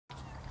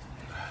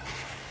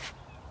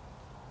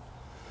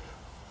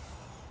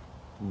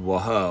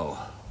Whoa.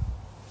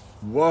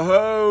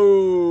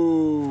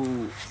 Whoa.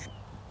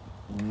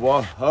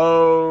 Whoa.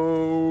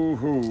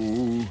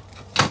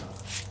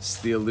 It's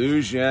the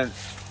Illusion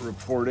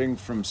reporting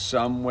from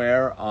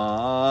somewhere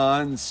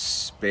on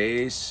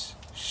Spaceship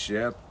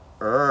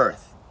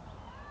Earth.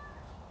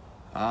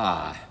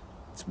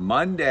 It's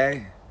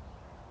Monday.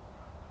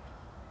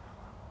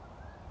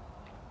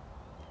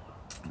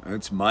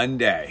 It's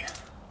Monday.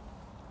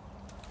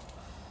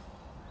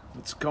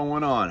 What's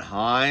going on?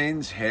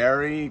 Heinz,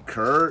 Harry,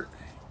 Kurt,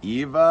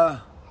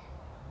 Eva,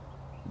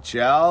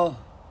 Michelle,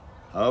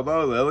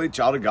 Hobo, Lily,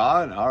 Child of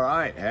God. All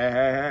right.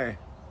 Hey.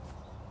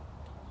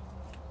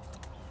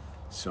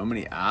 So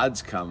many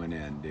ads coming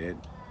in, dude.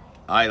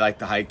 I like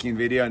the hiking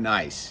video.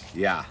 Nice.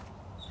 Yeah.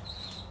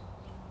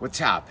 What's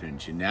happening?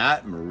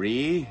 Jeanette,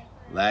 Marie,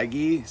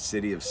 Leggy,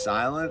 City of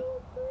Silent.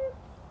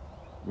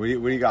 What do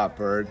you got,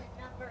 Bird?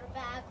 Number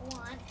bag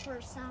one for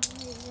some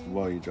reason.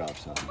 Whoa, you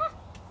dropped something.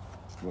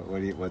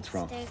 What's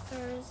wrong?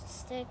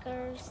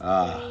 Stickers.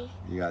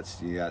 You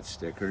got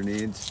sticker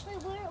needs.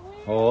 Wait, where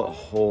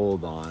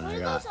Hold on. Where are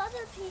those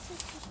other pieces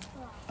just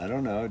from? I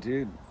don't know,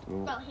 dude.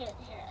 Oh, here.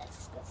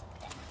 Let's go sit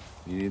down.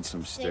 You need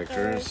some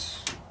stickers.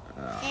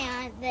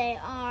 And they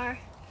are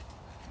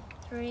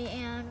 3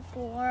 and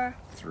 4.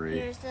 3.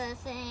 Here's the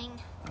thing.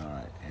 All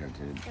right, here,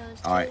 dude.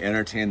 Those All right, two.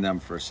 entertain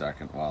them for a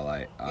second while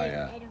I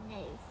don't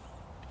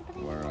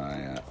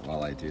know.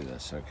 while I do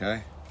this,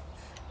 okay?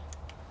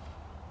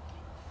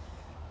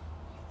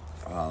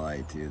 While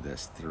I do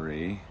this,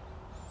 3.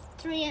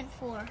 3 and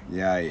 4.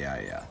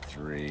 Yeah.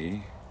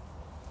 3.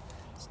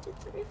 Let's do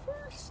 3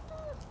 first.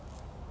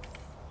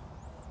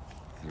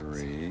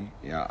 3.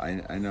 Yeah,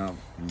 I know.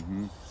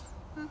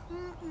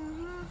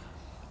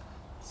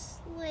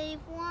 Slave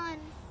 1.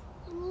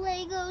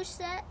 Lego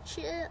set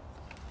chip.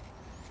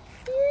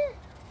 Yeah.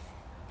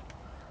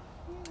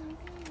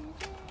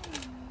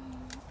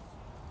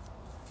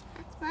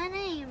 That's my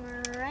name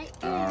right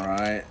there. All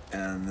right,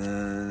 and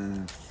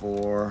then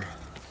 4.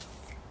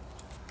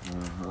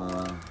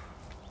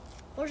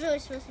 Where's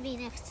always supposed to be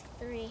next to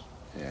 3?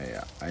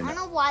 Yeah. I don't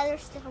know why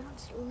there's sticker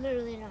ones.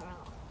 Literally not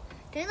wrong.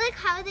 Do you like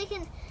how they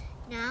can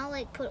now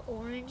like put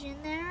orange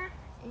in there?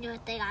 And you know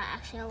what? They got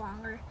actually a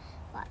longer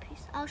flat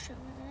piece. I'll show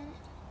them in a minute.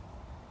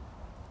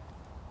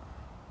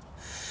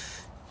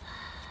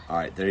 All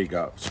right, there you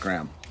go.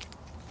 Scram.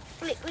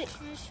 Wait, can I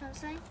just show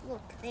something?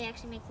 Look, they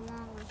actually make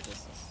longer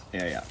pieces.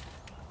 Yeah.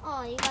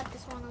 Oh, you got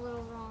this one a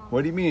little wrong.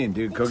 What do you mean,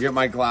 dude? Go get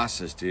my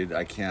glasses, dude.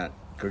 I can't.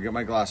 Go get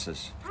my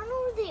glasses. I don't know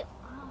where they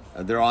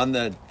are. They're on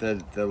the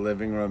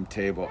living room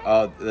table.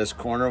 Oh, this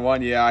corner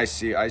one? Yeah, I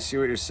see what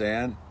you're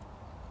saying.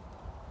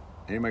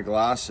 I need my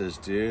glasses,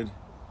 dude.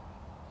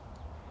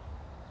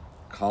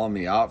 Calling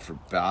me out for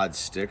bad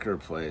sticker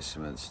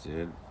placements,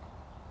 dude.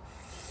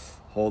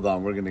 Hold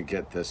on, we're gonna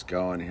get this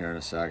going here in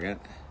a second.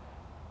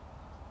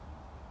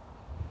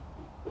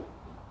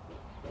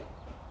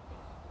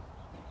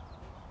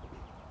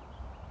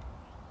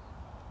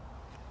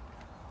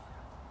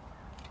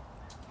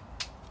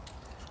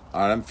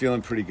 All right, I'm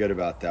feeling pretty good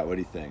about that. What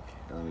do you think?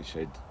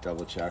 Should I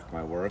double check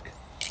my work?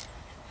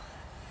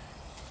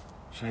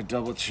 Should I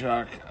double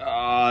check?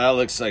 Oh, that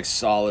looks like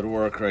solid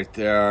work right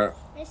there.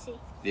 Let me see.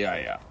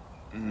 Yeah.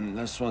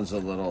 This one's a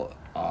little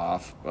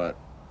off, but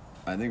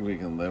I think we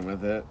can live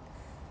with it.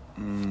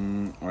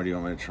 Or do you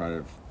want me to try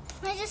to?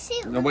 Let me just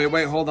see. No,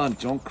 wait, hold on.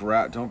 Don't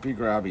be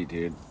grabby,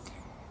 dude.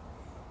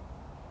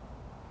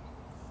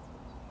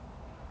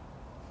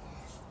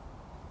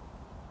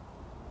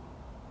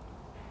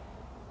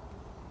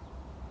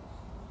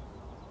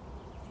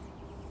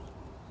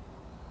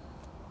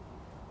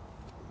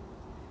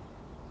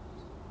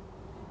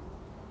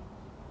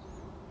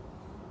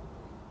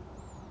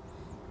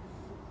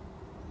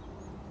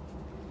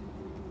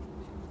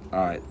 All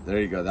right, there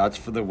you go. That's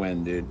for the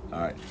win, dude. All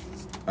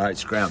right,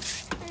 scram.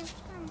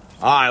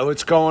 All right,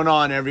 what's going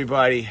on,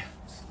 everybody?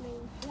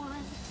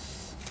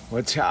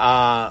 What's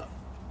yeah,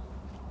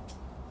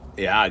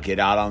 get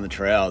out on the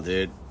trail,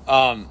 dude.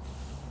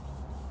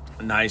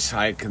 Nice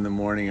hike in the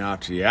morning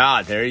after.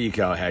 Yeah, there you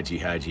go,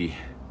 Hedgie.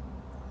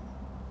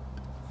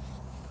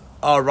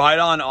 Oh, right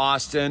on,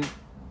 Austin.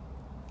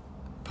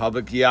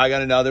 Public. Yeah, I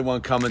got another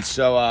one coming.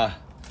 So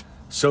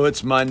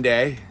it's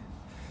Monday.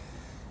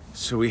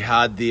 So we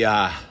had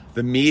the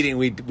meeting.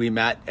 We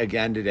met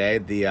again today.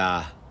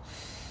 The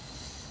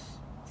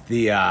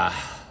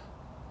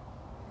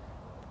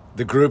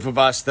group of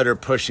us that are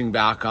pushing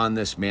back on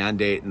this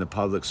mandate in the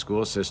public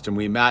school system,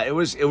 we met. It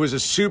was a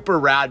super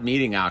rad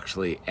meeting,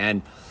 actually.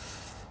 And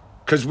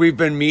because we've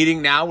been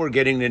meeting now, we're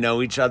getting to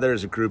know each other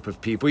as a group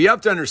of people. You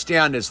have to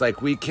understand, it's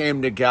like we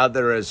came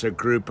together as a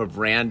group of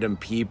random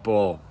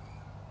people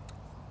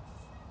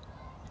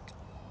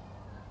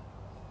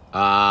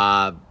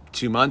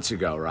 2 months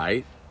ago,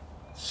 right?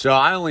 So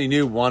I only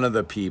knew one of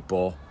the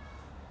people.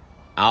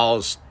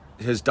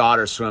 His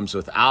daughter swims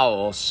with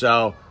Owl,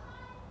 so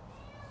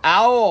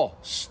Owl,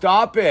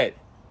 stop it.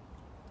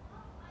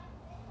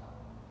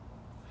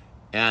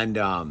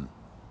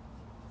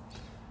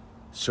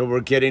 So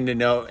we're getting to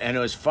know, and it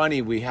was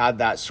funny. We had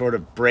that sort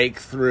of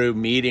breakthrough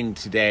meeting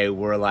today,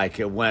 where like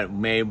it went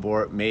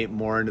more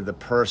into the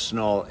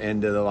personal,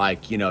 into the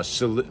like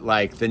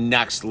like the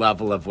next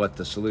level of what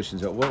the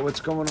solutions are.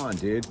 What's going on,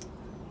 dude?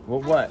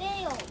 What?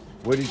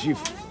 What did you?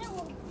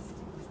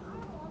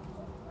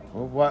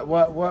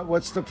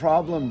 What's the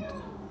problem,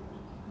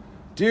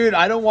 dude?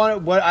 I don't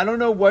want it. I don't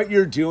know what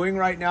you're doing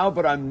right now,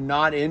 but I'm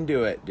not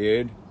into it,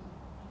 dude.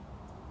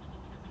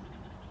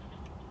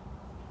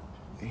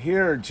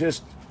 Here,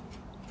 just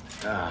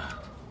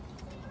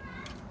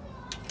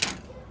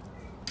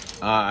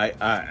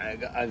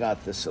I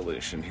got the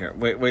solution here.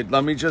 Wait,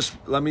 let me just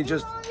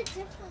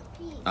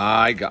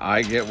I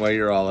get where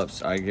you're all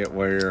upset. I get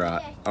where you're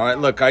at. All right,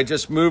 look, I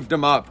just moved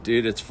them up,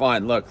 dude. It's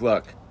fine. Look. Put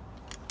them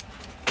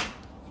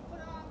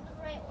on the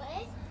right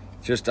way?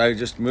 I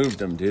just moved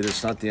them, dude.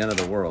 It's not the end of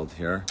the world.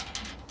 Here.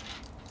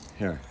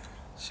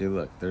 See,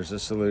 look, there's a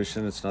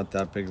solution. It's not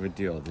that big of a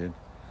deal, dude.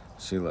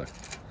 See, look.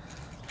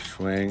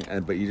 Swing,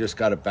 but you just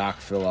got to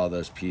backfill all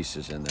those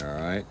pieces in there,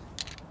 all right?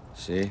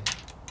 See?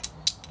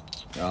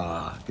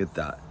 Get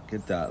that,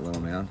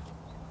 little man.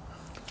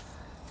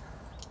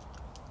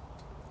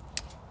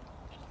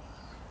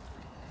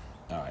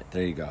 All right,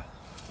 there you go.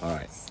 All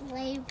right.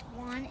 Slave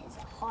one is a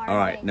hard. All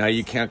right, now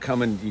you can't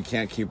come and you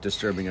can't keep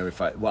disturbing every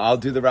fight. Well, I'll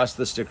do the rest of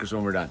the stickers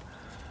when we're done.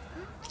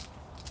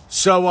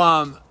 So,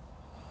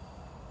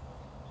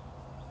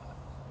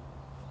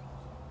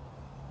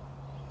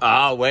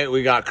 wait,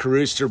 we got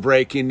Carooster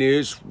breaking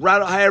news.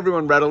 Hi,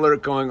 everyone. Red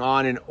alert going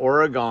on in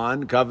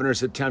Oregon.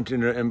 Governors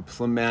attempting to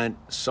implement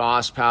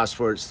sauce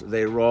passports.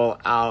 They roll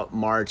out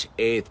March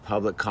 8th.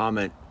 Public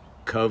comment.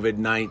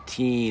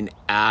 COVID-19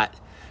 at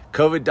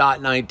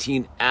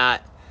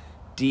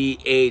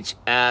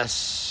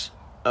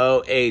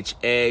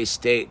DHSOHA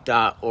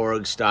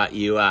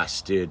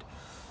state.org.us, dude.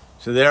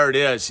 So there it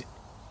is.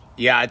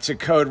 Yeah, it's a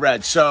code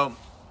red. So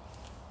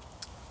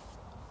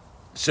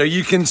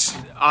you can,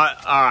 all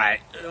right,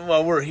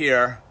 well, we're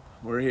here.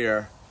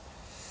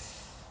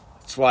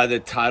 That's why the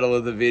title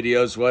of the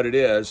video is what it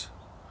is.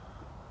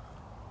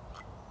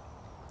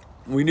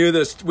 We knew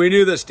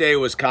this day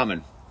was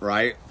coming,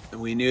 right?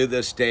 We knew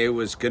this day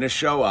was going to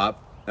show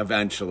up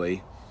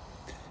eventually.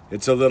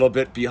 It's a little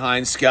bit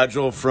behind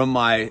schedule from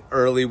my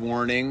early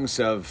warnings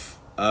of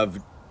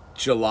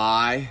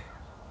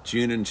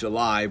June and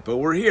July, but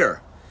we're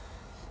here.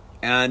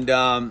 And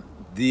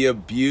the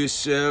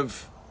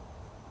abusive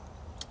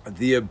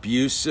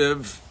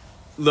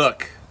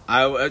look.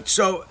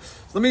 So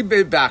let me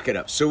back it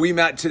up. So we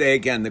met today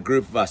again, the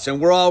group of us,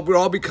 and we're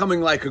all becoming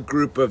like a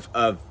group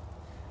of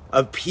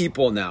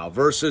people now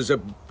versus a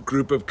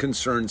group of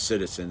concerned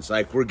citizens.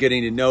 Like, we're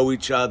getting to know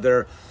each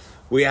other.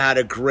 We had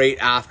a great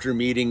after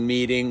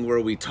meeting where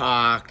we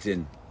talked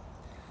and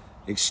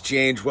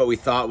exchanged what we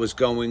thought was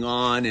going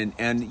on.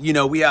 And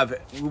we have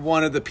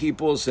one of the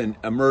people's an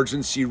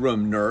emergency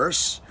room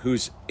nurse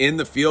who's in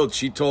the field.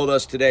 She told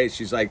us today,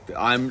 she's like, the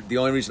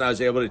only reason I was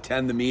able to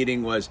attend the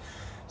meeting was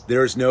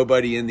there's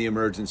nobody in the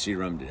emergency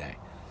room today.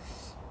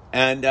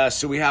 And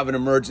so we have an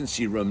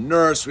emergency room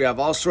nurse. We have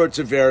all sorts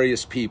of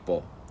various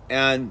people,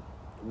 and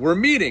we're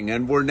meeting,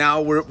 and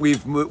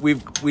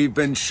we've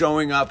been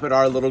showing up at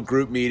our little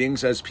group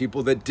meetings as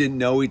people that didn't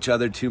know each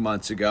other 2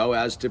 months ago,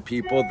 as to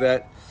people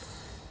that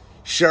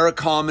share a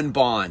common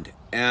bond.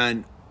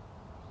 And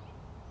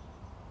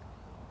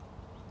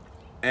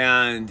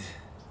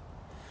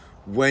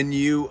when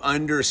you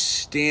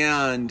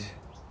understand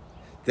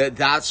that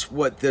that's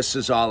what this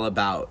is all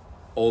about,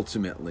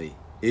 ultimately,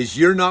 is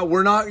you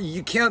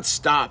can't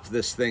stop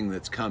this thing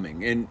that's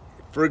coming. And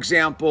for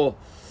example,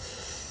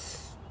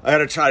 I got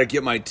to try to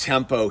get my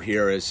tempo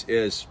here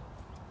is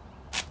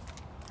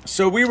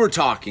so we were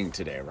talking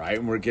today, right?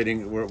 And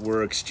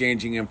we're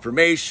exchanging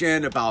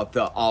information about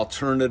the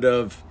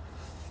alternative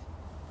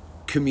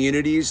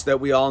communities that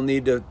we all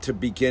need to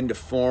begin to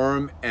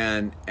form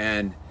and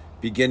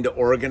begin to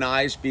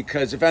organize,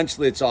 because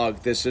eventually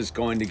this is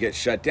going to get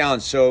shut down.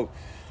 So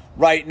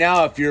right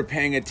now, if you're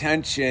paying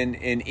attention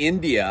in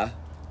India,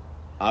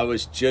 I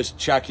was just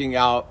checking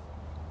out,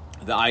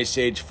 the Ice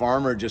Age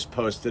Farmer just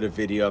posted a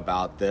video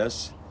about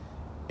this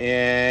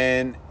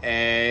in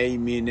a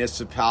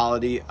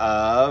municipality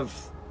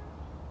of,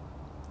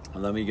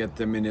 let me get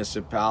the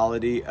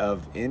municipality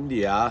of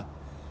India,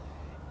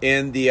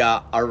 in the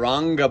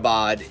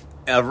Aurangabad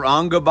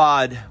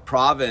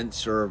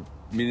province or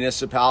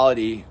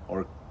municipality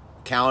or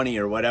county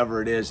or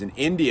whatever it is in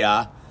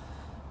India.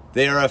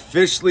 They are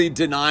officially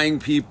denying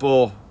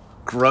people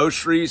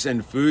groceries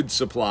and food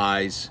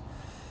supplies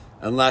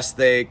unless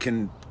they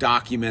can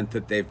document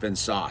that they've been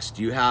sauced.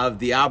 You have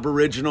the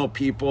Aboriginal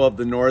people of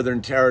the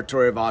Northern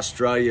Territory of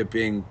Australia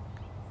being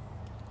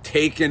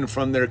taken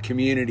from their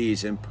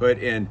communities and put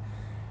in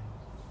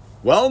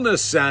wellness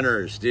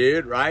centers,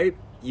 dude, right?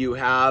 You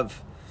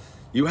have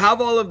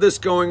all of this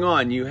going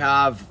on. You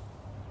have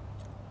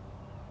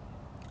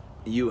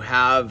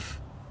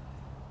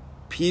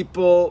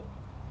people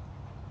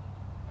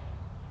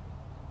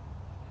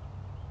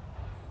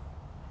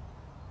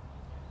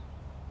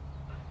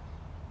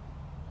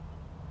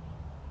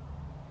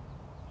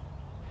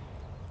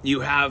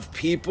you have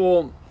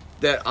people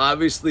that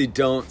obviously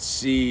don't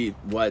see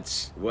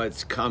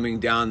what's coming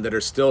down, that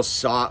are still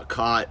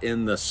caught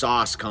in the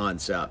sauce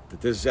concept,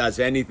 that this has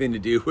anything to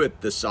do with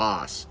the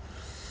sauce.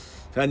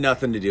 It had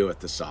nothing to do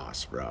with the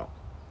sauce, bro.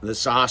 The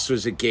sauce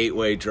was a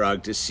gateway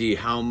drug to see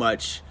how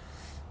much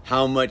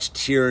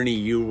tyranny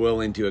you're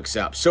willing to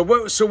accept. So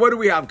what do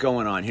we have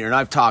going on here? And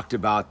I've talked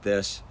about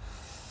this.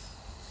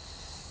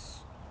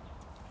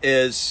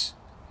 Is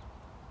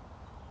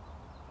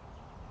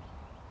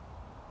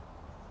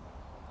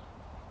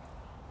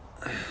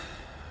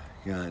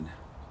God.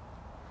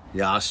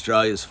 Yeah,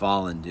 Australia's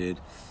fallen, dude.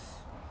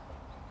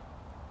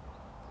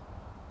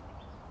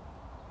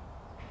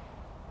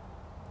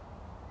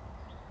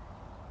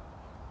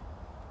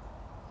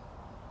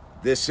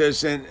 This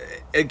isn't,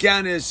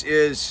 again,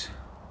 is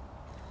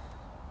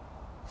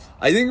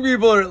I think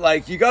people are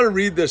like, you got to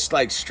read this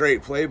like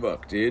straight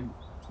playbook, dude.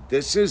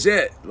 This is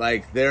it.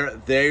 Like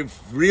they've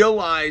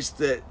realized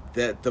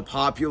that the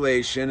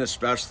population,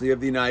 especially of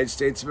the United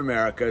States of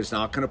America, is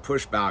not going to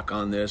push back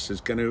on this, is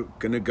going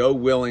to go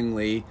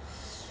willingly,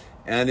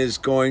 and is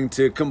going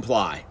to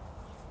comply.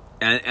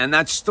 And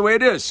that's the way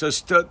it is. So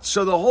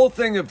the whole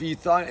thing, if you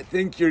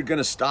think you're going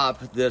to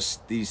stop these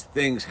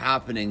things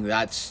happening,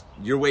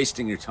 you're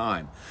wasting your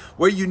time.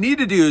 What you need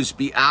to do is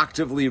be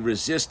actively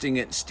resisting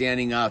it,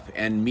 standing up,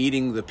 and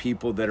meeting the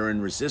people that are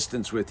in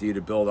resistance with you to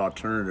build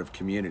alternative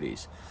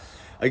communities.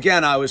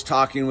 Again, I was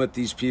talking with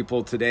these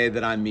people today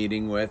that I'm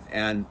meeting with,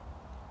 and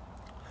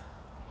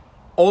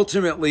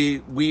ultimately,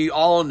 we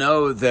all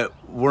know that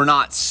we're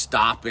not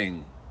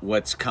stopping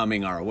what's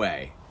coming our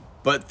way.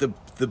 But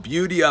the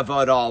beauty of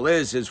it all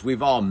is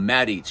we've all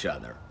met each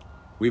other.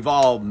 We've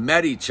all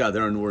met each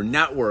other, and we're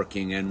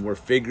networking, and we're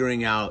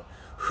figuring out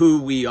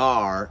who we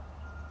are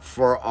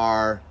for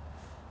our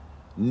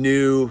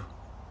new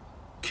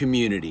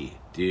community,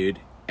 dude.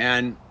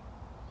 And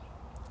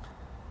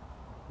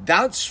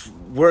that's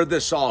where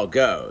this all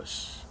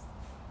goes.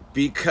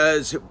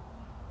 Because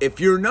if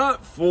you're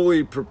not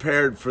fully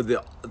prepared for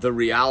the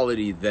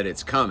reality that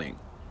it's coming,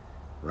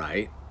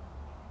 right?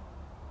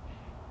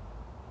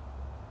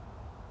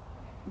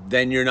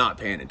 Then you're not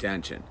paying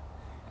attention.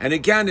 And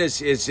again,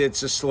 it's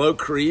a slow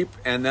creep,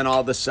 and then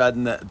all of a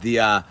sudden have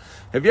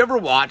you ever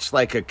watched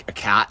like a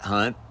cat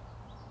hunt?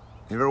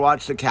 You ever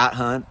watched a cat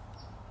hunt?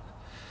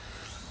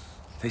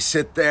 They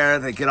sit there,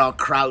 they get all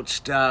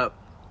crouched up,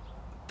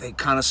 they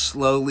kind of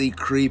slowly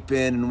creep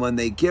in, and when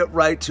they get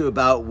right to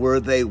about where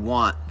they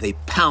want, they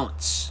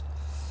pounce.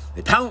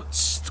 They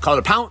pounce. It's called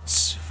a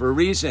pounce for a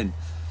reason.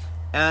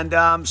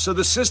 And so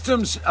the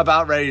system's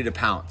about ready to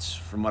pounce,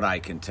 from what I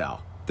can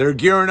tell. They're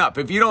gearing up.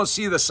 If you don't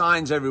see the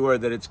signs everywhere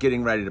that it's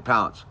getting ready to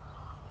pounce,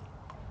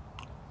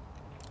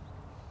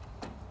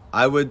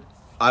 I would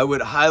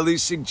highly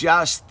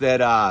suggest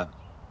that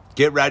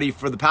get ready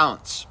for the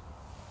pounce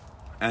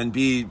and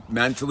be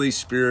mentally,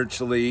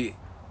 spiritually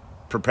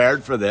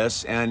prepared for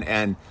this,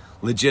 and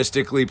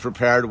logistically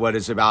prepared what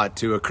is about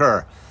to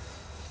occur.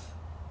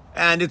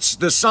 And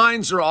the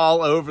signs are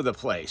all over the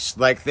place.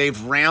 Like, they've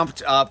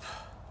ramped up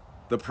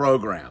the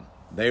program.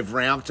 They've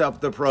ramped up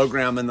the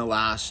program in the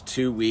last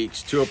 2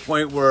 weeks to a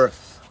point where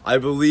I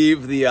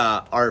believe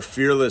our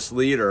fearless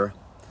leader,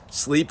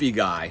 Sleepy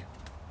Guy,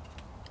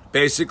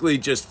 basically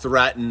just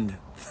threatened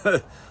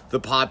the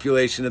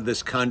population of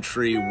this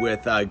country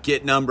with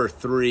get number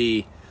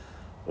 3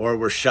 or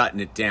we're shutting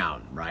it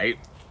down, right?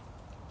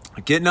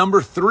 Get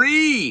number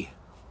 3.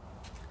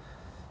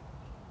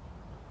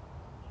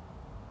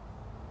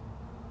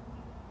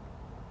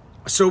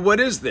 So what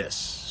is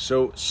this?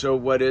 So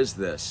what is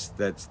this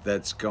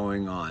that's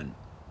going on?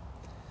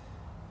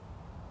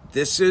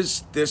 This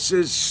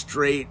is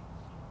straight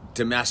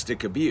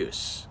domestic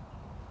abuse.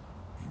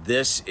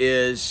 This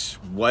is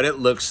what it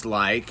looks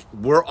like.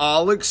 We're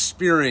all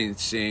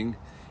experiencing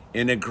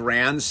in a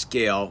grand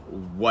scale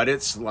what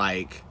it's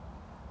like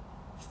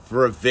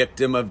for a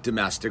victim of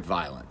domestic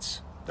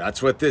violence.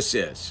 That's what this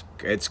is.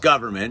 It's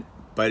government,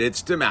 but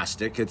it's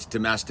domestic. It's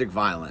domestic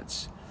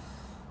violence.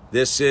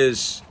 This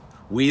is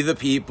we the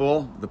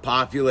people, the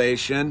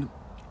population,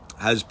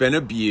 has been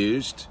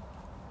abused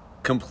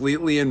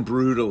completely and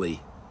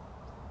brutally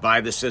by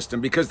the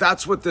system, because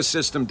that's what the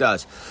system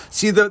does.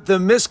 See, the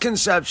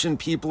misconception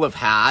people have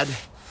had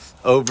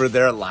over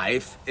their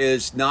life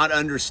is not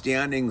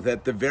understanding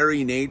that the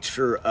very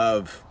nature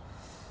of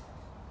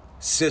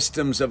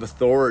systems of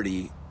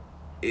authority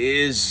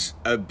is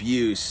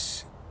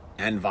abuse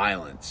and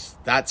violence.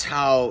 That's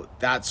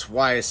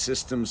why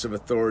systems of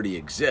authority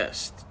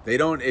exist. They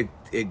don't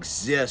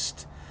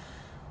exist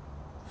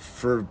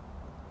for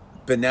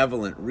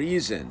benevolent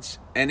reasons.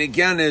 And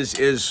again,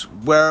 is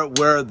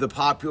where the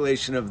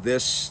population of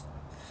these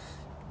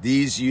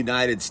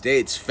United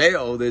States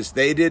failed, is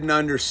they didn't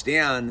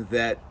understand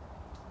that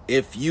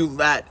if you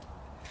let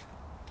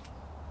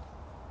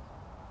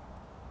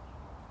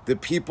the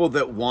people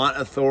that want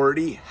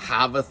authority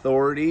have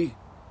authority,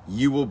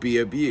 you will be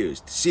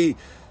abused. See,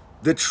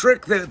 the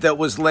trick that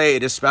was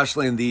laid,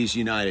 especially in these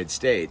United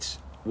States,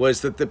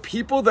 was that the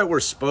people that were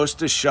supposed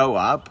to show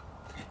up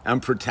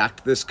and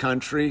protect this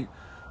country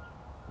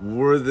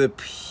were the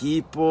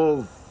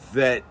people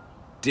that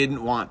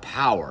didn't want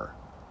power.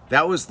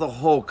 That was the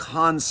whole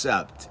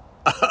concept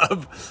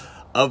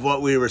of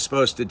what we were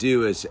supposed to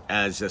do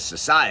as a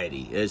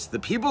society, is the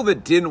people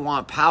that didn't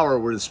want power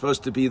were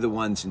supposed to be the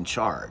ones in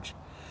charge.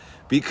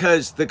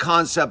 Because the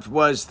concept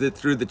was that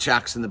through the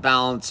checks and the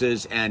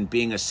balances and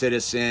being a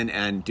citizen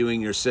and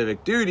doing your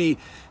civic duty,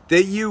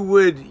 that you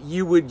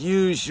would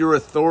use your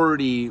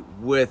authority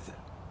with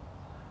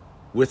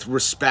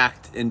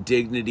respect and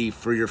dignity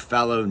for your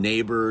fellow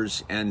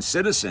neighbors and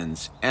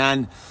citizens.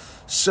 And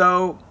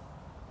so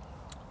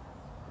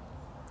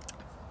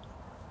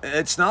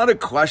it's not a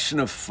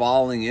question of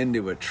falling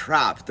into a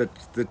trap.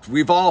 That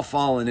we've all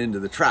fallen into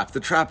the trap.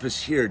 The trap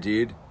is here,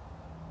 dude.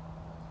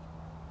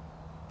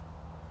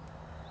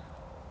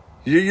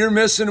 You're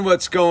missing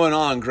what's going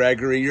on,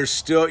 Gregory. You're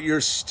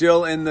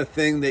still in the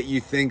thing that you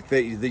think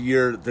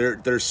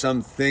that there's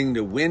something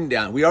to win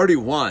down. We already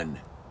won.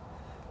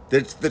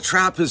 The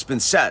trap has been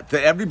set.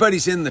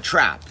 Everybody's in the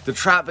trap. The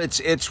trap.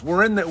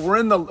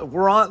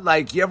 We're on,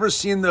 like, you ever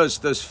seen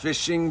those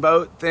fishing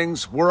boat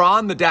things? We're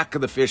on the deck of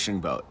the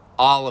fishing boat.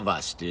 All of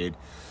us, dude.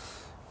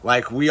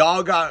 Like, we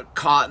all got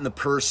caught in the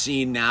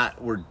Persine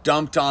net. We're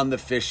dumped on the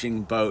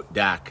fishing boat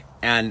deck,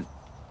 and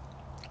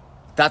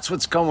that's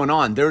what's going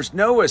on. There's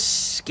no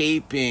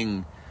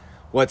escaping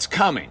what's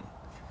coming.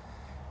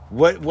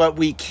 What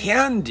we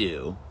can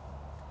do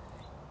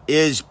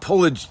is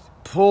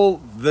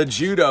pull the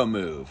judo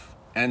move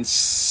and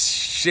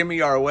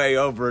shimmy our way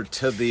over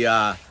to the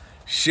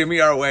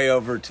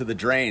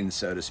drain,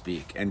 so to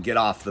speak, and get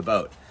off the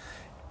boat.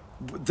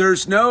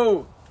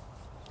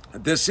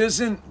 This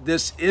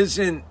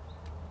isn't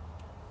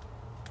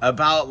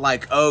about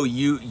like, oh,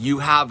 you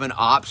have an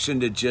option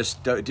to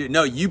just do.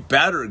 No, you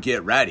better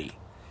get ready.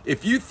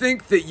 If you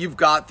think that you've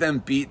got them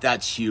beat,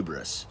 that's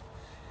hubris.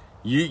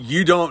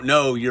 You don't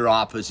know your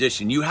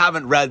opposition. You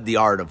haven't read The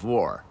Art of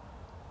War.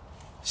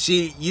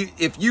 See,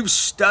 if you've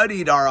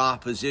studied our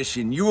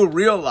opposition, you will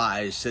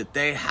realize that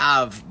they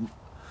have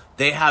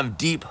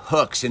deep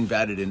hooks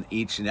embedded in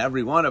each and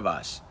every one of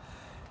us.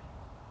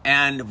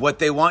 And what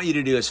they want you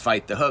to do is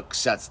fight the hook,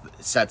 sets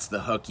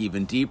the hook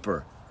even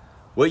deeper.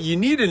 What you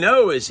need to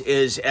know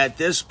is at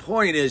this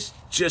point is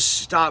just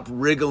stop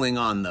wriggling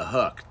on the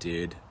hook,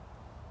 dude.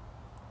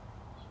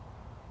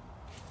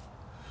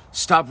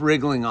 Stop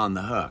wriggling on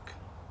the hook.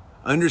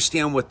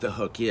 Understand what the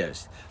hook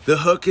is. The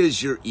hook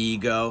is your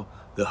ego.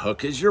 The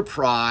hook is your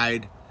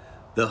pride.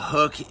 The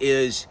hook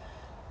is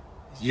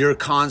your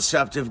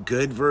concept of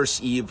good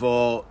versus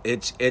evil.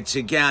 It's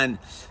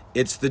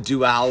the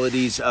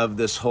dualities of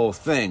this whole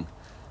thing.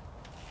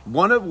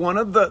 One of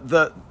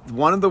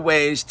the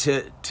ways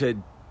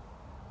to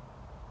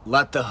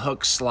let the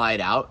hook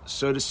slide out,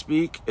 so to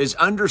speak, is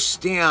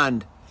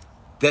understand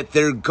that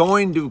they're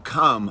going to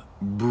come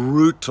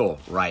brutal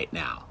right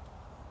now.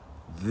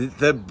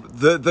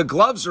 The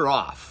gloves are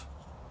off.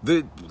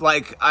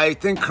 I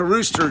think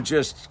Carooster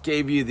just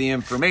gave you the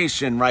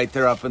information right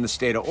there up in the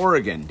state of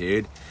Oregon,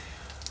 dude.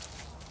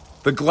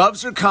 The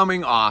gloves are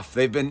coming off.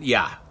 They've been,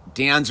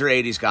 Dan's or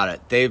 80's got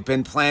it. They've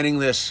been planning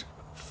this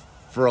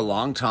for a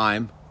long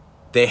time.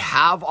 They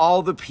have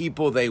all the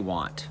people they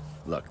want.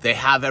 Look, they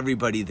have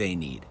everybody they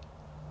need.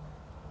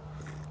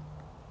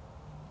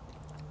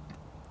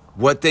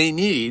 What they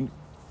need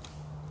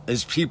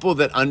is people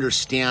that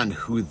understand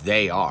who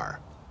they are.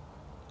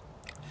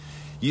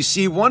 You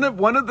see, one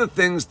of the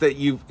things that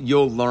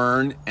you'll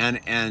learn and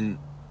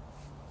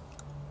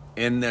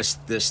in this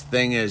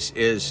thing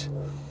is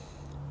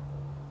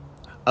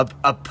an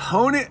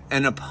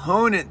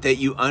opponent that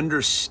you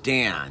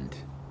understand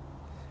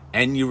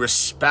and you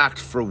respect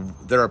for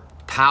their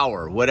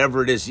power,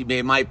 whatever it is.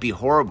 It might be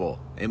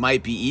horrible, it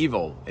might be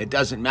evil, it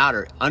doesn't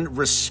matter.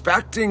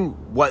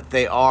 Respecting what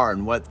they are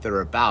and what they're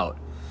about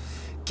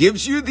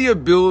gives you the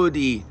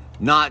ability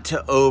not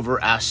to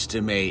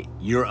overestimate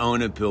your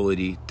own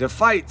ability to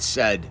fight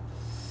said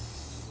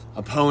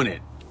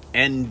opponent.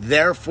 And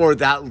therefore,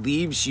 that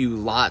leaves you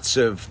lots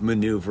of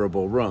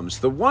maneuverable rooms.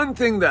 The one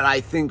thing that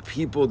I think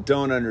people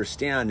don't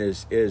understand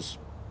is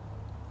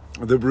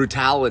the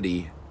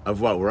brutality of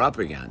what we're up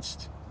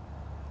against.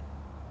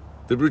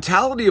 The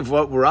brutality of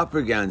what we're up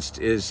against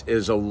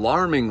is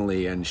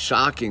alarmingly and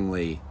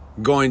shockingly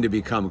going to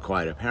become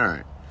quite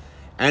apparent.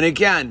 And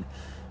again,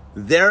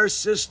 their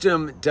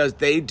system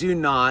they do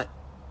not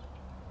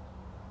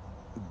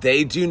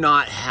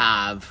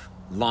have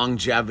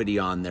longevity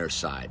on their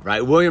side,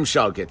 right? William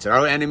Shell gets it.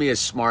 Our enemy is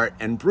smart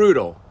and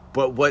brutal,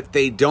 but what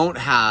they don't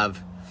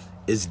have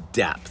is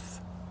depth.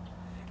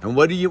 And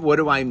what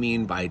do I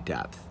mean by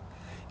depth?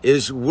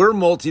 Is we're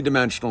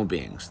multidimensional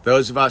beings.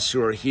 Those of us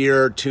who are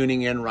here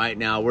tuning in right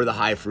now, we're the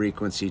high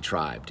frequency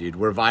tribe, dude.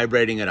 We're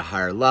vibrating at a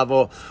higher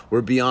level.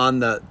 We're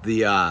beyond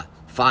the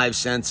five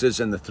senses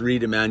and the three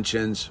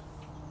dimensions.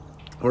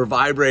 We're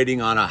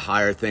vibrating on a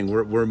higher thing.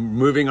 We're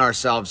moving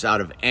ourselves out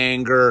of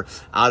anger,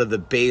 out of the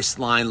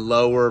baseline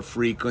lower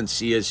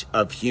frequencies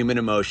of human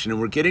emotion,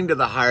 and we're getting to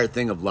the higher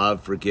thing of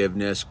love,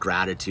 forgiveness,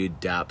 gratitude,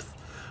 depth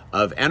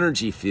of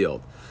energy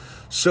field.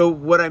 So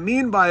what I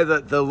mean by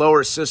the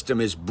lower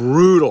system is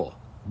brutal.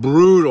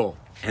 brutal,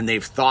 and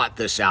they've thought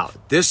this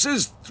out. This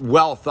is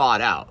well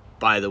thought out,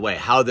 by the way,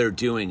 how they're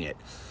doing it.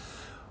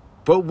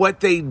 But what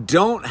they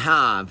don't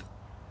have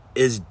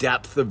is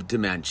depth of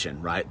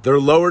dimension, right? They're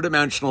lower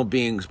dimensional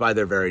beings by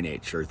their very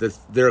nature.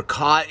 They're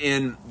caught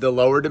in the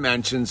lower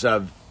dimensions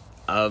of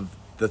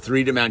the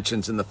 3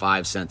 dimensions and the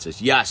 5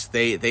 senses. Yes,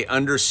 they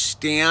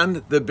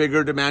understand the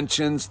bigger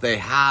dimensions. They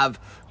have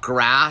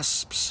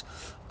grasps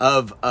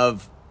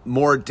of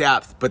more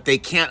depth, but they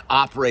can't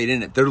operate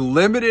in it. They're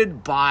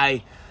limited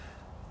by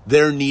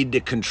their need to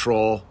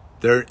control,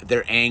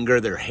 their anger,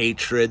 their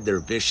hatred, their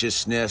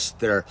viciousness,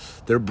 their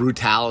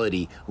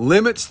brutality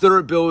limits their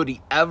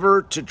ability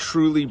ever to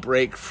truly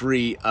break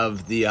free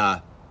of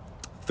the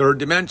 3rd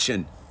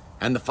dimension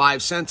and the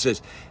 5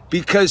 senses.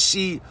 Because,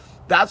 see,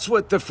 that's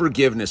what the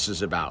forgiveness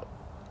is about.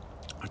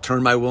 I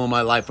turn my will and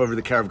my life over to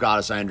the care of God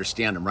as I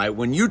understand Him, right?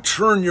 When you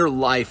turn your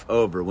life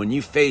over, when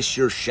you face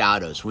your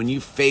shadows, when you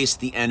face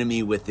the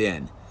enemy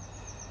within,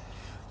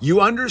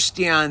 you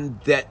understand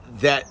that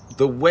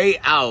the way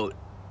out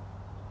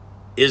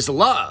is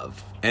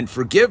love and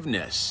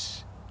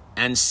forgiveness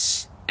and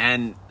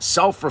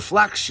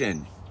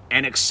self-reflection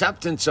and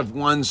acceptance of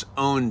one's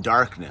own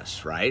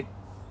darkness, right?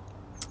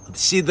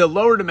 See, the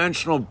lower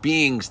dimensional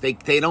beings, they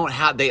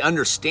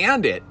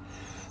understand it.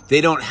 They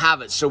don't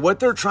have it. So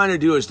what they're trying to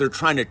do is they're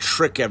trying to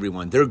trick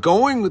everyone. They're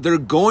going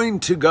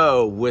to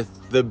go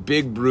with the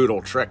big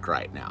brutal trick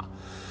right now.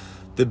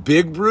 The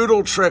big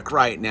brutal trick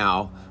right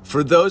now,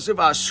 for those of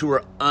us who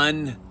are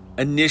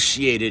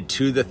uninitiated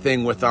to the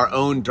thing with our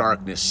own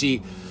darkness. See,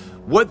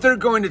 what they're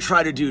going to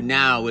try to do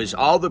now is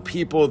all the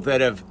people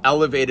that have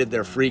elevated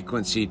their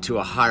frequency to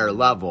a higher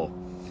level,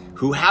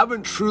 who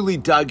haven't truly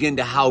dug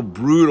into how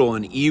brutal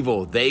and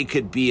evil they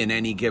could be in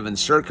any given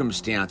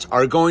circumstance,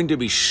 are going to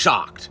be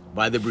shocked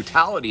by the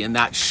brutality. And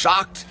that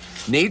shocked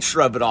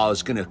nature of it all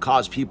is going to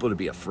cause people to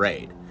be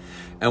afraid.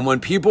 And when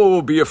people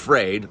will be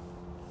afraid,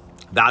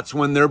 that's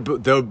when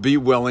they'll be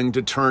willing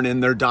to turn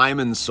in their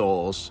diamond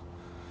souls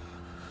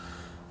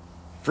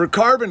for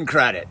carbon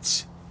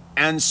credits.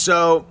 And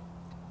so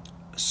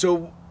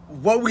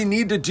what we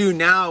need to do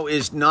now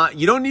is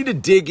you don't need to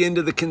dig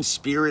into the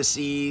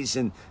conspiracies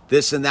and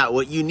this and that.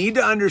 What you need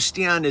to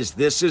understand is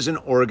this is an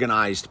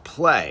organized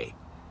play.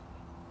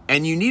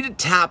 And you need to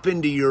tap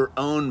into your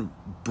own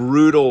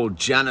brutal,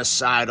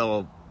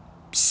 genocidal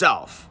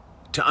self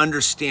to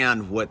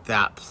understand what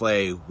that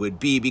play would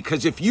be.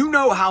 Because if you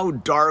know how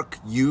dark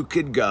you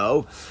could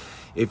go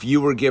if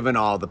you were given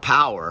all the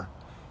power,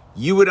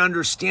 you would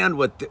understand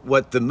what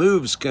the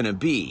move's going to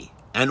be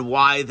and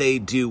why they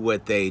do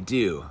what they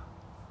do.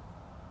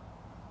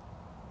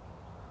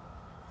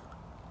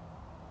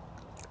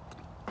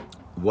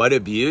 What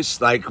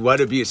abuse? Like, what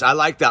abuse? I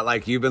like that.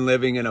 Like, you've been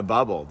living in a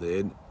bubble,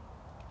 dude.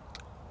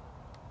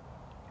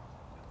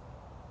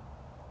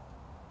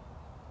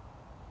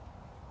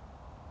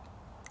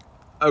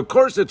 Of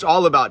course, it's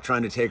all about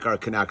trying to take our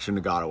connection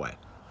to God away.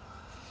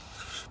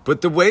 But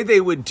the way they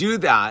would do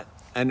that,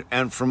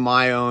 and from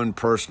my own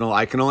personal,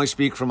 I can only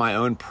speak from my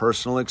own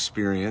personal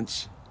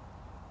experience.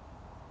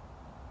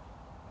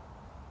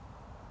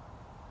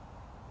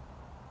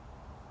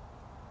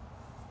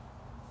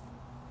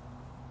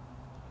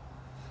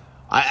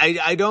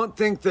 I don't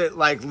think that,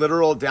 like,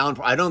 literal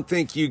downpour, I don't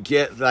think you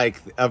get,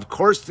 like, of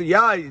course,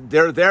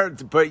 they're there,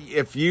 but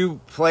if you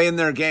play in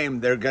their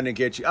game, they're going to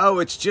get you. Oh,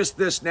 it's just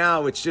this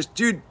now. It's just,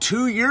 dude,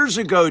 2 years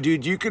ago,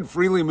 dude, you could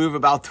freely move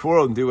about the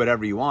world and do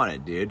whatever you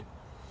wanted, dude.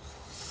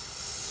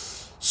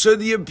 So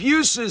the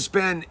abuse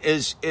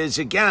is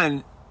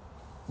again,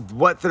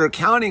 what they're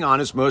counting on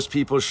is most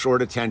people's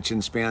short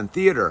attention span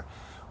theater.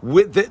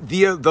 With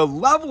the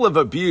level of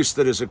abuse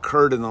that has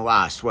occurred in the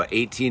last,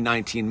 18,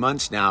 19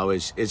 months now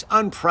is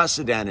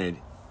unprecedented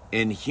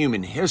in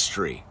human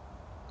history.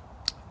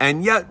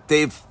 And yet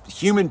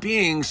human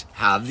beings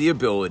have the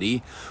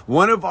ability,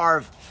 one of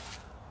our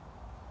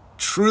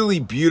truly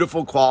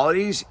beautiful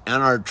qualities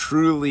and our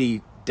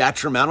truly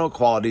detrimental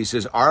qualities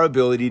is our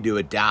ability to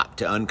adapt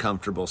to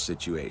uncomfortable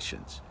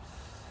situations.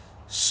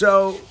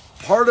 So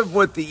part of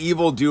what the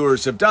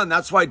evildoers have done,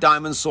 that's why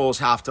diamond souls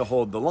have to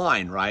hold the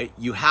line, right?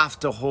 You have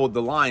to hold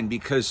the line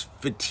because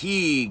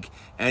fatigue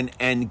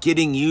and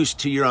getting used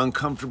to your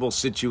uncomfortable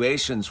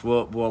situations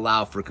will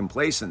allow for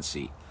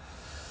complacency.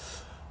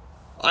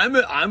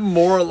 I'm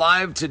more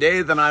alive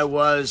today than I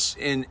was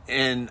in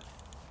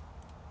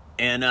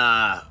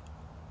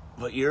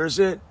what year is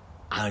it?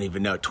 I don't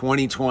even know,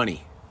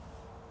 2020.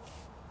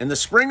 In the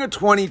spring of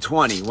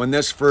 2020, when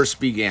this first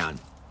began,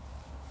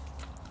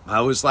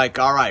 I was like,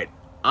 all right,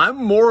 I'm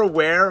more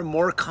aware,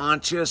 more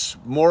conscious,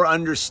 more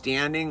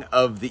understanding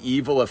of the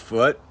evil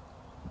afoot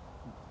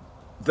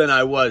than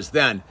I was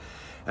then.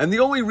 And the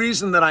only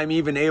reason that I'm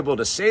even able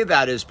to say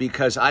that is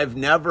because I've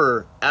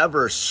never,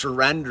 ever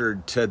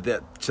surrendered to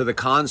the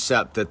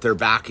concept that they're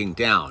backing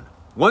down.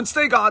 Once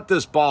they got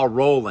this ball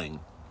rolling,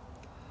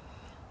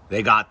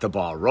 they got the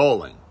ball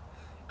rolling.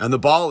 And the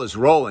ball is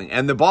rolling.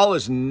 And the ball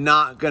is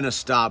not going to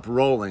stop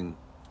rolling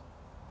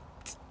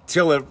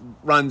till it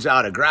runs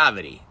out of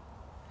gravity.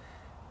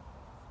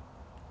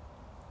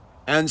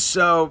 And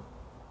so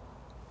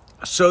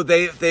so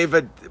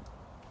they've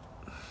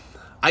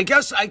I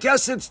guess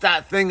it's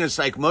that thing. Is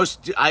like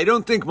I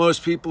don't think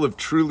most people have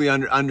truly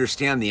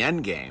understand the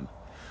end game.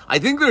 I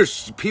think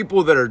there's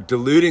people that are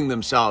deluding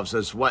themselves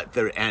as what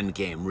their end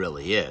game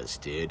really is,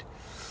 dude.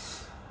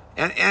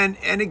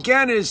 And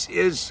again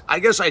is I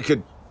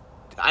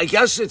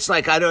guess it's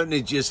like, I don't know,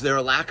 just there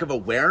a lack of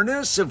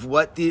awareness of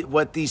what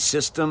these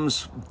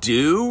systems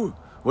do,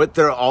 what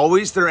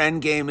their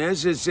end game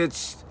is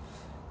it's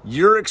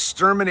your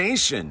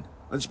extermination.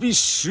 Let's be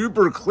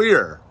super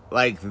clear.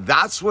 Like,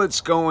 that's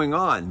what's going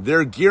on.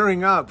 They're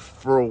gearing up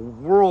for a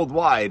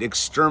worldwide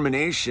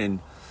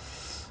extermination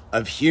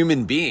of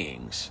human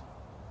beings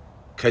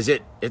because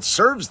it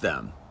serves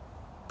them,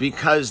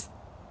 because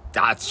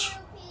that's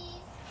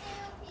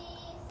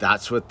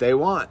what they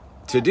want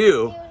to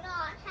do.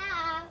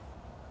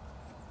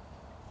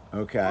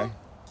 Okay.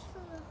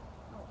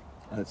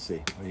 Let's see.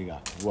 What do you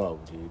got? Whoa,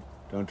 dude.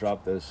 Don't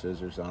drop those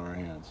scissors on our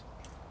hands.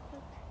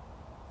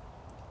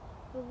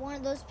 One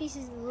of those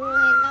pieces is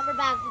literally in number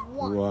bag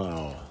 1.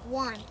 Whoa.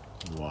 1.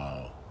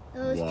 Whoa.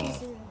 Those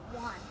pieces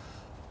 1.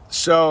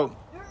 So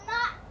you're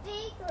not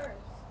fakers.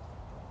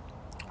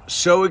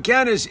 So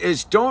again,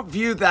 is don't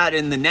view that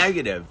in the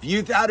negative.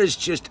 View that as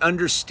just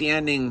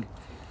understanding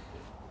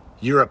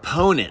your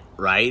opponent,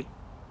 right?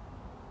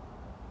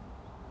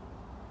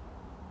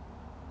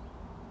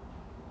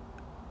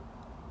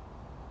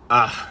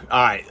 All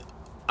right.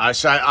 I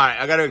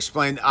got to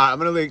explain. I'm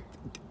going to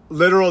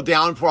literal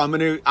downpour. I'm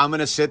going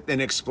to sit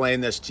and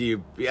explain this to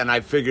you. And I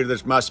figure there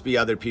must be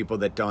other people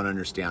that don't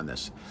understand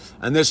this.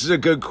 And this is a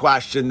good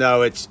question,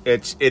 though. It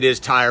is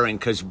tiring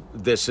because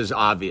this is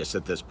obvious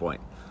at this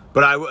point.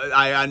 But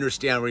I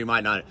understand where you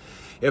might not.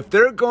 If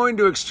they're going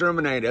to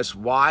exterminate us,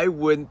 why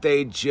wouldn't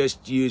they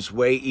just use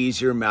way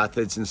easier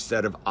methods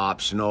instead of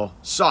optional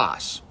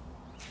sauce?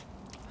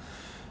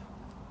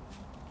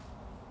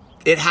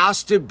 It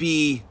has to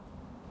be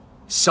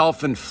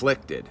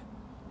self-inflicted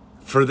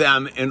for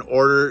them in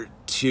order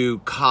to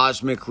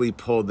cosmically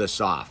pull this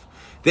off.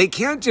 They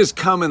can't just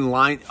come in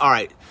line. All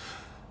right.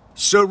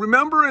 So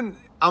remember, I'm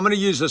going to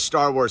use a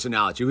Star Wars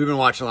analogy. We've been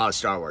watching a lot of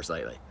Star Wars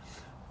lately.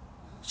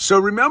 So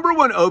remember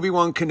when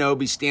Obi-Wan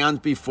Kenobi stands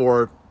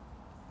before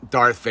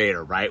Darth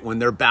Vader, right? When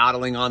they're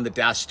battling on the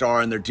Death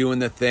Star and they're doing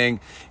the thing.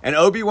 And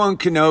Obi-Wan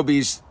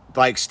Kenobi's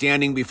like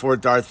standing before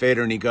Darth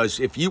Vader and he goes,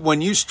 when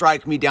you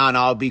strike me down,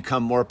 I'll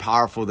become more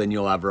powerful than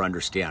you'll ever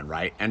understand,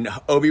 right? And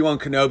Obi-Wan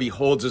Kenobi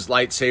holds his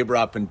lightsaber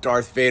up and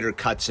Darth Vader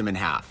cuts him in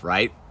half,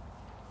 right?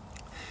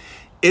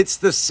 It's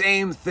the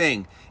same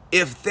thing.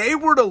 If they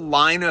were to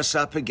line us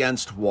up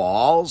against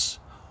walls,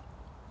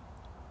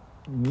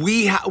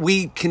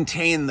 we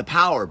contain the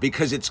power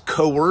because it's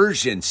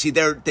coercion. See,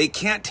 they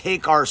can't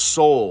take our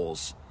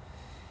souls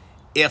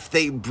if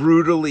they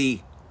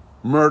brutally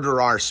murder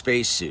our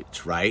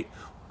spacesuits, right?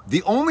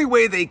 The only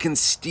way they can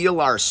steal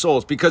our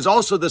souls, because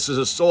also this is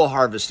a soul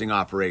harvesting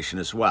operation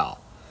as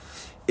well,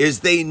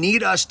 is they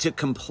need us to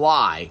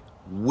comply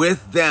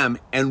with them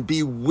and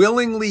be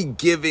willingly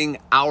giving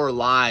our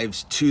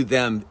lives to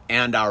them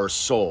and our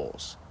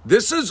souls.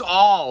 This is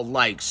all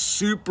like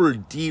super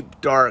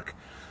deep, dark,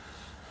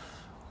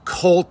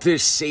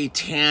 cultish,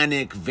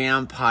 satanic,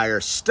 vampire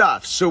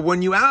stuff. So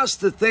when you ask,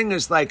 the thing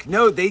is like,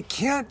 no, they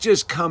can't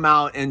just come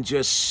out and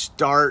just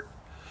start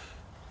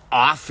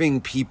offing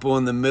people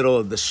in the middle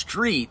of the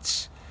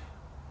streets,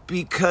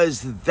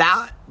 because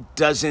that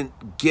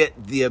doesn't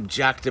get the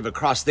objective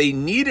across. They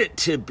need it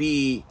to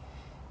be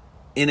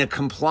in a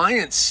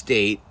compliance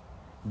state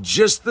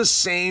just the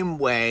same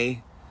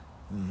way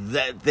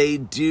that they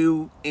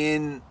do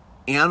in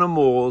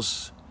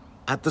animals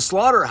at the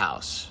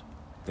slaughterhouse.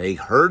 They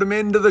herd them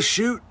into the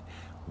chute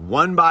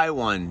one by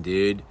one,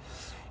 dude.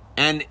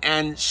 And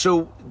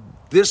so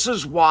this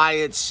is why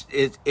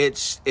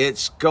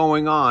it's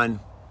going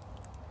on.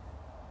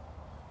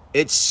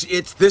 This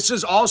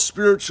is all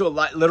spiritual,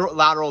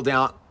 literal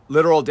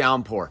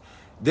downpour.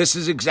 This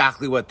is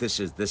exactly what this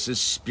is. This is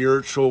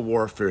spiritual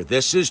warfare.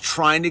 This is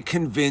trying to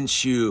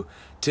convince you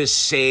to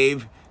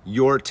save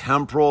your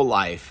temporal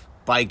life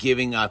by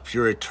giving up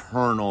your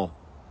eternal,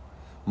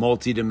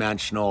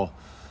 multidimensional,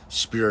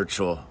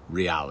 spiritual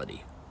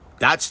reality.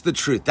 That's the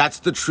truth. That's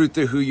the truth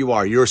of who you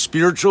are. You're a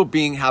spiritual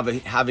being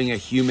having a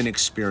human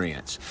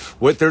experience.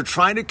 What they're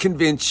trying to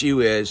convince you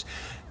is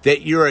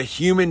that you're a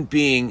human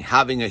being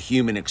having a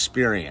human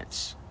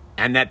experience,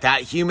 and that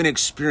human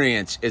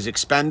experience is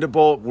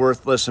expendable,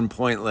 worthless, and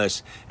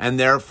pointless, and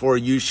therefore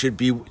you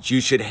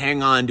should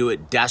hang on to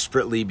it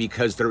desperately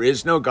because there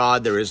is no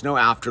God, there is no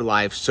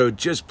afterlife. So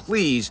just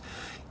please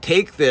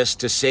take this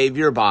to save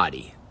your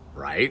body,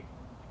 right?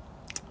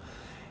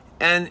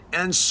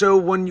 And so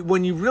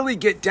when you really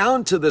get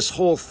down to this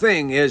whole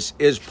thing is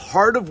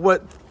part of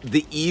what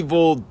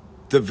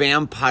the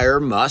vampire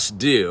must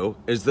do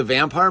is the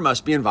vampire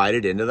must be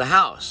invited into the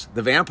house.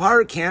 The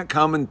vampire can't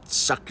come and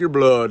suck your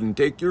blood and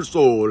take your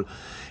soul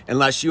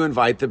unless you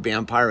invite the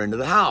vampire into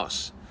the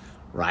house,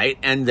 right?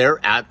 And they're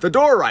at the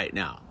door right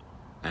now.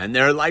 And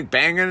they're like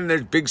banging, and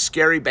there's big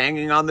scary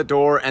banging on the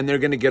door, and they're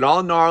going to get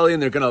all gnarly,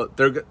 and they're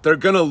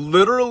going to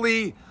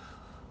literally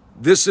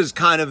this is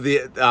kind of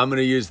I'm going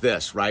to use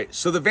this, right?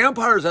 So the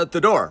vampire's at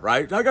the door,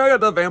 right? Like, I got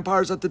the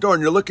vampire's at the door,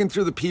 and you're looking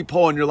through the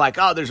peephole, and you're like,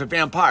 oh, there's a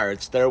vampire.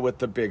 It's there with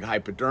the big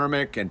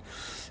hypodermic, and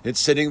it's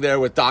sitting there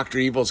with Dr.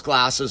 Evil's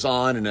glasses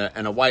on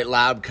and a white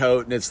lab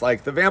coat, and it's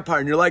like the vampire.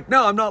 And you're like,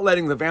 no, I'm not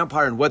letting the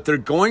vampire in. What they're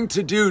going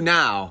to do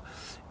now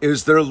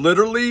is they're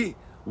literally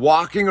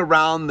walking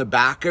around the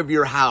back of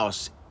your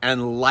house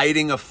and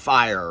lighting a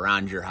fire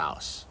around your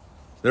house.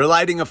 They're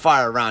lighting a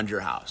fire around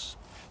your house.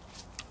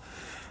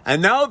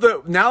 And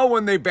now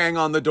when they bang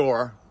on the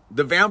door,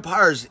 the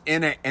vampire's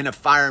in a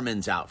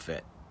fireman's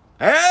outfit.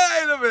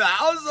 Hey, the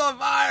house is on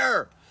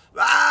fire!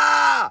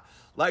 Ah!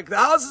 Like, the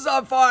house is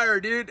on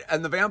fire, dude.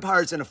 And the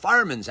vampire's in a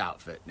fireman's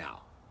outfit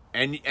now.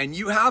 And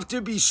you have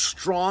to be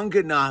strong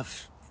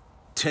enough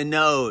to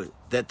know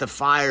that the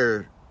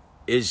fire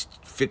is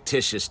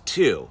fictitious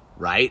too,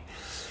 right?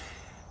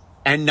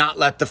 And not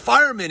let the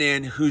fireman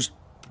in who's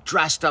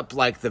dressed up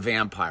like the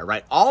vampire,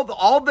 right?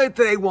 All that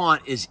they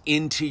want is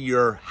into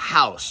your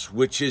house,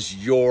 which is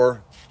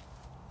your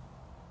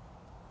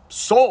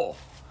soul,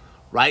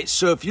 right?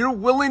 So if you're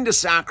willing to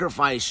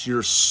sacrifice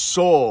your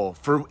soul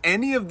for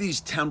any of these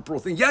temporal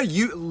things, yeah,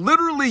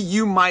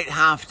 you might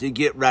have to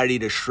get ready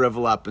to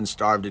shrivel up and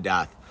starve to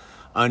death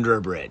under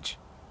a bridge.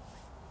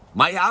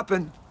 Might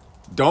happen.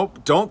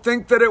 Don't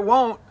think that it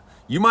won't.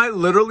 You might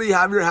literally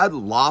have your head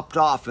lopped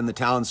off in the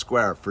town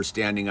square for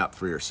standing up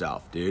for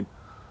yourself, dude.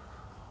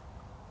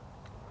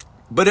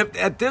 But if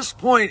at this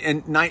point,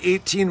 and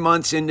 18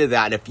 months into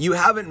that, if you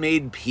haven't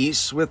made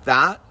peace with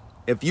that,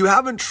 if you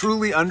haven't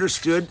truly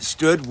understood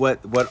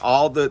what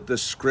all the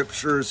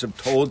scriptures have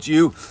told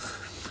you,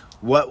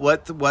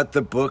 what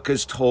the book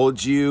has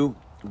told you,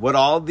 what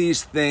all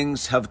these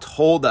things have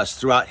told us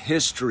throughout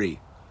history,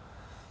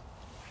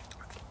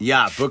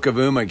 yeah, Book of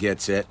Uma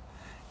gets it,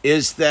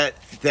 is that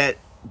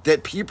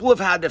people have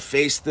had to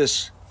face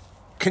this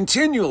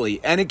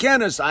continually. And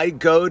again, as I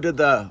go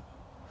to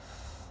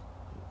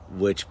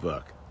which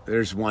book?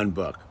 There's one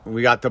book.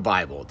 We got the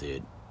Bible,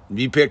 dude.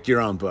 You picked your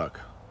own book.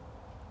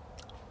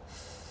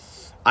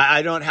 Chris,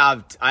 I don't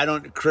have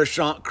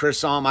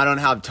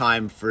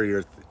time for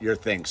your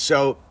thing.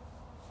 So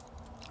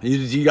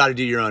you got to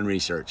do your own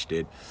research,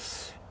 dude.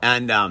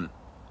 And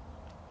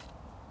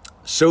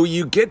so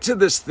you get to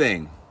this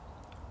thing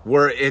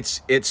where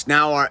it's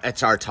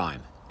our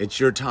time. It's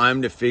your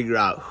time to figure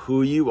out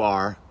who you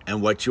are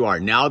and what you are.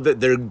 Now that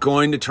they're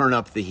going to turn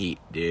up the heat,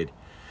 dude.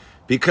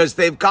 Because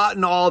they've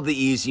gotten all the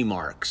easy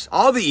marks.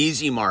 All the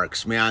easy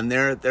marks, man.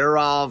 They're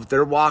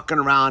walking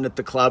around at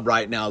the club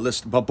right now,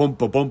 listening, boom, boom,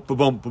 boom,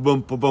 boom,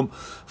 boom, boom, boom,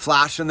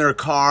 flashing their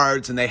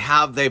cards, and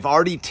they've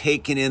already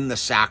taken in the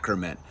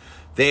sacrament.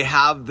 They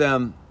have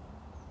them.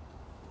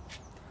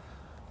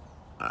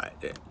 All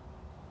right,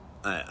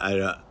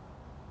 I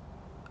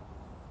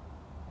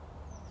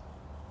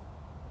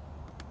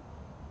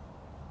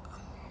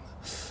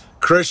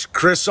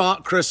Chris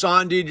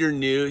on, dude, you're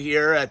new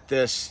here at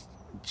this.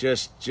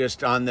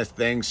 Just on this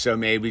thing, so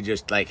maybe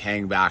just like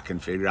hang back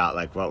and figure out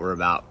like what we're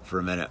about for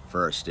a minute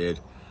first, dude.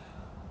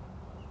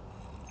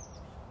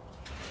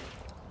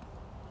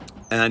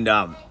 And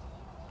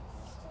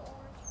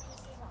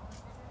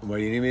what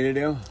do you need me to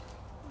do?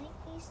 Make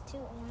these 2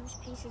 orange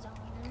pieces on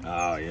there.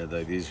 Oh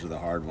yeah, these are the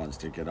hard ones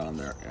to get on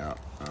there. Yeah.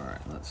 All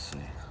right, let's see.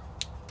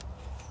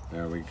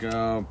 There we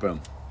go.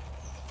 Boom.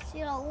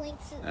 See, it all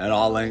links. It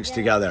all links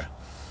together.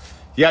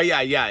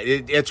 Yeah.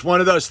 It's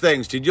one of those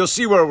things, dude. You'll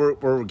see where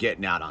we're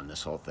getting at on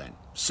this whole thing.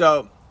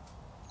 So,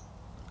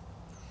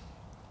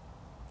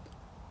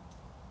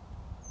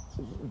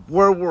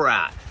 where we're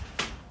at,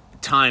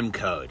 time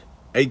code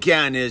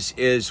again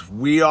is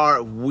we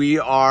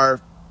are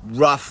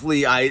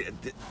roughly, I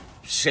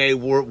say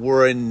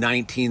we're in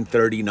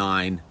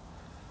 1939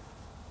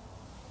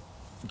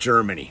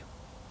 Germany.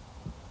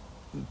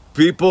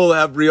 People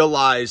have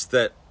realized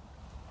that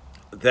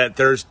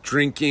there's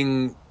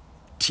drinking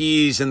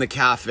teas in the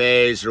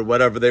cafes or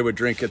whatever they would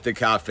drink at the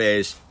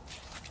cafes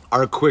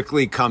are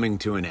quickly coming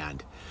to an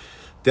end.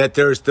 That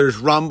there's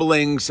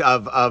rumblings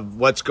of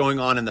what's going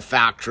on in the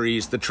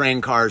factories. The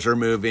train cars are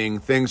moving.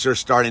 Things are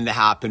starting to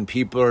happen.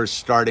 People are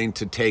starting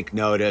to take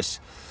notice.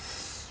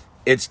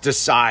 It's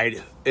decide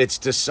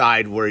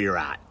where you're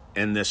at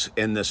in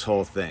this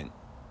whole thing.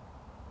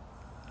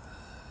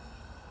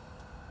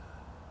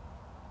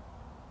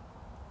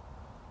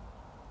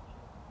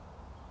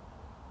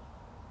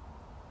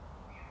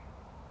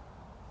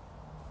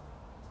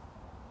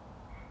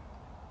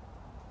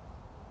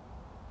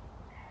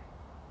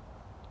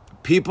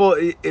 People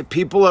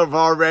have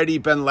already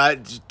been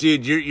let,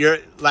 dude. You're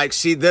like,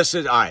 see, this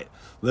is all right.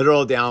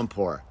 Literal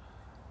downpour.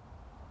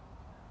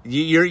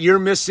 You're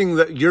missing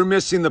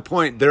the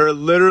point. There are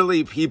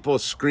literally people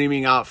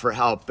screaming out for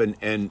help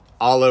and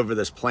all over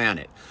this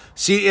planet.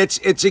 See,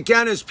 it's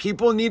again, as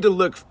people need to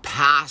look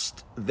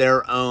past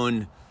their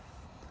own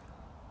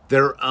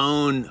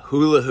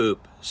hula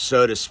hoop,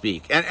 so to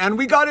speak. And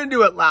we got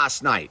into it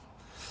last night.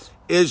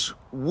 Is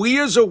we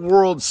as a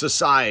world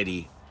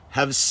society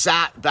have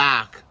sat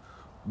back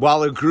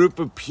while a group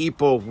of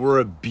people were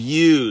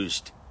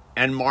abused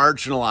and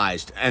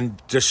marginalized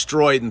and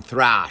destroyed and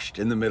thrashed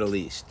in the Middle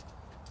East.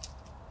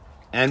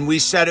 And we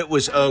said it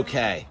was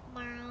okay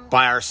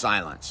by our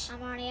silence.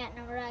 I'm already at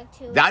number bag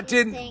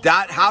 2.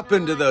 That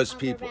happened to those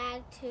people.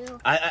 Bag 2.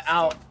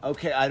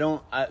 Okay,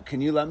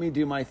 can you let me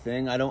do my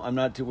thing?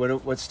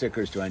 What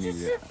stickers do I need to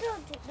do?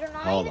 They're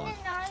not Hold even on.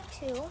 in bag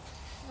 2.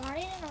 Not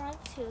even in bag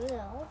 2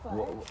 though.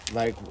 But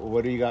Like,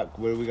 what do you got?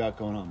 What do we got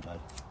going on, bud?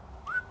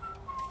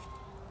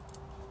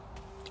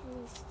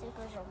 these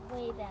stickers are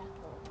way back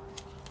over.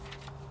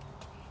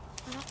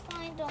 I'm gonna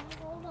find them.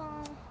 Hold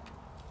on.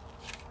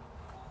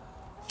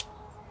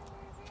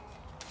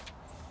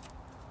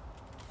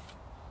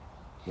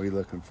 What are you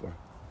looking for?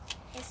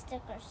 The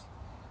stickers.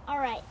 All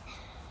right.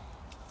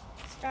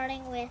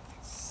 Starting with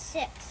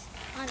 6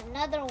 on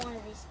another one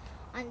of these.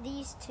 On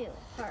these 2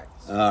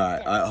 parts. All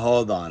right,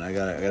 hold on. I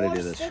gotta More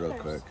do this real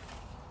stickers. quick.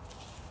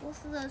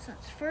 Both of those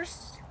ones.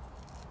 First.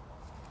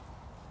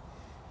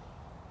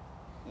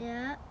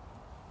 Yeah.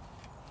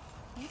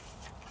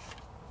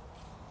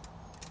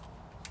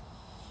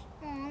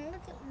 Oh,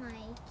 look at Mike.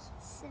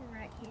 He's sitting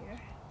right here.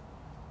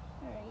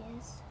 There he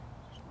is.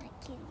 My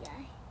kitty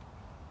guy.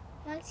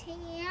 Mike's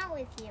hanging out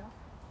with you.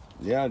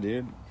 Yeah,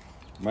 dude.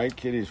 Mike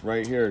Kitty's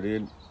right here,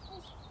 dude.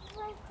 He's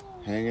right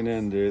there. Hanging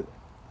in, dude.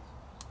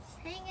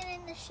 He's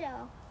hanging in the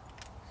show.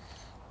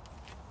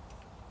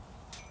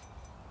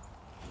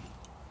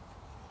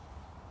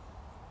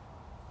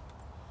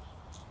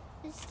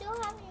 You still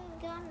haven't even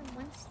gotten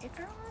one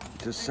sticker on?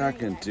 Just a Or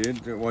second, not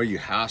yet? dude. Why are you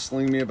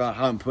hassling me about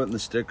how I'm putting the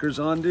stickers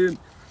on, dude?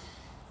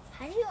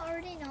 How do you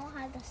already know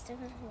how the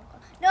stickers will go?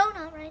 No,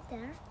 not right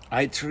there.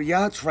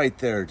 Yeah, it's right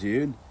there,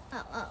 dude.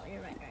 Oh,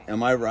 you're right.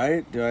 Am I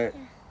right? Do I? Yeah.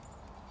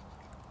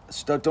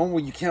 Stop!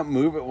 You can't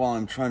move it while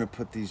I'm trying to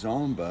put these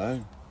on,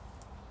 bud.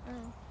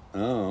 Oh.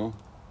 Oh.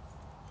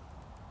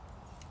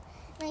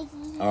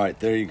 Mikey. All right,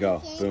 there you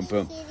go. Boom,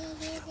 boom.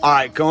 Kitty. All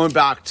right, going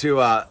back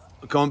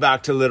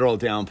to literal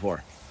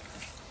downpour.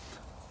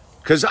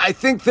 Because I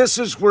think this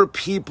is where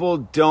people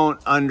don't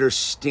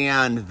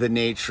understand the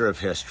nature of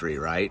history,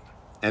 right?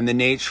 And the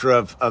nature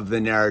of the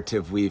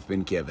narrative we've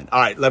been given. All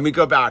right, let me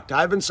go back.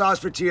 I've been sauce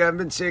for tea. I've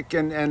been sick,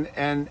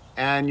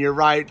 and you're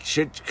right.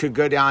 Shit could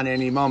go down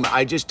any moment.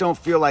 I just don't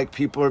feel like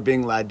people are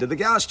being led to the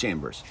gas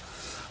chambers.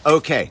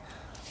 Okay.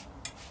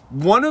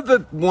 One of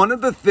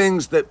the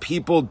things that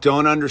people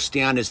don't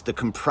understand is the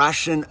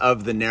compression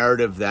of the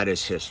narrative that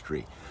is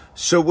history.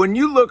 So when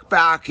you look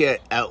back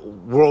at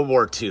World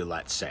War II,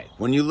 let's say,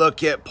 when you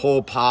look at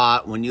Pol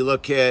Pot, when you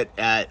look at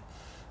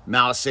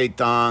Mao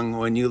Zedong,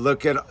 when you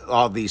look at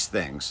all these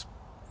things,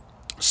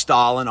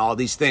 Stalin, all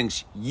these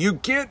things, you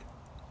get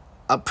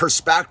a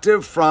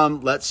perspective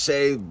from, let's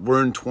say,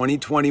 we're in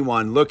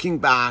 2021, looking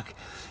back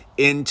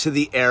into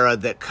the era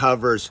that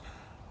covers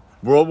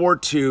World War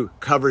II,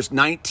 covers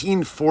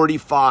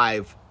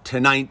 1945 to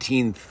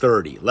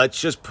 1930. Let's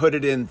just put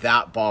it in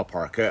that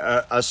ballpark,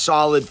 a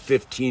solid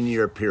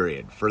 15-year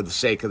period for the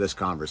sake of this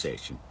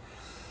conversation.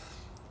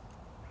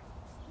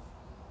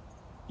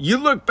 You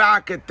look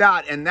back at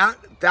that, and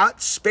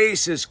that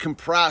space is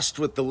compressed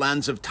with the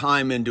lens of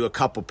time into a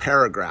couple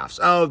paragraphs.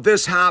 Oh,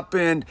 this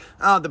happened.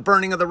 Oh, the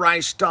burning of the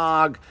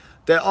Reichstag.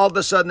 All of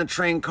a sudden the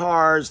train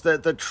cars,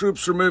 the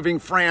troops removing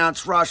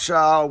France,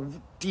 Russia,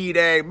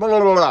 D-Day, blah, blah,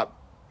 blah, blah,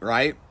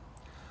 right?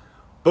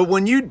 But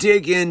when you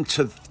dig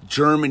into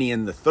Germany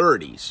in the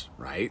 30s,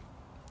 right,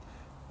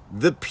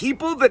 the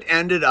people that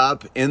ended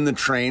up in the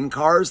train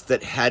cars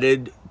that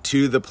headed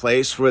to the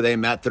place where they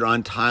met their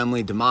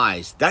untimely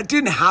demise, that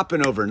didn't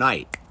happen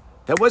overnight.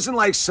 That wasn't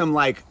like some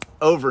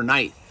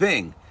overnight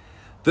thing.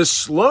 The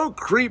slow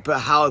creep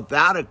of how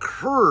that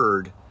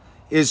occurred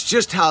is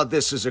just how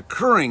this is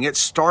occurring. It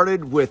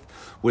started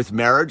with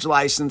marriage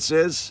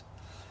licenses.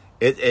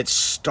 It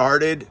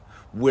started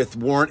with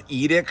warrant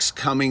edicts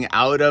coming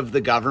out of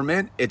the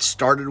government. It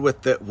started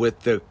with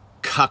the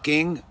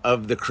cucking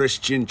of the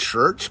Christian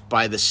church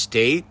by the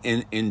state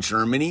in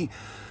Germany.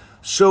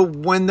 So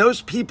when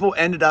those people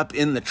ended up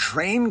in the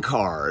train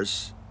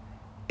cars,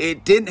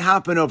 it didn't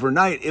happen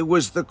overnight. It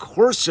was the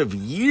course of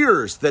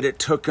years that it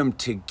took them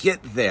to get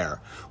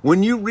there.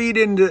 When you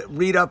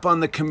read up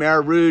on the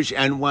Khmer Rouge,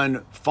 and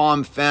when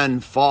Phnom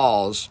Penh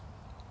falls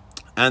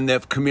and the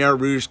Khmer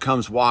Rouge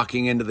comes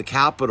walking into the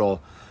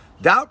capital,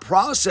 that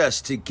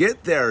process to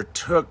get there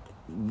took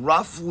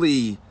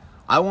roughly,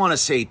 I want to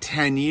say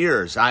 10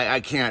 years. I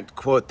can't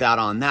quote that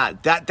on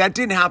that. That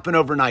didn't happen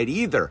overnight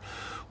either.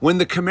 When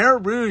the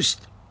Khmer Rouge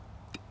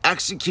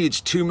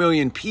executes 2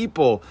 million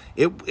people,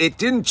 it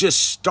didn't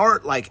just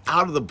start like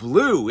out of the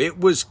blue. It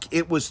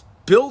was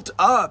built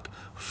up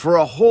for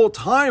a whole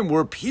time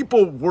where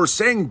people were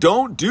saying,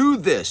 don't do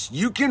this.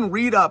 You can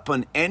read up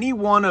on any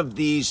one of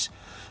these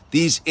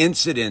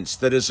incidents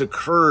that has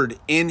occurred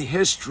in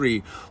history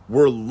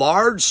where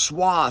large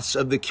swaths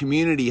of the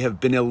community have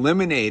been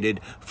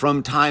eliminated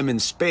from time and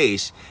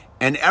space.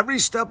 And every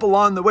step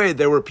along the way,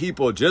 there were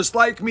people just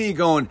like me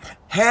going,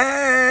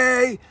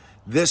 hey,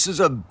 this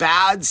is a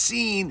bad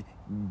scene.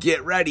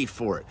 Get ready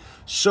for it.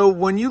 So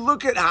when you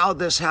look at how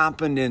this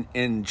happened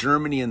in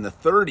Germany in the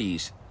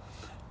 30s,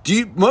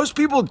 Most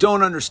people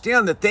don't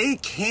understand that they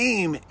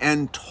came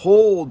and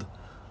told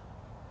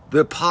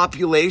the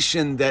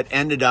population that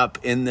ended up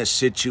in this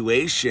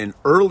situation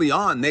early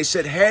on. They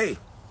said, hey,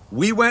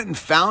 we went and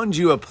found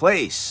you a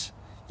place.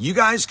 You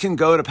guys can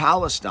go to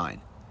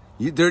Palestine.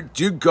 You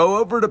go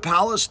over to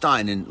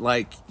Palestine and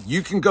like,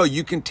 you can go,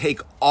 you can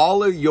take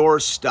all of your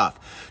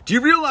stuff. Do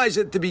you realize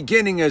at the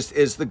beginning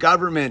as the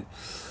government,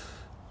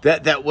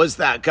 that was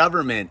that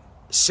government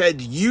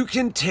said, you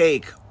can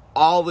take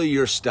all of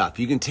your stuff.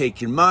 You can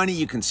take your money,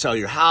 you can sell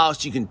your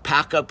house, you can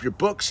pack up your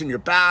books and your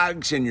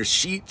bags and your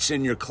sheets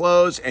and your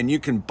clothes, and you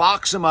can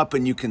box them up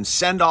and you can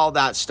send all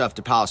that stuff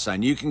to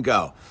Palestine. You can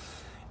go.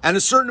 And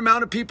a certain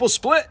amount of people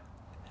split.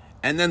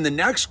 And then the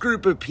next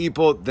group of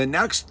people, the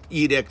next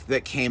edict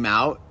that came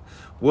out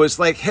was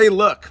like, hey,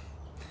 look,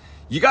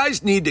 you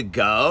guys need to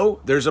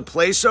go. There's a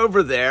place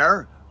over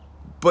there,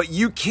 but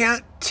you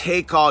can't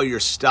take all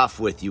your stuff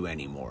with you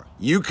anymore.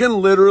 You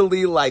can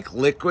literally like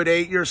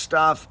liquidate your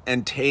stuff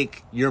and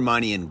take your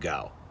money and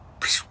go.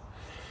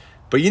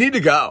 But you need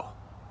to go,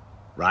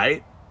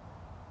 right?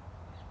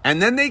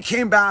 And then they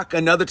came back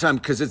another time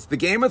because it's the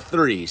game of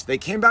threes. They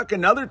came back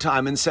another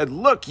time and said,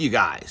 look, you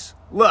guys,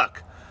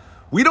 look,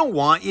 we don't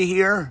want you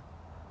here.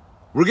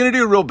 We're going to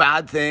do real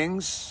bad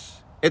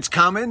things. It's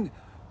coming.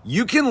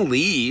 You can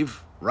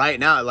leave right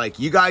now. Like,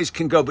 you guys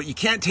can go, but you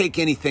can't take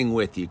anything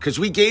with you because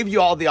we gave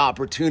you all the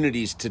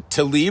opportunities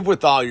to leave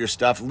with all your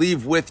stuff,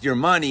 leave with your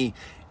money.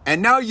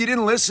 And now you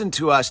didn't listen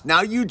to us.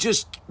 Now you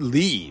just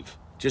leave.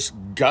 Just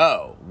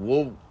go.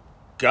 We'll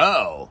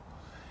go.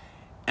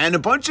 And a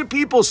bunch of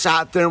people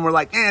sat there and were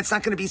like, it's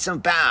not going to be so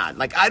bad.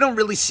 Like, I don't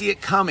really see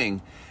it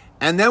coming.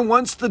 And then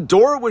once the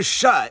door was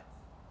shut,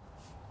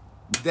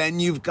 then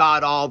you've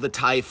got all the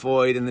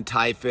typhoid and the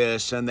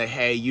typhus and the,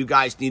 hey, you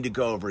guys need to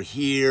go over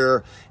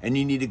here and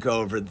you need to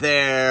go over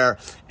there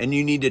and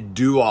you need to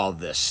do all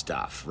this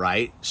stuff,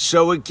 right?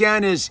 So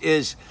again,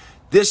 these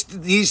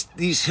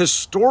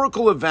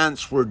historical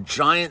events where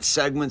giant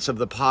segments of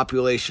the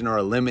population are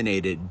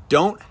eliminated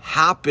don't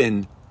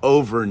happen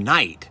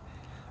overnight.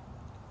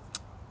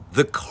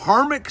 The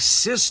karmic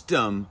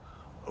system,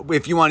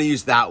 if you want to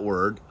use that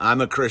word,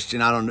 I'm a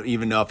Christian, I don't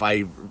even know if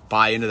I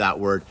buy into that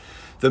word.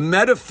 The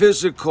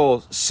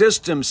metaphysical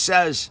system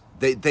says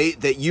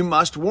that you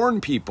must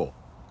warn people.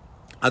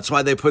 That's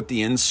why they put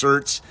the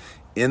inserts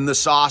in the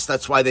sauce.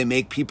 That's why they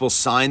make people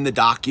sign the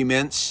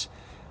documents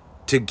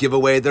to give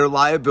away their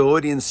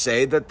liability and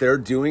say that they're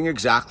doing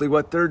exactly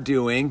what they're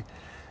doing.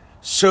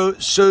 So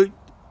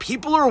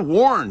people are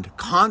warned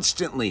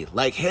constantly,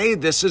 like, hey,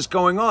 this is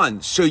going on.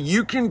 So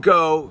you can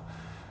go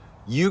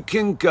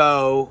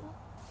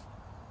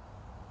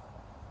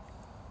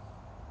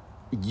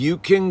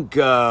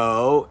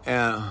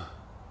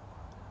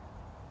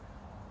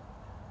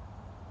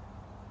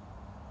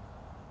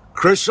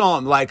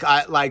Christian,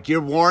 like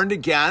you're warned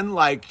again,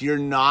 like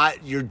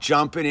you're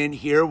jumping in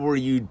here where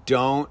you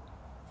don't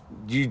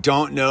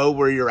know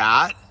where you're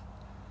at.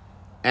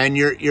 And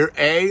you're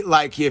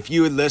like, if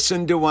you had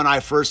listened to when I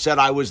first said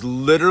I was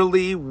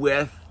literally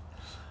with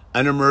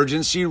an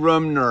emergency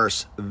room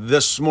nurse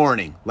this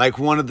morning, like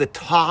one of the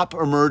top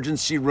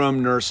emergency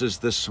room nurses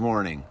this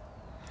morning,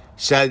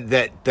 said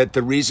that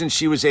the reason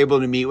she was able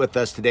to meet with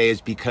us today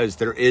is because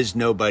there is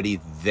nobody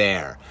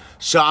there.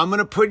 So I'm going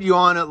to put you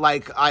on it,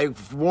 like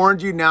I've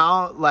warned you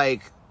now,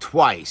 like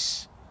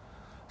twice.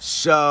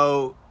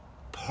 So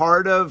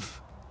part of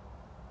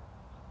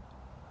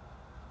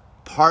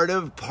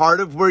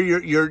where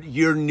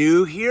you're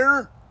new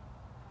here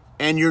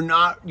and you're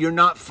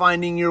not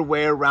finding your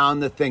way around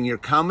the thing. You're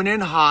coming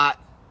in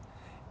hot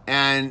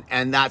and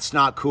that's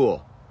not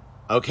cool.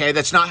 Okay,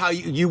 that's not how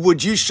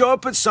would you show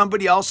up at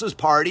somebody else's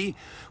party?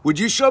 Would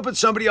you show up at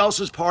somebody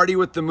else's party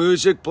with the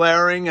music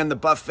blaring and the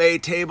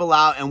buffet table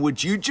out? And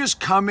would you just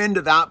come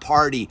into that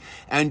party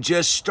and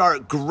just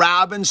start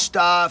grabbing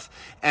stuff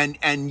and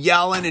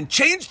yelling and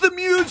change the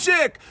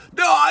music?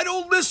 No, I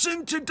don't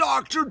listen to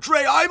Dr.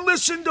 Dre. I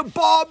listen to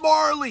Bob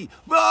Marley.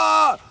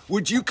 Ah!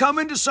 Would you come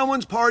into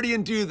someone's party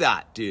and do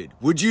that, dude?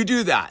 Would you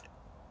do that?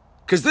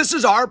 Because this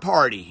is our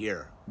party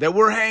here that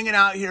we're hanging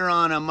out here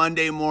on a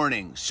Monday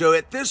morning. So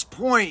at this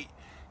point,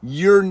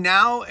 you're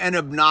now an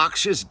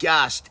obnoxious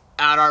guest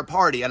at our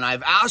party. And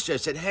I've asked you, I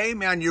said, hey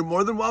man, you're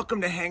more than welcome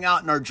to hang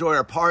out and enjoy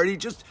our party.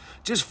 Just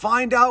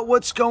find out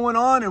what's going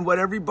on and what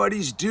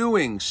everybody's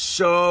doing.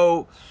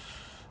 So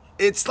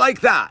it's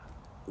like that.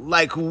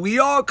 Like, we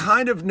all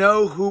kind of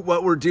know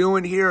what we're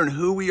doing here and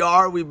who we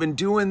are. We've been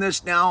doing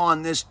this now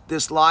on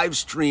this live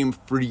stream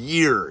for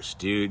years,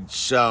 dude.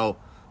 So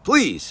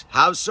please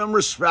have some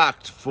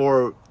respect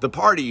for the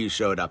party you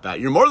showed up at.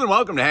 You're more than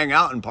welcome to hang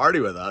out and party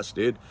with us,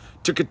 dude.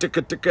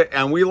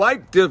 And we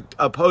like the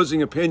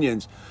opposing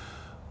opinions,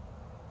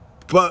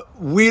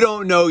 but we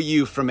don't know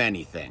you from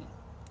anything,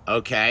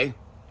 okay?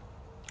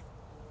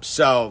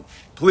 So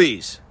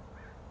please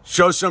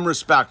show some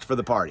respect for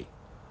the party.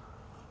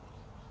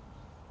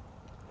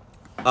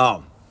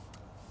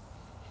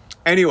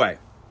 Anyway,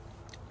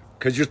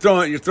 because you're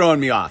throwing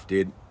me off,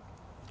 dude,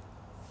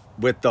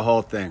 with the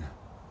whole thing.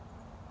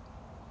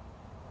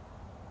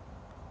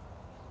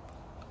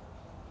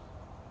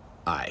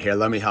 All right, here,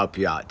 let me help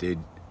you out,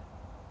 dude.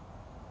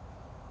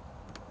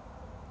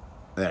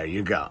 There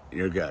you go.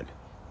 You're good.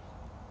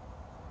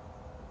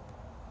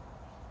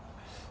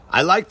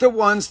 I like the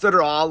ones that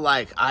are all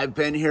like, I've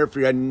been here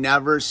for you. I've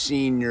never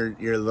seen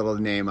your little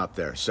name up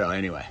there. So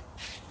anyway,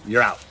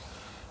 you're out.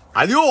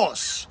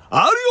 Adios.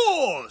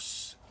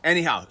 Adios.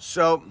 Anyhow,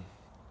 so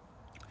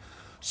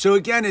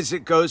again, as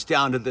it goes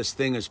down to this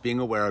thing as being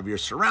aware of your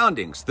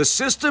surroundings, the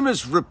system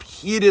is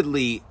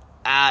repeatedly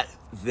at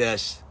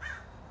this.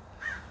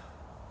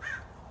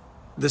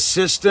 The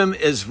system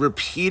has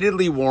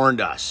repeatedly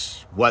warned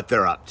us what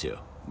they're up to.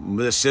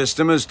 The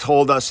system has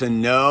told us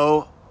in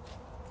no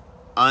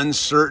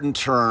uncertain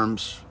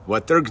terms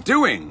what they're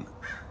doing.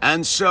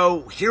 And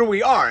so here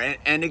we are.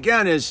 And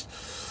again, is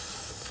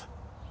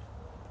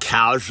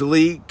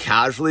casually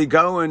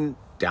going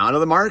down to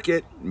the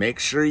market. Make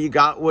sure you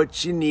got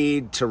what you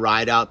need to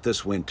ride out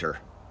this winter.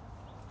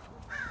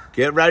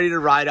 Get ready to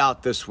ride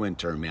out this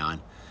winter,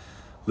 man.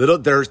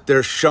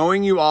 They're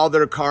showing you all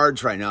their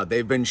cards right now.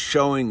 They've been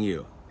showing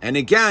you. And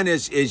again,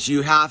 is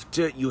you have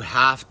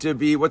to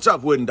be, what's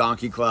up, Wooden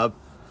Donkey Club?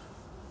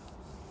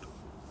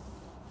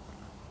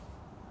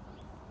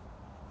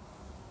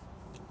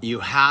 You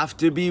have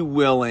to be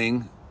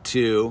willing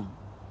to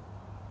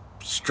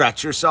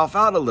stretch yourself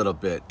out a little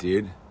bit,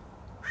 dude.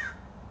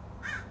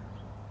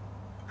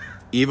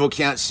 Evil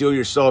can't steal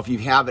your soul if you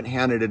haven't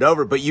handed it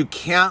over, but you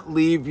can't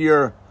leave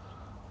your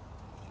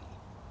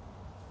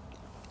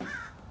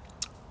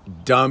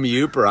dumb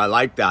youper. I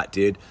like that,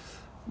 dude.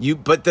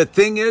 But the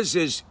thing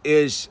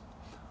is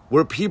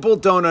where people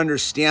don't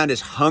understand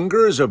is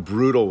hunger is a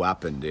brutal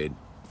weapon, dude.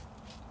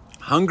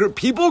 Hunger,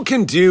 people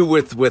can do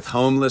with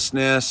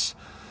homelessness.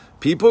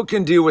 People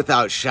can do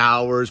without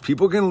showers.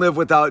 People can live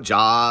without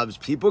jobs.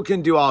 People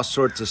can do all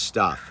sorts of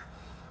stuff.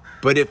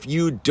 But if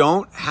you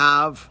don't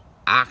have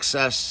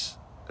access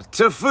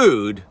to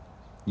food,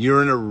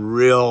 you're in a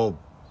real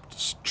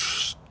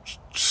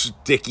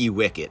sticky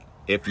wicket,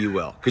 if you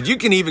will. Because you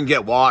can even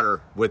get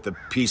water with a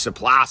piece of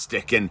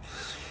plastic and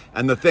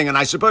the thing. And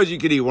I suppose you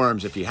could eat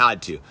worms if you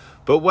had to.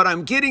 But what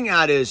I'm getting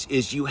at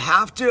is you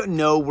have to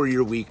know where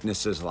your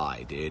weaknesses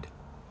lie, dude.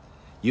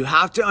 You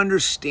have to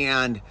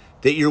understand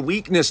that your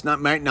weakness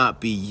might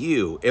not be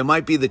you. It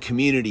might be the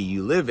community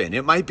you live in.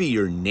 It might be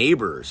your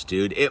neighbors,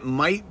 dude. It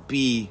might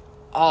be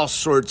all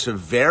sorts of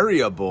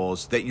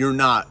variables that you're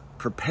not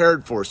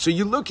prepared for. So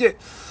you look at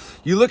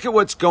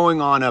what's going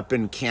on up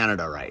in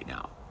Canada right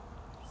now.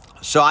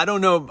 So I don't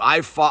know.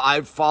 I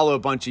follow a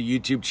bunch of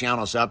YouTube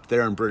channels up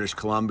there in British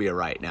Columbia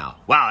right now.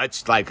 Wow,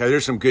 it's like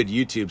there's some good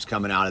YouTubes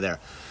coming out of there.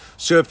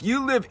 So if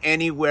you live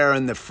anywhere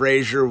in the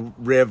Fraser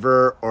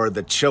River or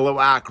the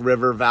Chilliwack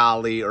River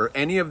Valley or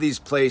any of these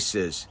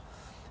places,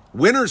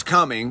 winter's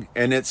coming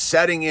and it's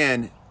setting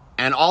in,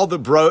 and all the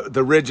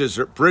bridges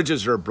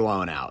are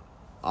blown out.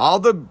 All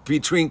the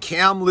between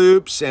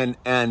Kamloops and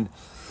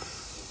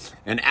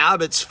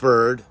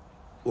Abbotsford,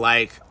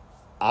 like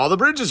all the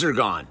bridges are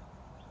gone.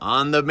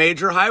 On the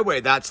major highway,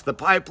 that's the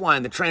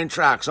pipeline, the train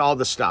tracks, all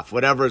the stuff,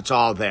 whatever, it's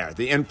all there.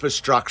 The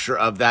infrastructure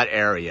of that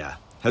area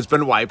has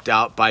been wiped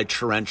out by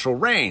torrential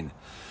rain.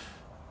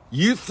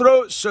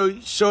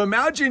 So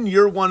imagine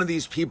you're one of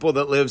these people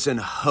that lives in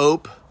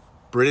Hope,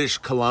 British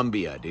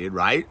Columbia, dude,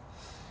 right?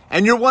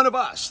 And you're one of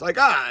us. Like,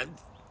 I'm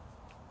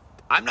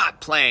not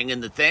playing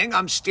in the thing.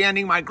 I'm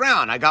standing my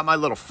ground. I got my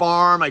little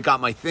farm. I got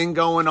my thing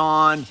going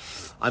on.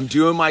 I'm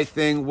doing my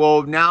thing.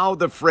 Well, now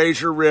the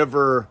Fraser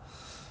River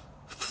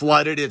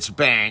flooded its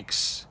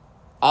banks.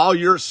 All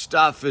your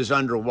stuff is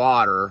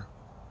underwater.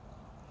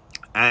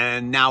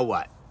 And now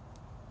what?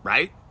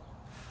 Right?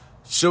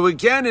 So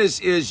again,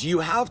 is you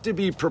have to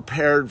be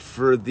prepared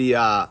for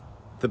the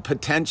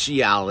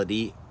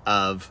potentiality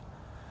of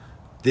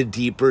the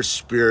deeper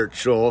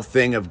spiritual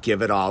thing of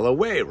give it all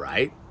away,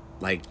 right?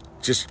 Like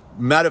just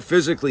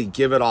metaphysically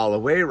give it all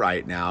away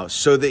right now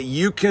so that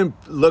you can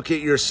look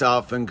at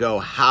yourself and go,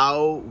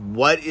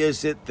 what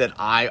is it that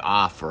I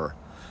offer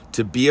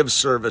to be of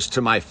service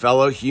to my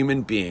fellow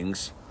human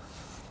beings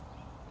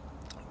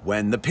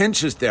when the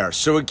pinch is there?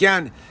 So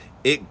again,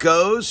 it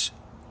goes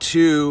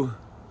to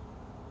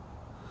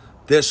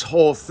this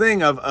whole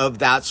thing of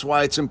that's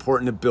why it's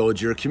important to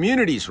build your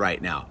communities right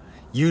now.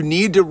 You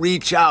need to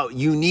reach out.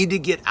 You need to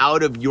get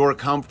out of your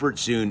comfort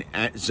zone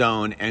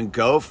and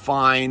go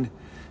find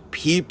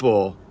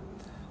people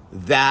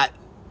that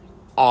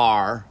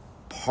are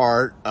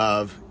part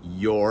of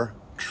your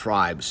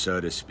tribe, so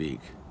to speak.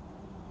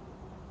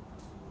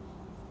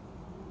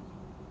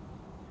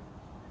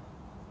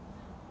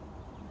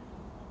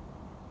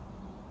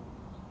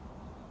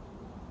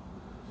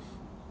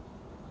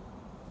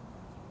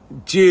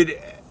 Dude,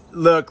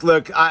 look,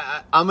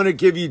 I'm going to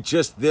give you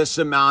just this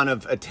amount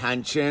of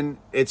attention.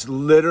 It's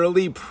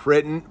literally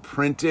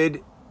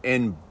printed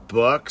in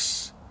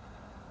books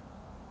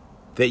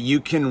that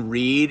you can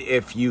read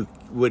if you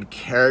would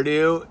care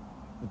to.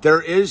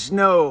 There is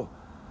an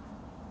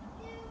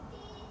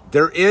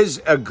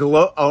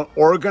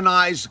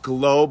organized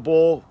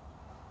global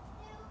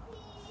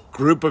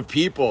group of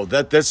people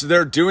that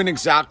they're doing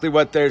exactly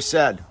what they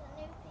said.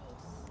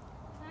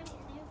 A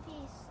new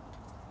piece.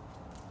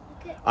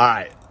 All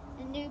right.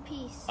 A new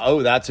piece.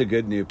 Oh, that's a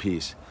good new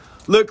piece.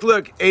 Look,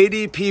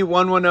 ADP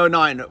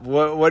 1109.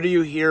 What are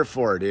you here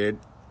for, dude?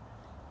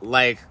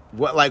 What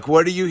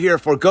are you here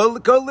for? Go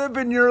live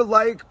in your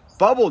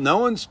bubble.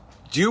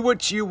 Do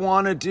what you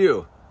want to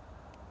do.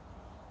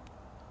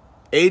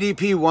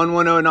 ADP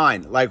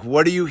 1109.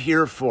 What are you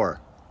here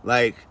for?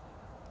 What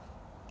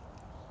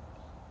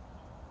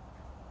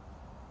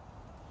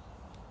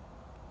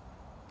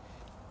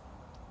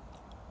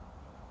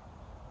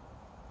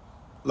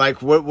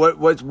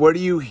are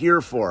you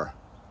here for?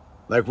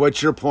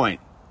 What's your point?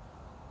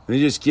 Let me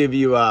just give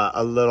you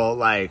a little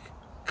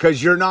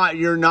because you're not,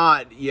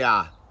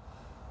 yeah.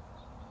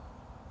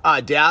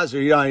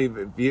 Dazzler, you don't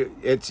even,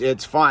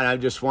 it's fine. I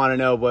just want to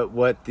know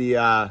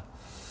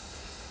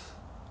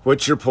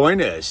what your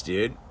point is,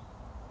 dude.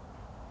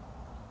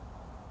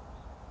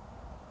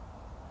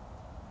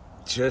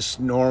 Just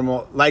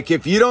normal.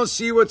 If you don't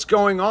see what's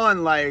going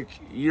on,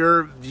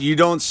 you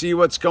don't see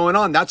what's going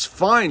on. That's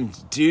fine,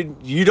 dude.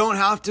 You don't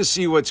have to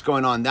see what's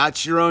going on.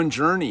 That's your own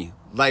journey.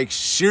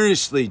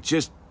 Seriously,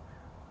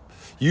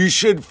 you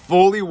should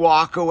fully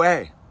walk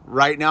away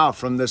right now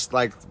from this.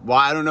 I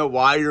don't know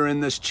why you're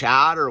in this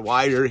chat or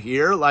why you're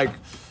here.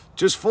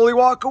 Just fully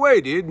walk away,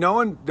 dude. No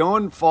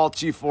one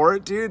faults you for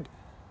it, dude.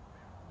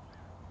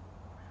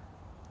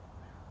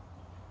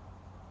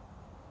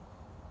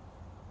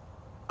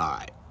 All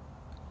right.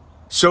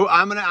 So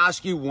I'm going to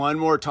ask you one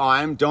more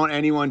time. Don't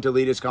anyone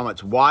delete his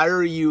comments. Why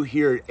are you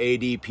here at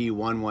ADP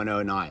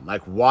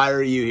 1109? Why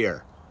are you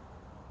here?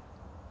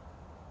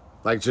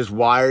 Just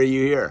why are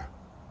you here?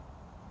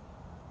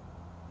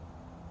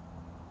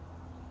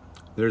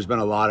 There's been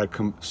a lot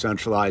of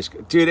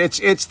centralized, dude.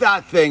 It's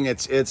that thing.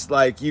 It's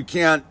you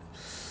can't.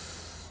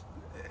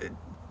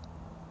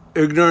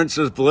 Ignorance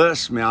is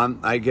bliss, man.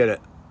 I get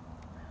it.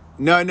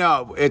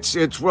 No. It's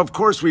of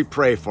course we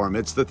pray for him.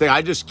 It's the thing.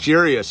 I just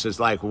curious is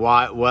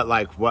why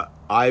what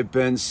I've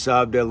been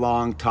subbed a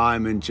long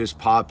time and just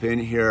pop in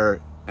here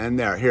and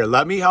there. Here,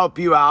 let me help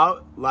you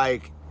out.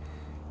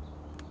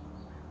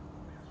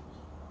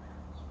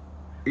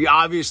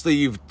 Obviously,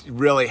 you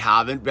really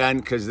haven't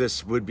been because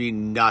this would be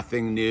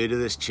nothing new to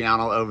this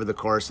channel over the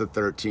course of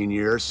 13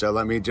 years. So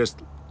let me just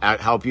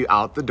help you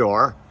out the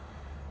door.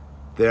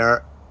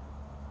 There.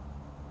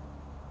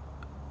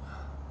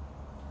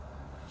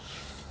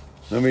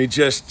 Let me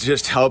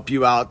just help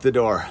you out the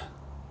door.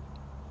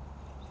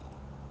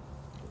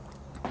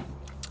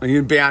 You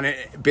can ban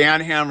it. Ban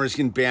hammers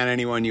can ban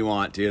anyone you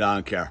want, dude. I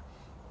don't care.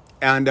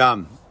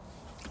 And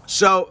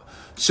So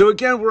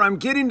again, where I'm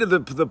getting to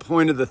the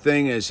point of the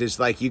thing is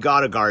you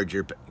got to guard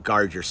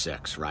your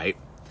six, right?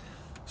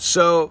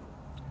 So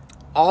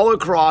all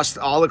across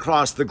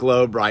the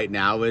globe right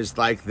now is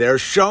they're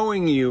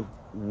showing you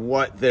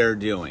what they're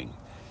doing,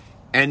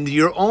 and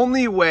your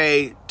only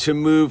way to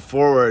move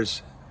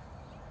forwards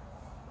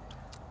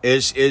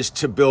is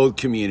to build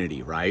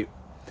community, right?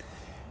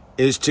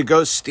 Is to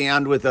go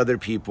stand with other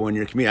people in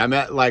your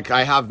community.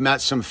 I have met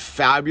some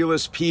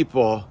fabulous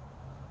people.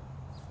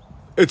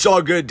 It's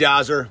all good,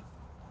 Dazzer.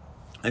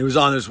 He was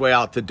on his way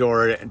out the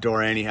door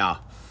anyhow.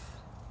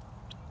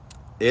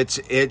 It's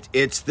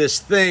this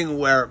thing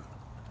where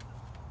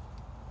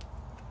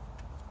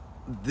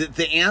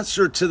the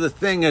answer to the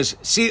thing is,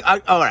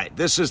 all right,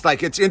 this is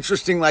it's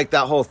interesting,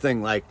 that whole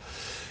thing.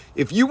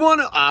 If you want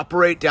to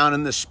operate down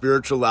in the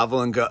spiritual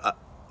level and go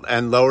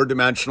and lower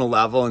dimensional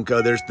level and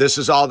go, this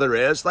is all there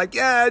is.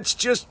 It's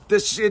just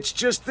this.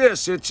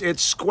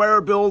 It's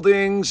square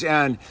buildings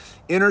and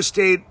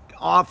interstate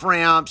off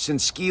ramps and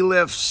ski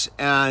lifts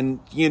and,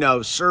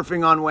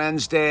 surfing on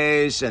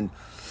Wednesdays and,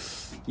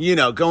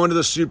 going to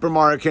the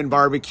supermarket and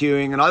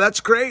barbecuing and all. That's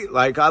great.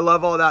 I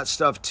love all that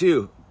stuff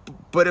too.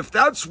 But if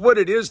that's what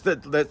it is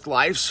that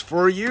life's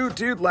for you,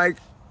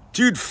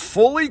 dude,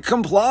 fully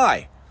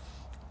comply.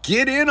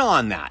 Get in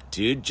on that,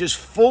 dude. Just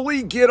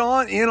fully get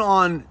in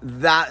on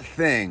that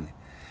thing.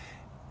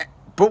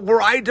 But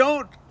where I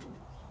don't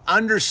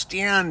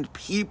understand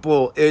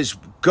people is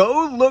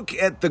go look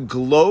at the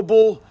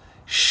global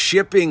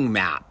shipping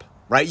map,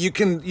 right? You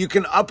can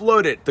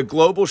upload it, the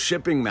global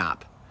shipping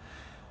map,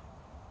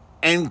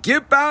 and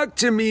get back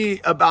to me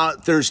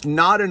about there's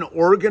not an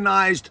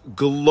organized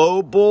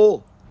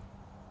global,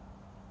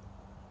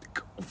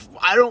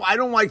 I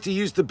don't like to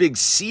use the big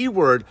C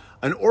word,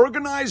 an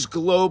organized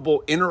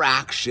global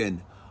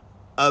interaction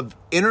of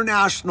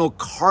international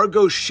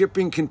cargo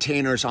shipping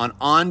containers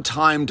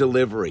on-time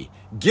delivery.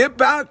 Get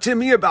back to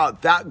me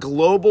about that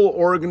global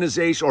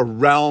organization or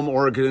realm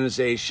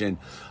organization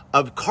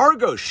of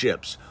cargo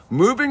ships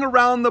moving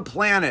around the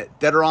planet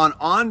that are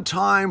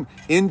on-time,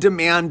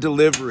 in-demand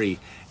delivery,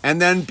 and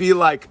then be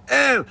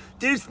oh,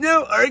 there's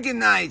no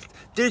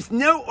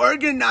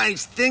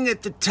organized thing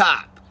at the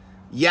top.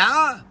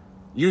 Yeah?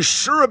 You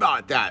sure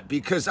about that?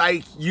 Because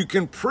you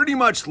can pretty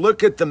much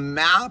look at the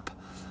map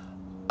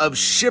of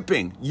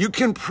shipping. You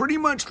can pretty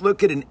much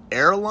look at an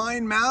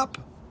airline map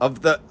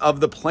of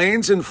the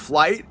planes in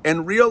flight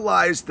and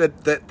realize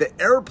that the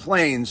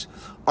airplanes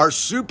are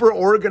super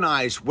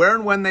organized, where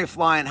and when they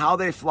fly and how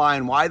they fly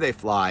and why they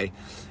fly.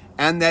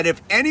 And that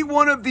if any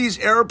one of these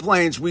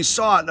airplanes, we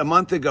saw it a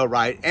month ago,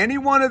 right? Any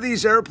one of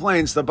these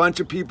airplanes, the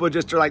bunch of people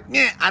just are like,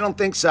 nah, I don't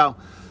think so.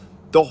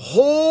 The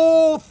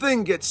whole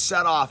thing gets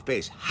set off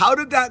base. How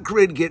did that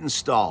grid get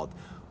installed?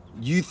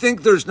 You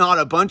think there's not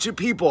a bunch of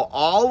people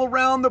all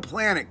around the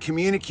planet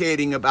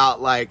communicating about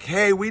like,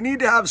 hey, we need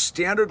to have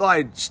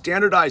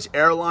standardized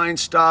airline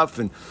stuff.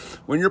 And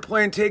when you're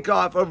playing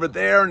takeoff over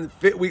there and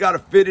we got to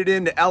fit it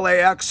into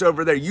LAX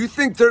over there. You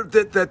think that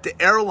the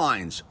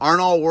airlines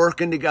aren't all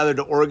working together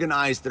to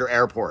organize their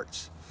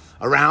airports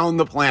around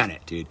the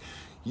planet, dude?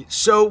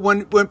 So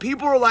when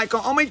people are like,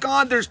 oh my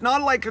God, there's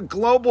not like a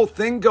global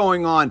thing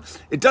going on,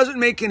 it doesn't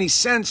make any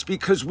sense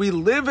because we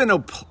live in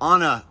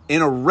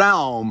a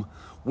realm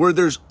where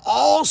there's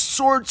all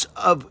sorts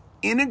of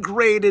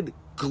integrated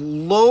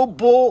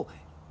global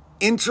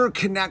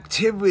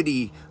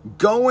interconnectivity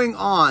going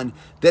on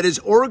that is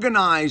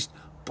organized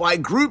by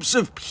groups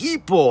of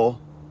people,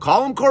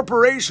 call them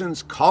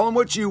corporations, call them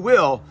what you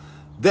will,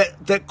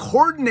 that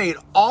coordinate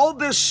all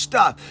this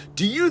stuff.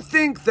 Do you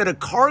think that a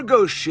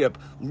cargo ship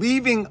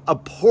leaving a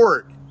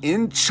port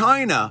in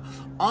China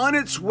on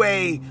its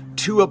way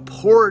to a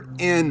port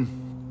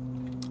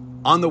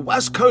on the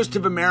west coast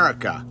of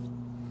America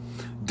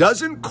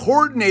doesn't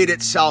coordinate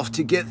itself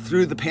to get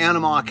through the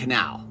Panama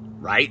Canal,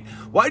 right?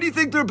 Why do you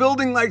think they're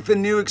building like the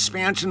new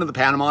expansion of the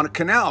Panama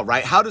Canal,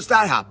 right? How does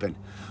that happen?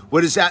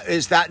 What is that?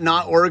 Is that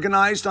not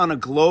organized on a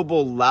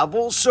global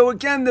level? So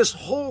again, this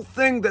whole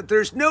thing that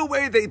there's no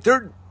way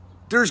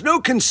there's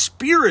no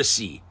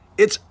conspiracy.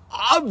 It's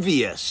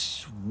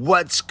obvious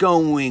what's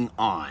going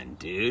on,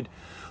 dude.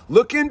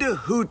 Look into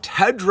who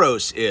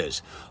Tedros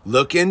is.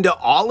 Look into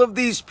all of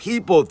these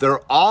people.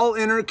 They're all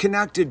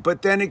interconnected,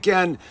 but then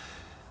again,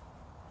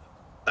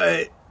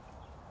 it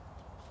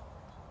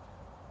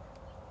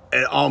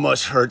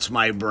almost hurts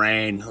my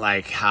brain,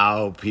 like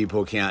how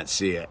people can't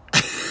see it.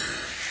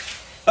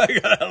 I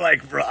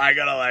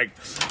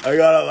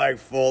gotta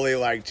fully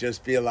like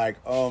just be like,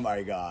 oh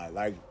my God,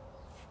 like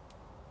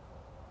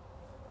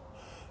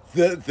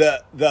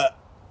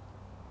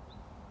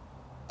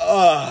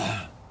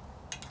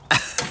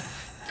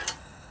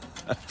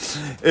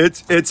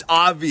it's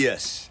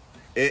obvious.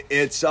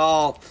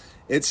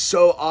 It's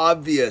so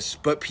obvious,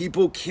 but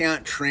people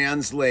can't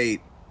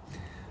translate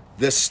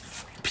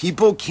this.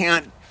 People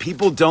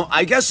don't,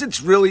 I guess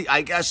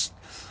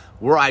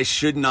where I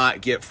should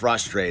not get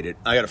frustrated.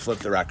 I got to flip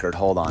the record.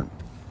 Hold on.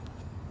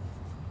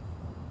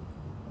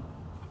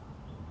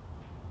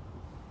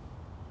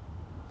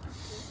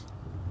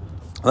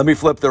 Let me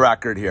flip the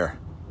record here.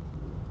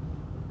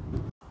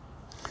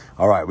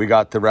 All right, we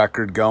got the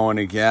record going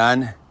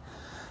again.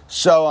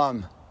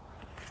 So,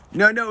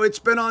 No, it's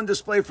been on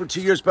display for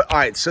 2 years, but all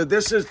right, so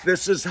this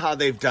is how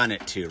they've done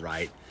it too,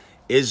 right?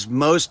 Is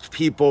most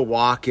people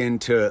walk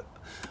into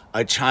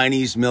a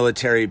Chinese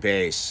military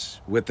base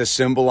with the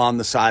symbol on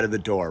the side of the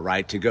door,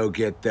 right? To go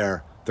get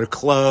their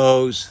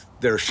clothes,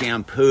 their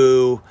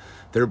shampoo,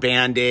 their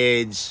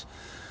Band-Aids,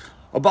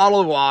 a bottle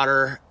of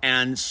water,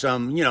 and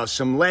some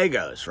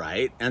Legos,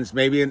 right? And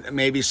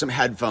maybe some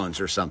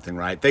headphones or something,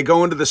 right? They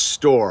go into the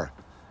store.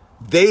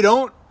 They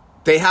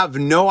have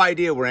no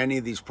idea where any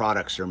of these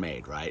products are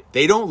made, right?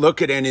 They don't look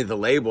at any of the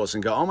labels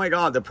and go, oh my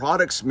God, the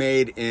product's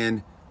made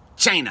in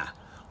China,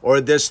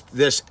 or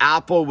this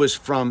apple was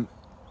from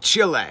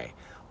Chile,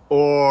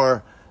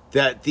 or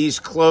that these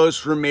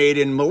clothes were made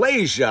in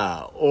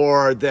Malaysia,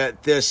 or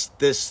that this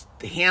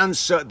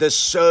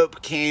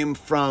soap came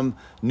from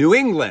New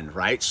England,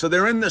 right? So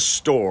they're in the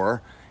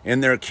store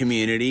in their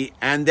community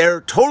and they're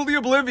totally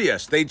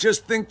oblivious. They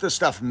just think the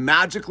stuff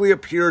magically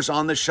appears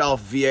on the shelf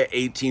via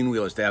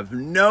 18-wheelers. They have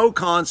no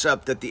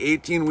concept that the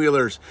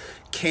 18-wheelers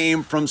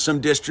came from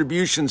some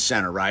distribution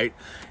center, right?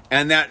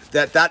 And that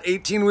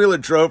 18-wheeler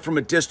drove from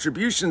a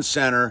distribution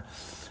center,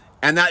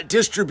 and that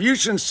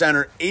distribution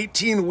center,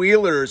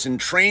 18-wheelers and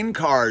train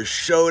cars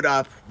showed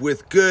up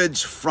with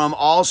goods from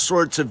all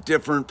sorts of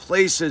different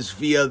places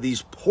via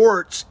these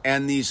ports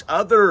and these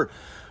other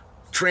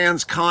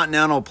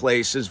transcontinental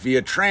places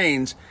via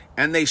trains,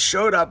 and they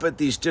showed up at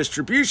these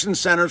distribution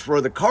centers where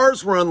the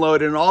cars were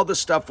unloaded and all the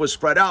stuff was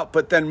spread out,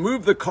 but then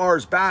moved the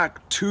cars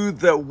back to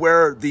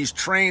where these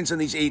trains and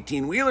these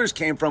 18-wheelers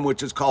came from,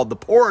 which is called the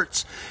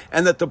ports,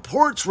 and that the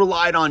ports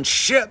relied on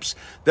ships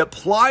that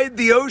plied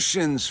the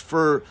oceans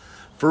for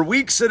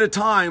weeks at a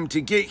time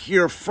to get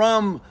here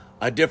from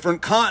a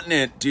different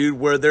continent, dude,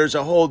 where there's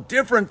a whole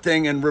different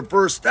thing, and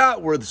reverse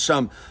that, where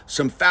some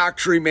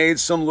factory made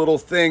some little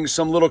thing,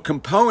 some little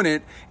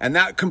component, and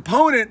that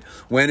component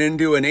went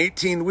into an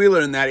 18-wheeler,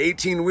 and that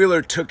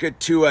 18-wheeler took it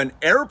to an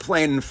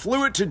airplane and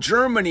flew it to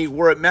Germany,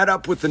 where it met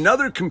up with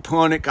another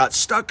component, got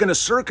stuck in a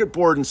circuit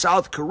board in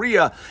South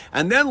Korea,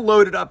 and then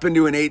loaded up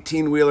into an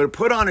 18-wheeler,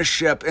 put on a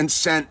ship, and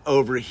sent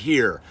over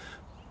here.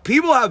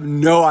 People have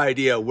no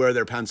idea where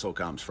their pencil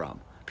comes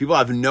from. People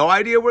have no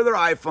idea where their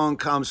iPhone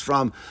comes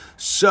from.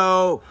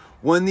 So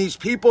when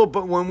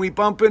we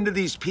bump into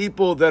these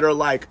people that are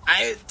like,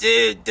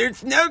 dude,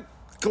 there's no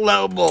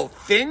global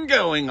thing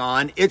going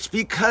on. It's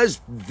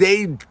because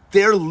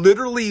they're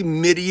literally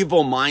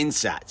medieval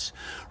mindsets,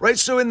 right?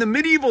 So in the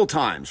medieval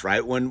times,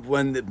 right,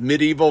 when the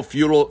medieval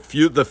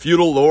the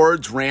feudal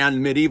lords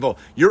ran medieval,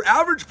 your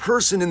average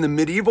person in the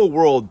medieval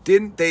world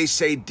didn't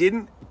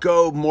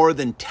go more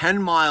than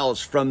 10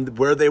 miles from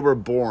where they were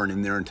born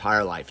in their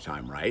entire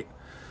lifetime, right?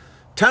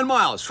 10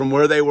 miles from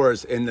where they were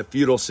in the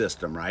feudal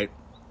system, right?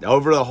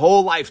 Over the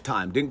whole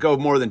lifetime, didn't go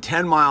more than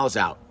 10 miles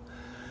out.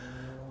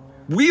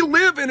 We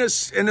live in a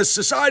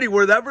society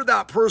where wherever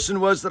that person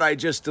was that I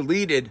just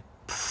deleted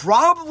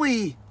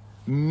probably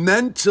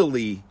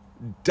mentally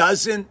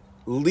doesn't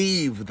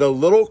leave the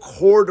little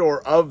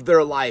corridor of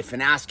their life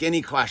and ask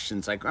any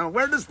questions like, oh,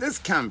 where does this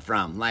come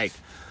from? Like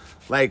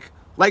I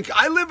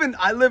live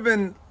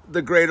in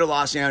the greater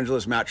Los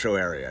Angeles metro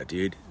area,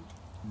 dude.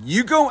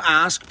 You go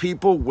ask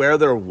people where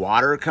their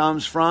water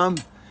comes from,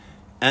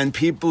 and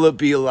people will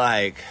be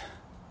like,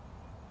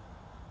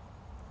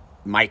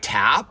 my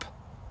tap?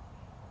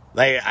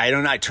 Like, I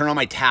don't know, I turn on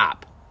my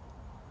tap.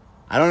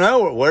 I don't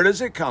know, where does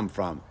it come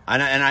from?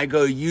 And I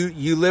go,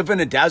 you live in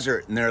a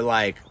desert. And they're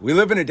like, we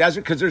live in a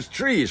desert because there's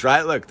trees,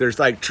 right? Look, there's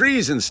like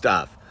trees and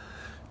stuff.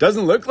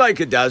 Doesn't look like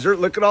a desert.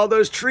 Look at all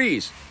those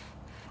trees.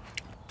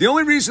 The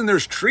only reason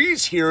there's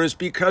trees here is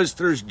because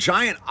there's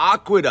giant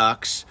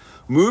aqueducts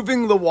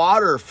moving the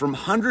water from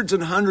hundreds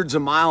and hundreds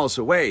of miles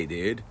away,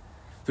 dude.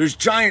 There's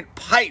giant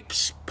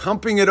pipes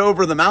pumping it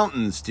over the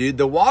mountains, dude.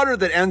 The water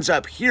that ends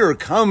up here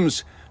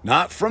comes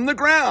not from the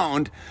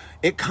ground.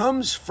 It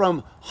comes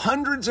from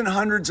hundreds and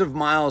hundreds of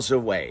miles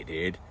away,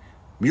 dude.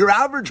 Your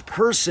average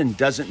person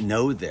doesn't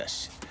know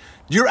this.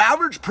 Your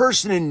average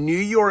person in New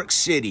York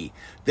City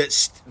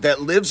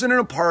that lives in an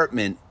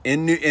apartment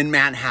in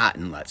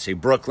Manhattan, let's say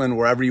Brooklyn,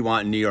 wherever you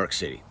want in New York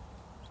City,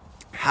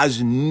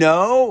 has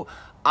no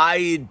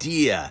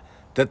idea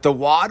that the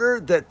water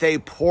that they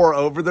pour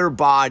over their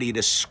body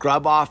to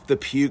scrub off the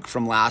puke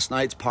from last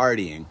night's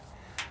partying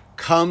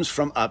comes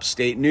from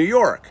upstate New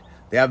York.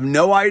 They have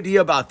no idea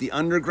about the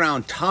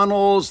underground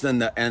tunnels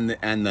and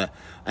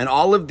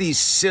all of these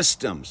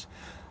systems.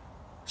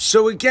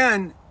 So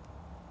again,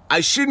 I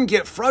shouldn't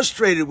get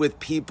frustrated with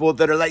people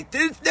that are like,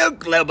 there's no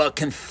global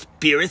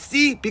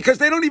conspiracy, because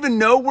they don't even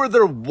know where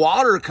their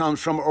water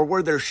comes from or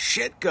where their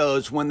shit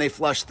goes when they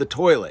flush the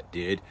toilet,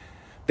 dude.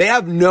 They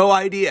have no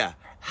idea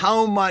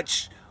how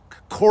much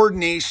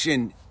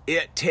coordination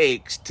it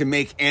takes to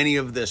make any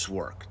of this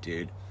work,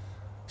 dude.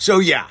 So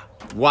yeah,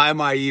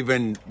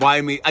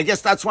 I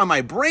guess that's why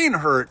my brain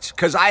hurts,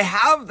 because I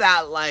have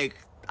that, like,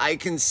 I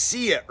can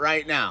see it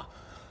right now.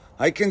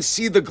 I can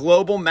see the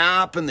global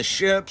map and the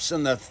ships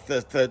and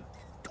the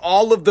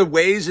all of the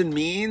ways and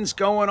means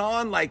going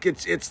on. Like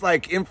it's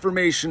like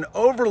information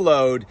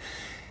overload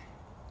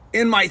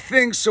in my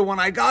thing. So when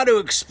I got to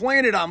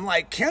explain it, I'm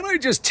like, can't I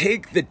just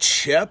take the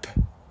chip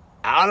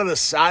out of the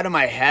side of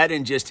my head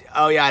and just,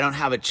 oh yeah, I don't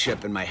have a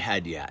chip in my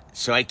head yet.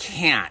 So I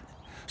can't.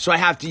 So I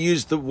have to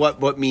use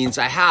what means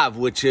I have,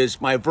 which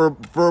is my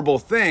verbal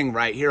thing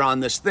right here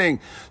on this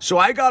thing. So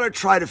I got to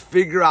try to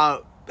figure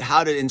out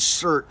how to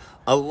insert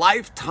a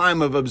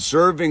lifetime of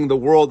observing the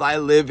world I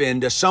live in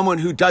to someone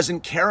who doesn't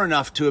care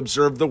enough to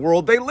observe the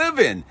world they live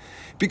in.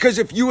 Because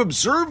if you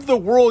observe the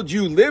world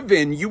you live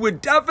in, you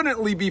would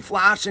definitely be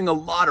flashing a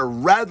lot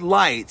of red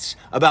lights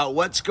about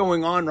what's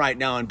going on right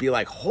now and be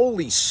like,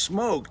 holy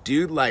smoke,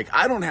 dude, like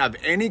I don't have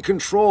any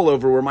control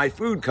over where my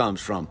food comes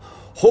from.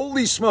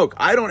 Holy smoke,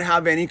 I don't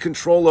have any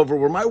control over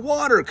where my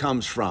water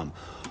comes from.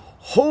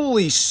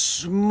 Holy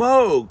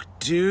smoke,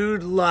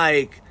 dude,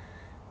 like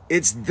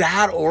it's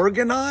that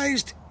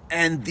organized,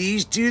 and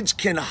these dudes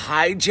can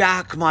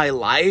hijack my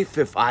life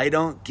if I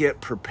don't get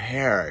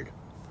prepared.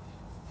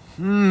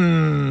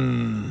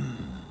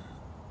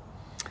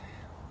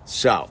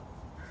 So,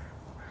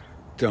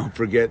 don't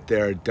forget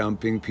they're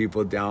dumping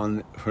people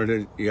down.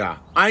 Yeah,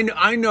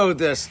 I know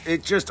this.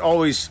 It just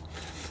always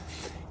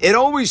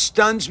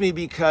stuns me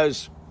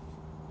because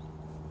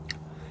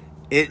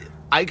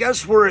I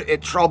guess where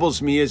it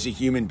troubles me as a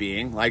human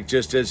being, like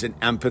just as an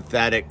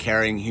empathetic,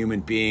 caring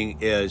human being,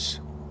 is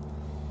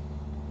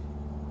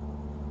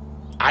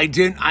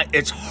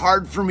it's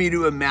hard for me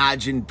to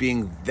imagine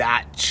being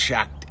that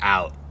checked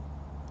out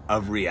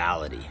of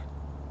reality.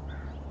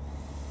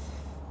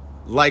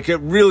 Like it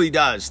really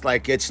does.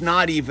 Like it's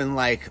not even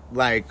like,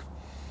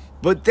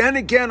 but then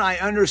again, I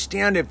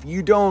understand if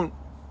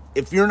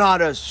you're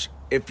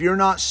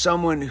not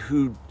someone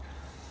who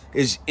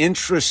is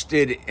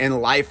interested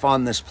in life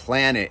on this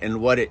planet and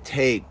what it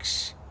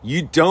takes,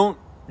 you don't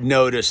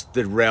notice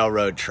the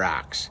railroad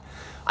tracks.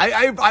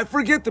 I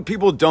forget that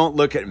people don't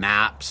look at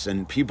maps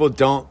and people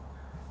don't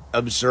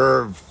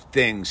observe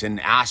things and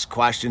ask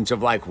questions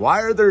of like,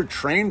 why are there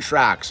train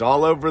tracks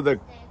all over the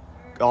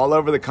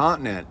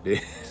continent?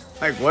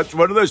 Like what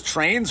are those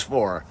trains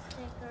for?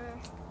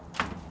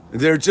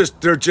 They're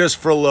just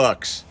for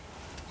looks.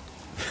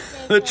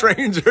 The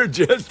trains are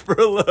just for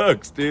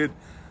looks, dude.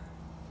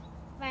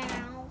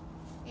 Wow.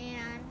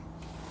 And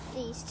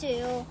these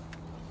two.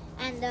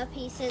 And the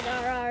pieces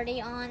are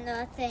already on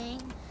the thing.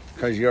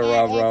 Because you're And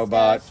a it's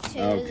robot. those two,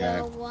 Okay.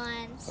 the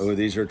ones. Oh,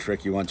 these are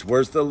tricky ones.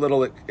 Where's the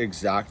little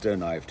X-Acto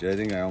knife, dude? I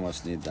think I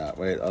almost need that.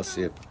 Wait, I'll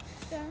see it.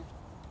 Yeah.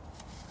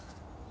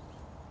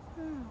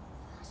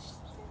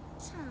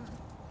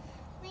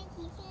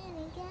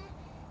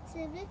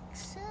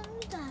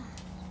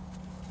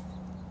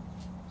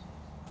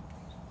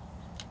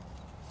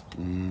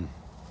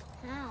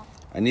 How?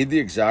 I need the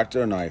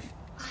X-Acto knife.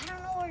 I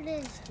don't know where it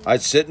is. Dude.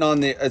 It's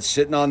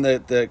sitting on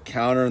the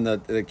counter in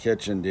the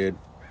kitchen, dude.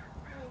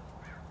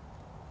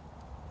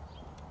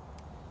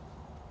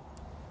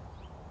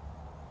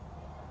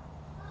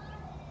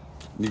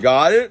 You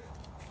got it?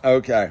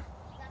 Okay.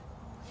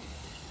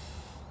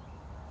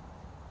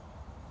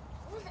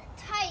 Hold it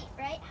tight,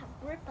 right? Have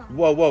grip on it.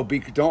 Whoa.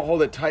 Don't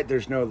hold it tight.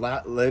 There's no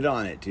lid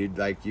on it, dude.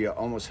 Like, you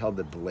almost held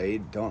the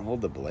blade. Don't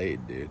hold the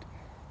blade, dude.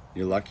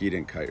 You're lucky you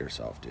didn't cut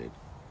yourself, dude.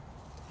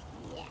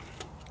 Yeah.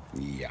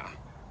 Yeah.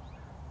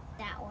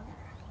 That one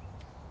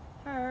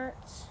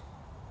hurts.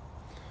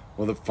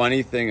 Well, the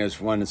funny thing is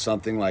when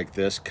something like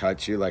this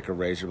cuts you, like a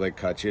razor blade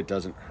cuts you, it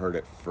doesn't hurt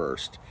at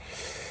first.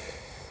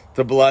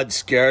 The blood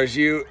scares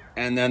you,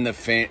 and then the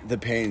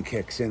pain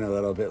kicks in a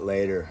little bit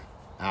later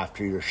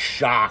after you're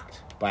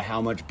shocked by how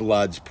much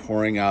blood's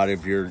pouring out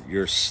of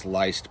your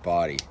sliced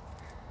body.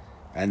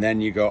 And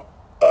then you go,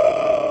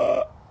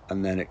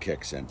 and then it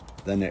kicks in.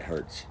 Then it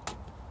hurts.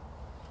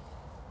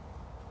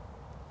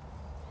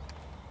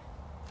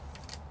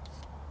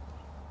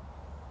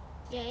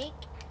 Yike.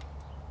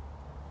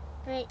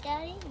 Right,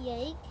 Daddy?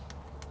 Yike.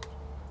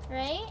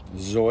 Right?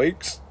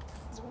 Zoinks.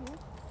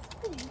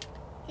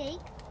 Yike.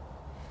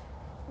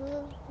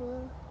 Woo.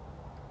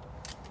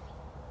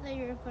 No,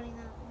 you're putting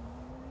that.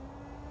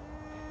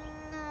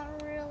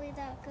 Not really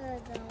that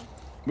good, though.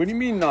 What do you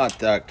mean not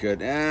that good?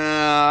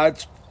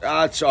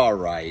 That's all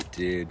right,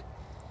 dude.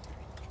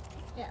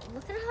 Yeah,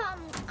 look at how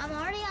I'm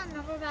already on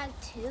number bag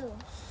 2.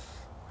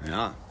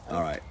 Yeah,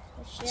 all right.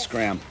 Oh, shit.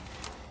 Scram.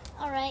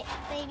 All right,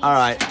 baby. All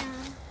right.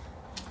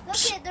 Look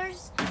at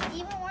there's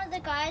even one of the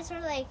guys are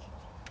like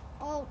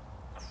all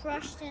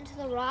crushed into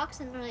the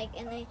rocks and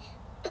and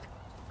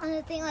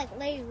the thing like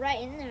lays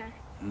right in there.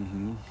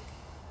 Mm-hmm.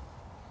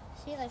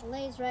 See, like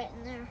lays right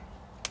in there.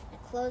 It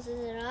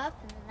closes it up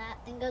and then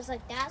that thing goes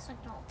like that, so I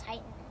can all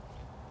tighten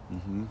it.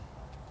 Mm-hmm.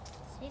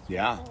 See, it's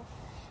Yeah. pretty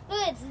cool.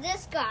 Look, it's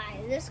this guy.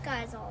 This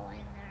guy's all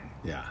in there.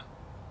 Yeah.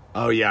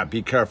 Oh yeah,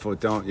 be careful.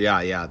 Don't.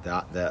 Yeah.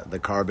 The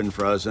carbon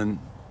frozen,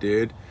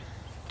 dude.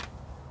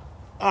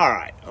 All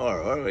right,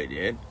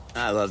 dude.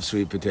 I love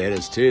sweet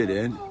potatoes too,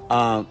 dude.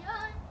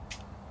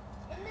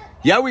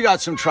 Yeah, we got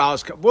some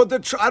trials. Well,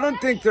 I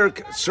don't think they're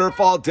surf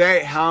all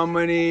day. How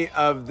many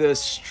of this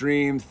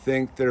stream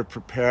think they're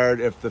prepared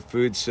if the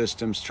food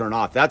systems turn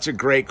off? That's a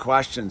great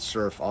question,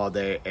 surf all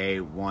day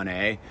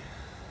A1A.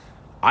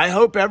 I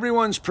hope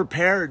everyone's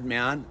prepared,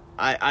 man.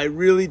 I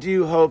really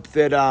do hope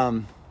that.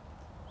 Oh,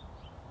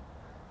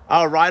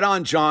 right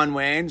on, John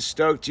Wayne.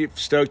 Stoked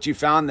you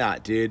found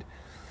that, dude.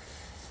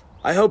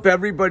 I hope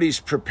everybody's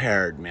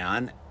prepared,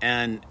 man,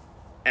 and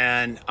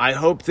I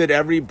hope that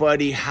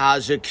everybody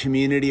has a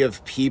community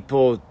of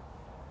people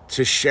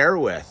to share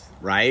with,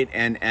 right,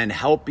 and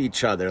help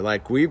each other.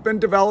 Like, we've been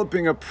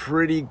developing a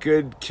pretty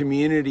good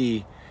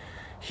community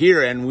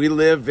here, and we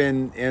live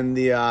in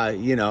the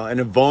in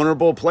a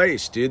vulnerable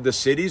place, dude. The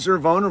cities are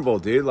vulnerable,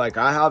 dude. Like,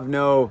 I have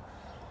no.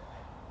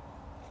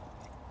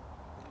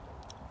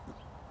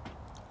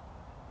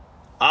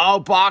 Oh,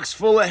 box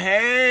full of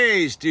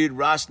haze, dude.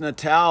 Russ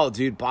Natel,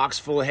 dude. Box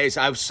full of haze.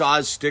 I saw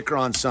his sticker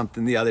on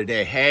something the other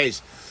day.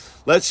 Haze.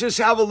 Let's just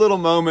have a little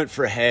moment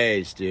for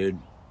Haze, dude.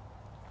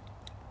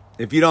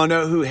 If you don't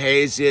know who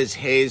Haze is,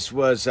 Haze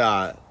was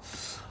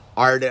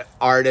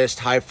artist,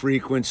 high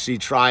frequency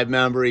tribe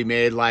member. He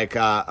made like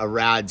a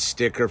rad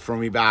sticker for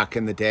me back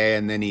in the day,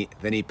 and then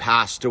he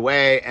passed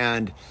away.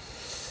 And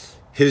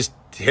his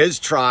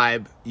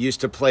tribe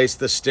used to place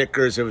the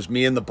stickers. It was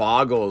me and the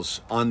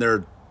Boggles on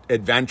their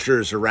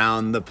adventures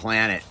around the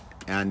planet,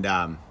 and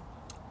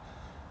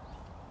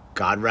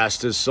God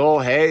rest his soul.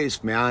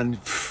 Haze, man,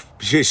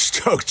 just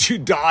stoked you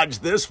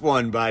dodged this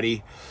one,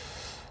 buddy,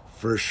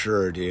 for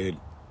sure, dude.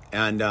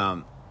 And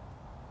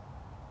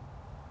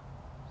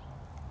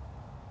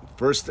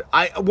first,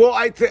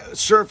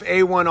 surf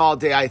A1 all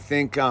day. I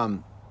think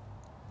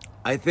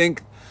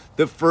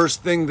the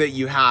first thing that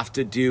you have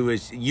to do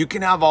is, you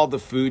can have all the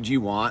food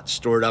you want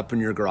stored up in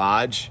your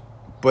garage,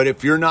 but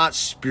if you're not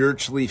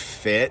spiritually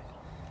fit,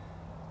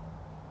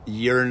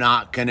 you're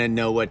not going to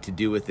know what to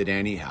do with it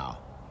anyhow.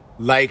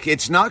 Like,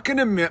 it's not going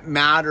to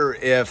matter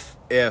if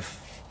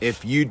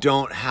you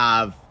don't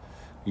have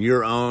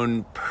your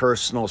own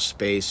personal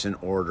space in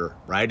order,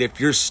 right? If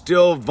you're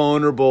still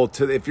vulnerable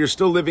if you're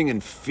still living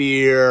in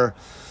fear,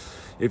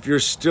 if you're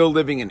still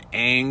living in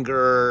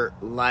anger,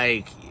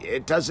 like,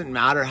 it doesn't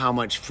matter how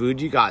much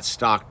food you got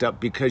stocked up,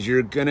 because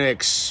you're going to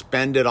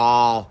expend it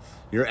all,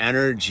 your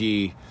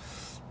energy.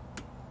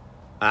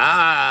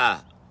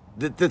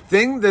 The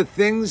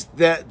things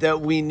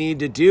that we need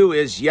to do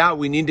is,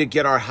 we need to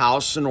get our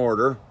house in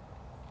order.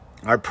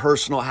 our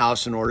personal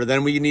house in order.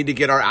 Then we need to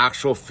get our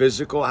actual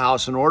physical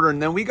house in order.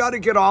 And then we got to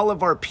get all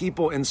of our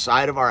people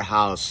inside of our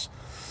house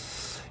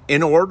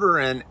in order.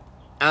 And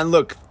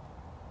look,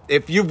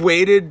 if you've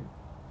waited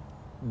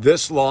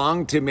this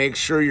long to make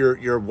sure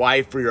your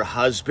wife or your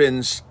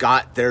husband's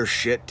got their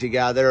shit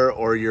together,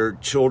 or your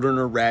children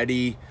are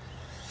ready,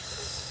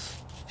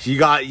 you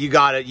got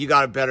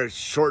to better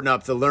shorten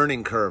up the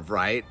learning curve,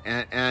 right?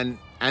 And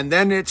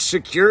then it's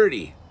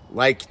security.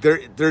 Like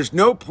there's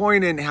no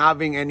point in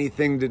having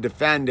anything to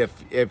defend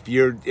if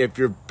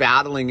you're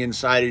battling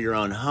inside of your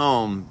own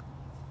home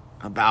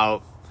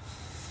about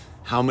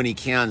how many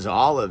cans of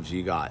olives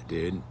you got,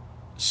 dude.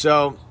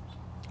 So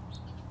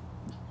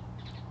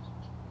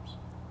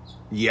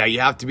yeah, you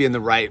have to be in the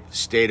right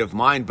state of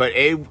mind. But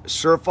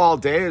surf all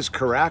day is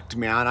correct,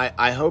 man.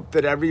 I hope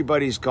that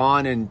everybody's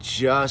gone and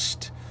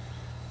just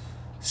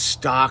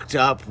stocked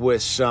up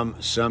with some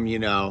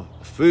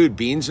food,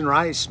 beans and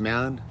rice,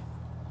 man.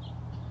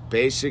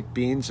 Basic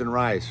beans and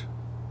rice.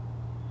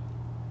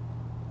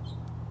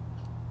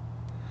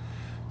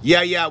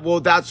 Yeah. Well,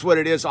 that's what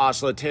it is,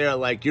 Oslo Taylor.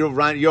 Like you'll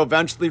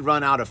eventually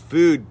run out of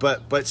food.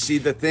 But see,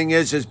 the thing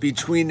is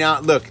between now.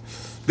 Look,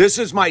 this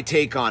is my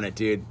take on it,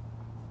 dude.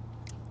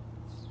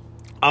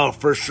 Oh,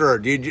 for sure,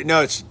 dude.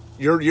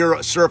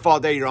 You're surf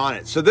all day. You're on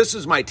it. So this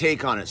is my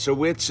take on it.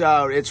 So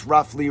it's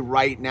roughly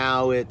right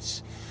now.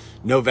 It's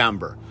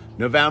November,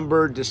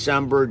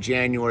 December,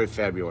 January,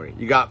 February.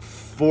 You got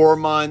 4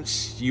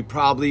 months. You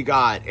probably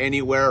got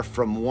anywhere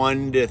from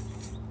 1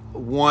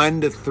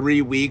 to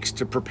 3 weeks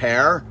to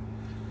prepare.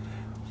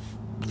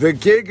 The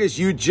gig is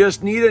you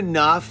just need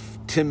enough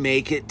to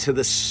make it to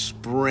the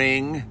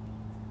spring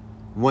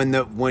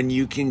when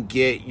you can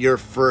get your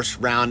first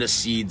round of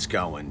seeds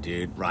going,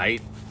 dude, right?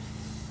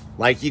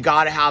 Like you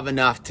got to have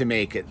enough to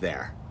make it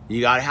there. You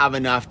got to have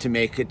enough to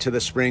make it to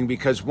the spring,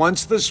 because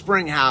once the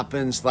spring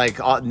happens, like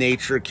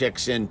nature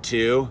kicks in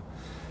too.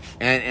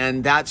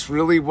 And that's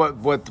really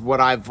what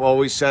I've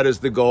always said is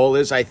the goal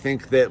is. I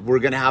think that we're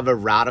going to have a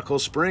radical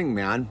spring,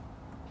 man.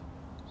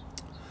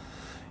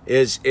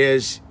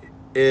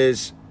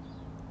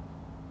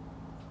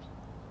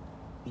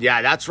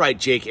 Yeah, that's right,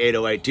 Jake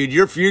 808. Dude,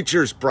 your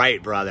future's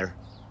bright, brother.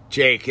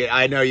 Jake,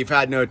 I know you've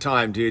had no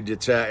time, dude.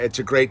 It's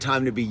a great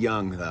time to be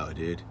young though,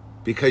 dude.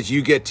 Because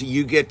you get to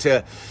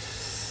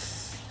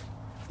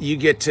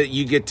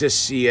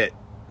see it.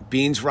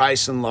 Beans,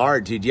 rice, and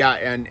lard, dude. Yeah,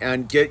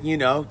 and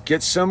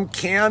get some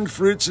canned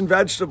fruits and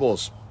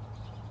vegetables,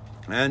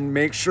 and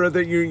make sure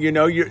that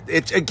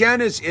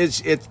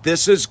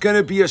this is going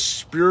to be a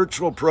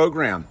spiritual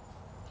program.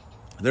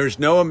 There's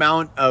no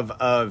amount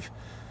of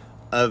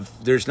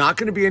there's not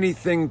going to be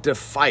anything to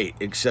fight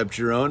except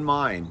your own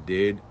mind,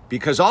 dude.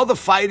 Because all the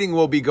fighting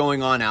will be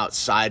going on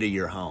outside of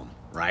your home,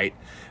 right?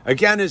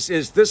 Again, this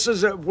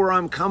is where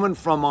I'm coming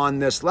from on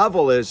this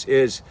level is.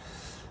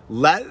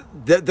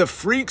 The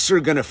freaks are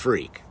going to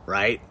freak,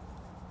 right?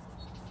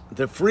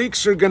 The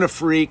freaks are going to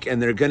freak,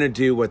 and they're going to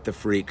do what the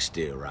freaks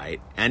do,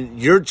 right?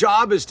 And your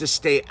job is to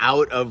stay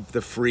out of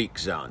the freak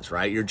zones,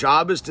 right? Your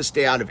job is to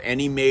stay out of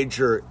any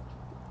major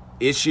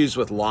issues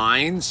with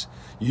lines.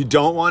 You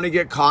don't want to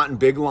get caught in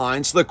big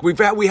lines. Look, we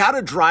had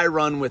a dry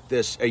run with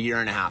this a year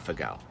and a half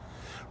ago,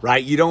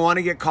 right? You don't want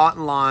to get caught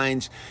in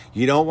lines.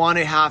 You don't want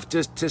to have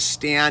to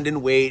stand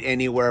and wait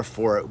anywhere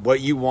for it.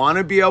 What you want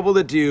to be able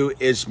to do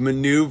is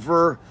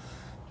maneuver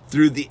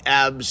through the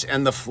ebbs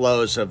and the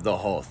flows of the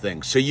whole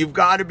thing. So you've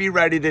got to be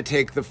ready to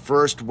take the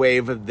first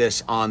wave of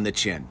this on the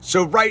chin.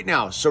 So right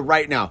now,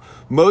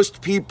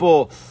 most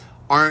people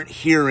aren't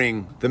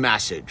hearing the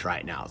message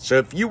right now. So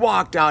if you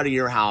walked out of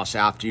your house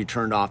after you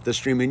turned off the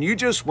stream and you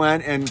just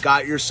went and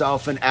got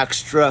yourself an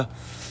extra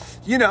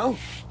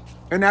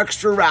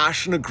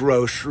ration of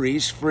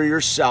groceries for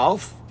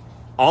yourself,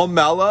 all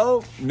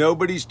mellow,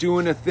 nobody's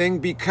doing a thing,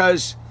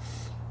 because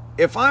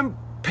if I'm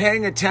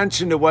paying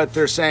attention to what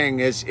they're saying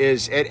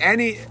is at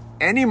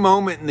any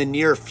moment in the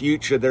near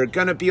future, they're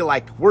going to be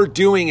like, we're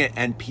doing it.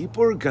 And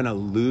people are going to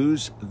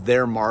lose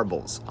their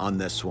marbles on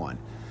this one,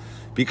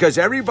 because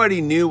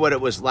everybody knew what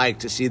it was like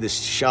to see the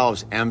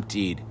shelves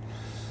emptied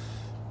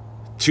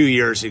 2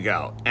 years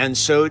ago. And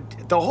so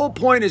the whole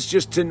point is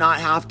just to not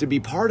have to be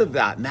part of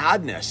that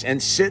madness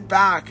and sit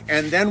back.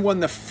 And then when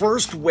the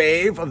first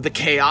wave of the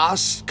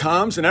chaos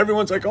comes and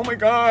everyone's like, oh my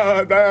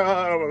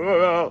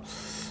God,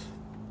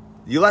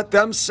 you let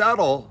them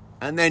settle,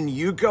 and then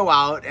you go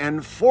out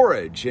and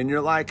forage, and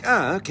you're like,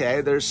 oh, okay,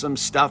 there's some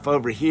stuff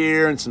over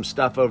here and some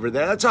stuff over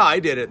there. That's how I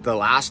did it the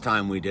last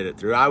time we did it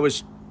through. I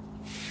was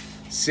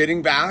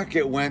sitting back,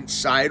 it went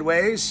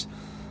sideways.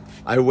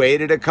 I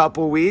waited a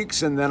couple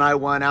weeks, and then I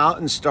went out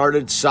and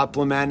started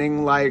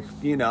supplementing, like,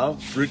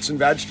 fruits and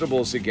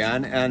vegetables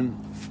again,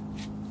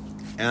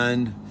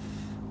 and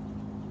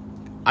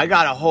I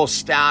got a whole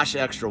stash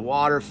extra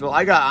water fill.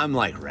 I'm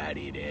like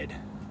ready, dude.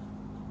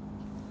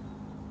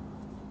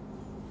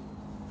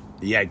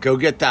 Yeah, go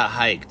get that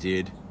hike,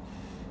 dude.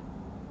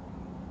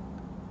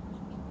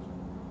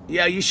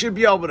 Yeah, you should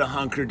be able to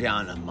hunker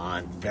down a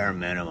month, bare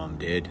minimum,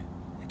 dude.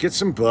 Get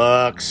some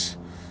books.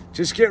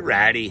 Just get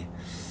ready.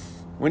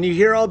 when you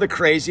hear all the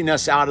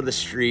craziness out of the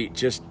street,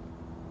 just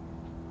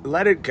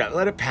let it go,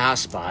 let it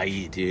pass by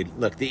you, dude.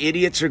 Look, the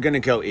idiots are gonna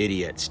go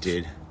idiots,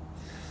 dude.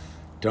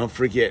 Don't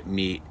forget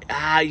meat.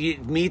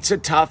 Meat's a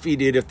toughie,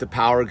 dude. If the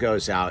power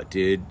goes out,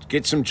 dude,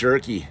 get some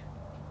jerky.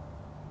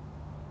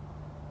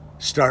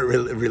 Start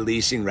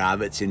releasing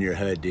rabbits in your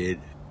hood, dude.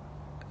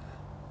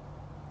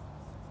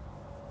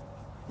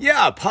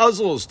 Yeah,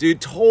 puzzles,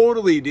 dude.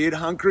 Totally, dude.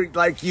 Hungry,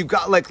 like you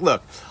got, like,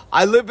 look,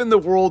 I live in the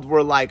world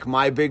where, like,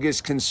 my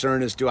biggest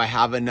concern is, do I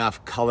have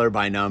enough color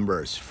by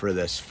numbers for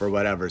this, for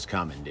whatever's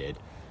coming, dude?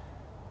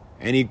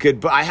 And you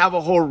could, I have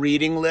a whole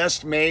reading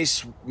list.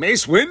 Mace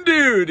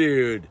Windu,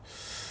 dude.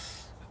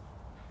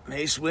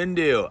 Mace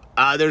Windu.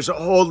 There's a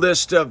whole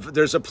list of,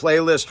 there's a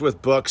playlist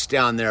with books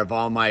down there of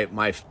all my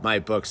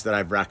books that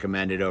I've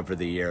recommended over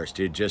the years,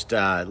 dude. Just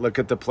look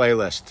at the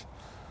playlist.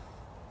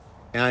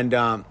 And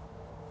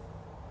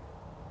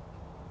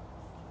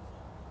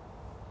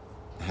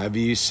have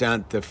you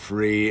sent the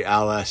free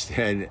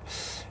LSD?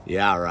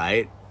 Yeah,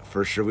 right.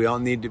 For sure. We all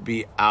need to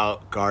be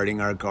out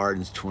guarding our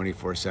gardens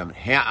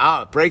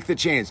 24/7. Break the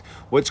chains.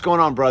 What's going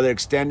on, brother?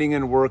 Extending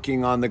and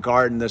working on the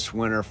garden this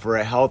winter for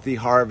a healthy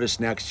harvest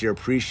next year.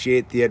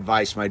 Appreciate the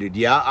advice, my dude.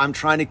 Yeah, I'm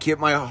trying to keep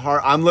my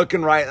heart. I'm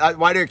looking right.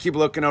 Why do I keep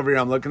looking over here?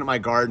 I'm looking at my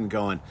garden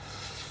going,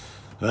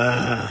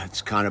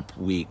 it's kind of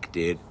weak,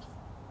 dude.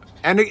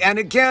 And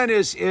again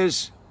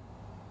is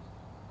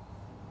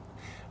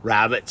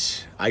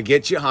rabbits. I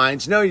get you,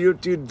 Heinz. No, you,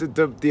 dude,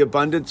 the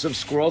abundance of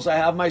squirrels. I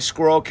have my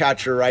squirrel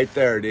catcher right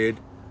there, dude.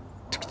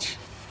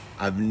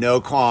 I have no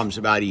qualms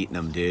about eating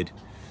them, dude.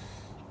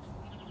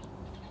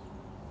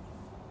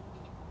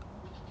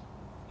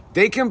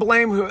 They can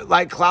blame,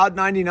 like Cloud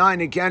 99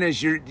 again,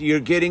 is you're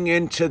getting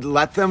into,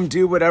 let them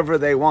do whatever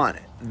they want.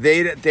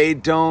 They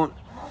don't.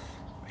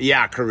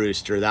 Yeah,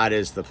 Carooster, that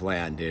is the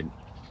plan, dude.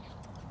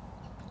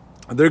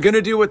 They're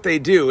gonna do what they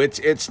do.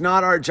 It's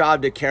not our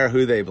job to care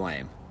who they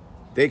blame.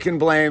 They can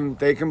blame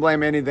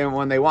anything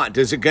when they want.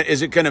 Is it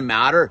going to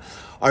matter?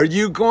 Are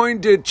you going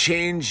to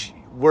change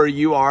where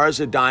you are as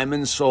a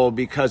diamond soul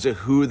because of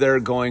who they're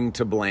going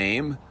to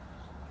blame?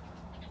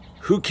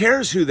 Who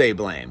cares who they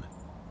blame?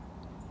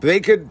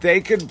 They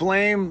can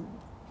blame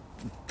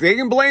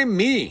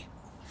me.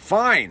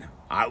 Fine.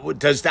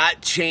 Does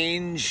that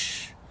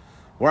change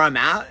where I'm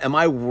at? Am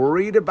I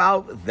worried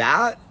about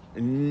that?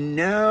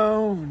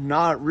 No,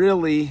 not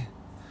really.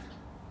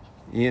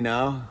 You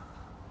know?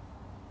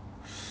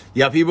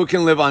 Yeah, people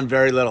can live on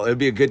very little. It'd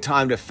be a good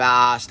time to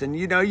fast. And,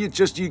 you know, you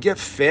get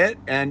fit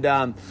and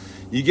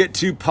you get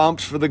too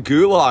pumped for the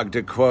gulag,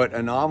 to quote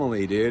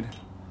Anomaly, dude.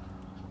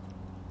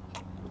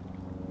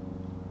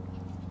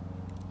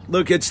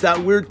 Look, it's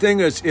that weird thing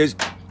is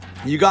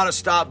you got to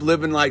stop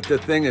living like the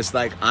thing is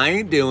like, I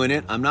ain't doing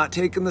it. I'm not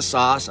taking the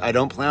sauce. I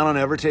don't plan on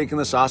ever taking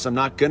the sauce. I'm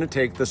not going to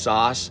take the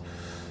sauce.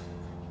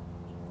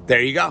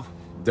 There you go.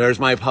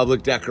 There's my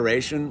public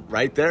declaration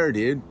right there,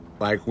 dude.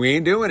 Like, we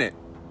ain't doing it.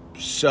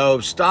 So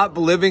stop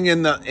living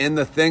in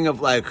the thing of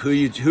like who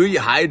you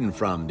hiding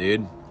from,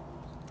 dude.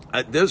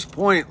 At this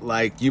point,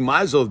 like, you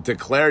might as well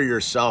declare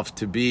yourself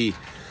to be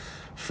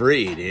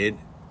free, dude.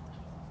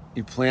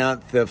 You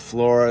plant the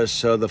flora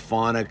so the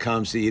fauna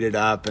comes to eat it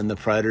up and the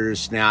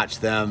predators snatch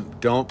them.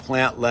 Don't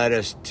plant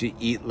lettuce to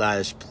eat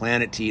lettuce.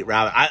 Plant it to eat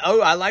rabbit.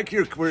 I like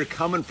where you're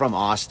coming from,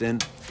 Austin.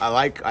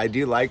 I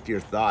do like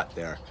your thought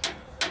there.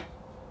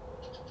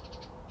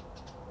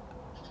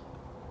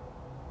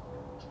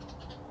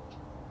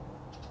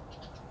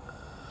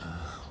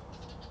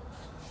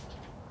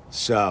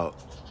 So,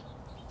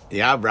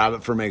 yeah,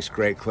 rabbit fur makes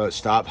great clothes.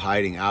 Stop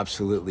hiding.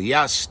 Absolutely.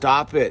 Yeah,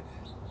 stop it.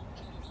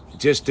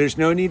 Just, there's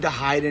no need to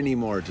hide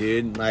anymore,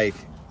 dude. Like,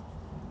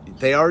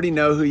 they already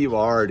know who you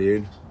are,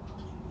 dude.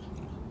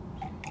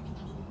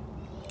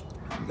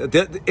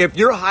 If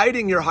you're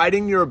hiding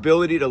your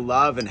ability to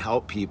love and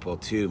help people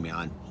too,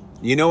 man.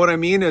 You know what I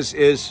mean?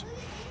 Is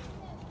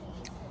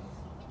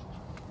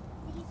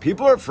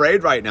people are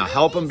afraid right now.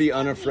 Help them be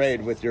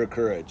unafraid with your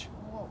courage.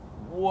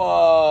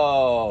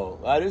 Whoa,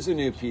 that is a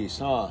new piece,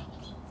 huh?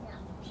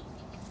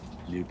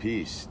 New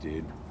piece,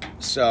 dude.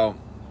 So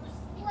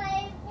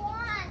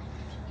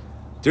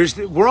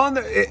we're on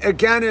the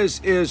again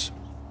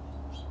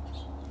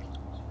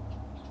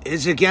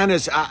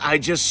I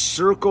just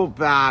circle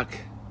back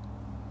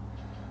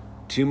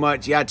too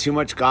much. Yeah, too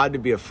much God to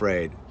be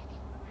afraid.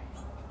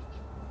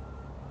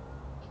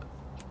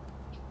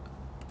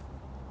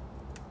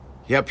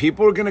 Yeah,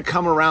 people are gonna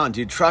come around,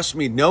 dude. Trust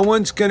me, no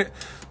one's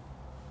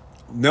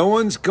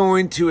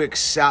going to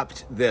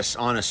accept this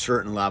on a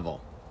certain level.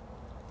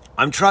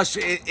 I'm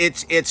trusting.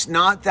 It's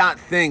not that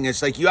thing.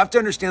 It's like, you have to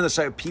understand this.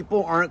 Like,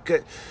 people aren't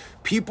good.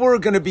 People are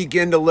going to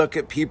begin to look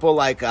at people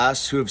like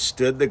us who have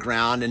stood the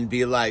ground and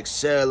be like,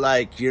 so,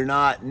 like, you're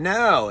not,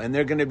 no. And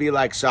they're going to be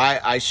like, so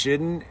I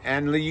shouldn't.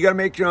 And you got to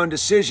make your own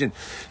decision.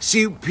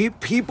 See,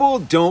 people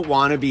don't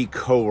want to be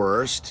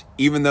coerced,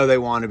 even though they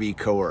want to be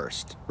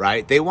coerced,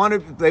 right? They want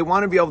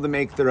to be able to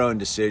make their own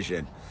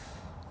decision.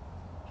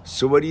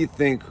 So what do you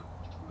think?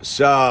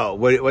 So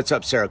what's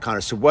up, Sarah Connor?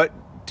 So what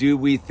do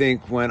we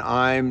think when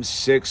I'm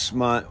 6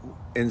 months?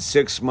 in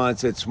 6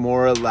 months, it's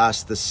more or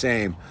less the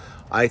same.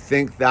 I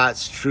think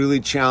that's truly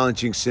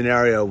challenging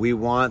scenario. We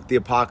want the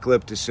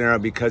apocalyptic scenario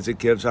because it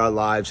gives our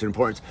lives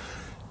importance.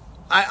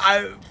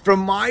 From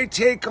my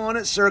take on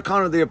it, Sir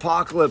Connor, the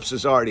apocalypse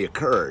has already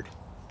occurred.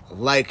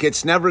 Like,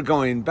 it's never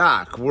going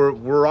back.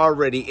 We're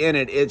already in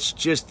it. It's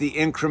just the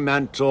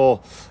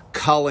incremental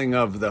culling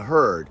of the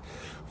herd.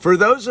 For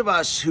those of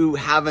us who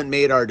haven't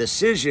made our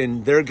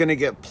decision, they're going to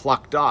get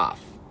plucked off.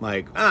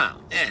 Like,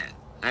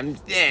 and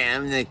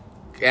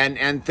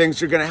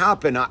things are going to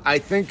happen. I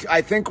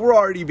think we're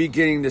already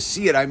beginning to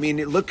see it. I mean,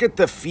 look at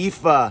the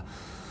FIFA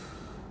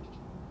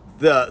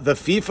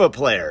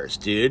players,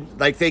 dude.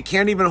 Like, they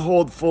can't even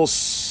hold full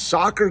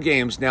soccer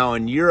games now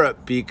in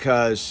Europe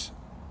because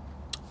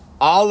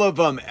all of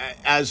them,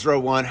 Ezra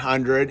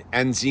 100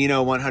 and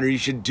Zeno 100, you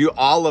should do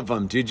all of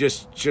them, dude.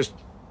 Just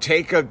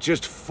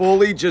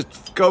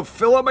go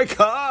fill up my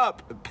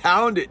cup,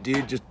 pound it,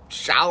 dude. Just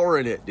shower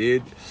in it,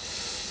 dude.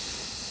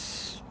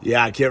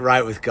 Yeah, get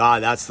right with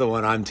God. That's the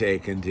one I'm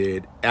taking,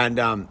 dude.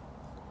 And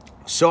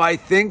so I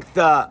think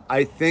the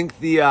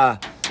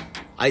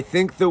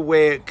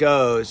way it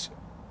goes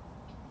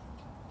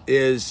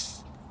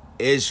is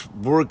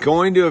we're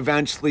going to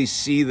eventually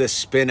see the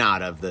spin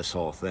out of this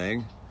whole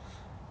thing.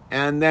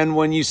 And then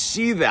when you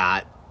see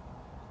that,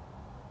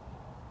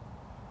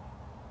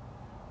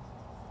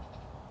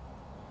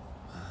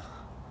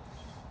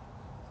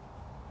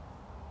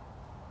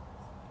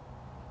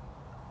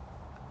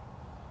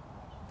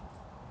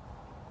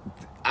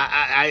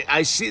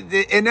 I see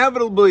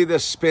inevitably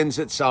this spins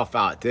itself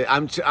out.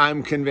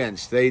 I'm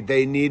convinced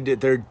they need to,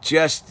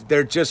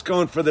 they're just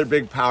going for their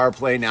big power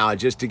play now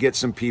just to get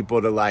some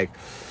people to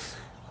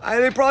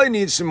they probably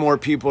need some more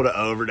people to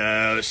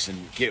overdose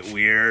and get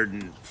weird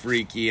and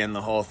freaky and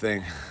the whole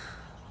thing.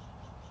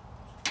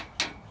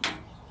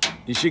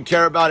 You should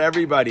care about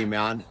everybody,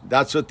 man.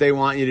 That's what they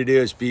want you to do,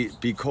 is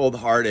be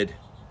cold-hearted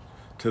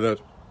to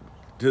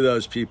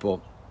those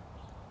people.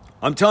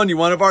 I'm telling you,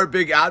 one of our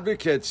big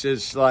advocates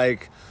is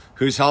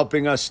who's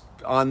helping us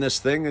on this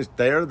thing is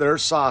they're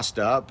sauced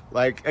up.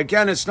 Like,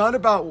 again, it's not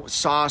about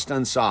sauced,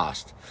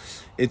 unsauced.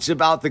 It's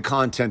about the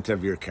content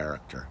of your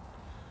character.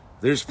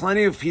 There's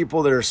plenty of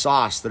people that are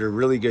sauced that are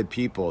really good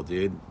people,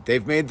 dude.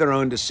 They've made their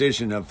own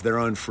decision of their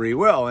own free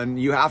will,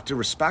 and you have to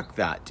respect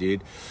that,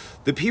 dude.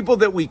 The people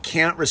that we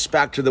can't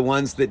respect are the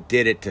ones that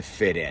did it to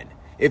fit in.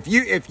 If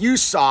you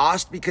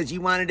sauced because you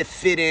wanted to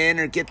fit in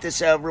or get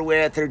this over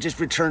with or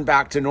just return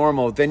back to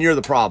normal, then you're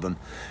the problem.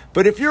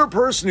 But if you're a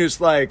person who's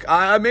like,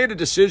 I made a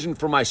decision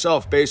for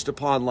myself based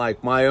upon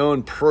my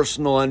own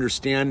personal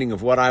understanding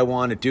of what I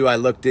want to do, I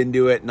looked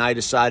into it and I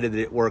decided that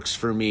it works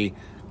for me,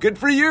 good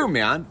for you,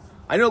 man.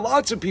 I know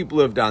lots of people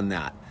who have done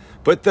that.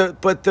 But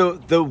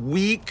the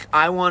weak,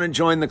 I want to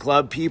join the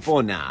club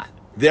people, nah,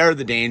 they're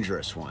the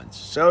dangerous ones.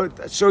 So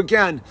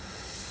again,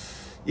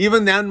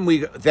 even then we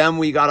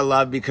gotta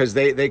love, because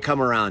they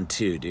come around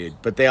too, dude.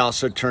 But they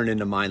also turn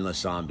into mindless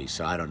zombies.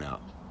 So I don't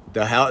know.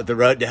 The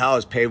road to hell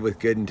is paved with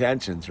good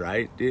intentions,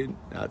 right, dude?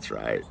 That's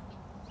right.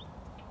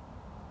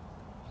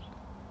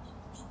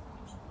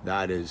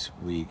 That is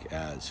weak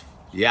as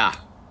yeah.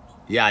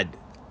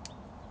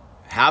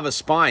 Have a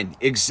spine.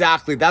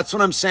 Exactly. That's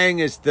what I'm saying,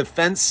 is the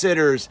fence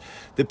sitters,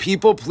 the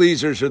people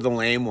pleasers are the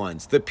lame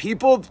ones. The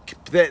people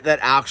that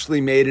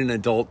actually made an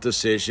adult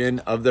decision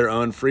of their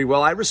own free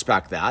will, I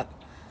respect that.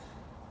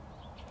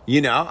 You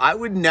know, I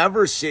would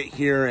never sit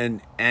here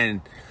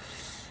and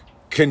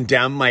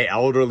condemn my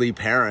elderly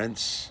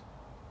parents.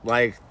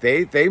 They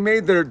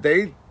made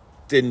they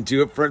didn't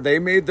do it they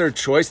made their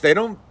choice. They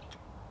don't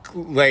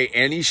lay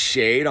any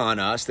shade on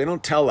us. They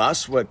don't tell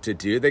us what to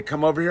do. They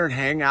come over here and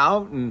hang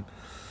out, and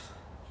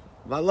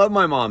I love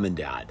my mom and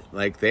dad.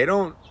 They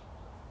don't,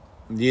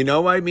 you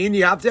know what I mean?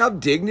 You have to have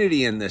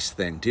dignity in this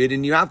thing, dude.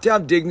 And you have to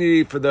have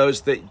dignity for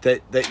those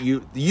that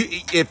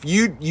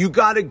you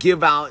got to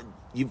give out.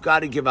 You've got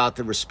to give out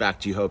the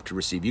respect you hope to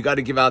receive. You got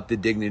to give out the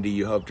dignity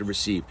you hope to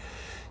receive.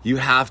 You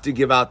have to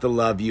give out the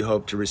love you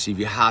hope to receive.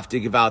 You have to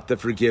give out the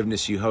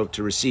forgiveness you hope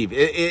to receive.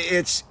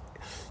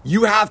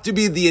 You have to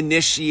be the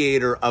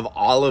initiator of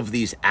all of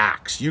these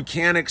acts. You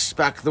can't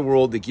expect the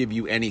world to give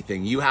you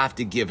anything. You have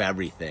to give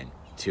everything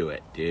to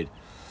it, dude.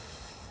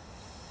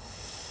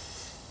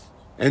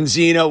 And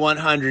Zeno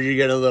 100, you're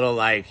getting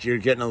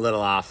a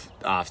little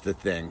off the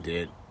thing,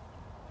 dude.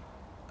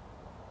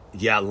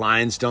 Yeah,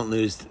 lions don't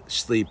lose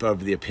sleep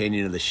over the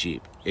opinion of the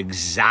sheep.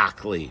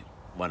 Exactly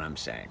what I'm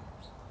saying.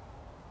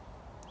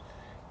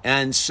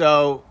 And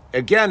so,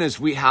 again,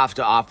 is we have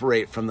to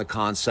operate from the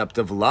concept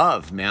of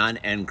love, man,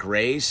 and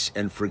grace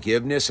and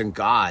forgiveness and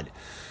God.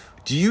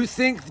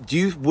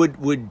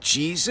 Would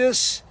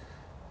Jesus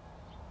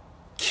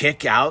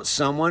kick out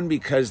someone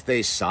because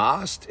they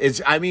sauced?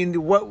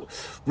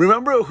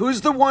 Remember,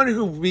 who's the one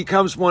who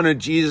becomes one of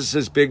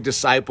Jesus's big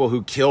disciple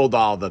who killed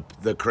all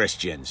the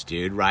Christians,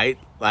 dude, right?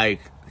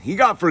 He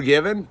got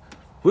forgiven.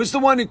 Who's the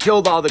one who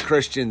killed all the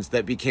Christians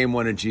that became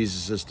one of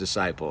Jesus's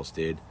disciples,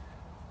 dude?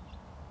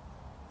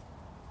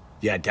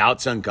 Yeah,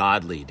 doubt's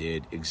ungodly,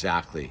 dude.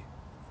 Exactly.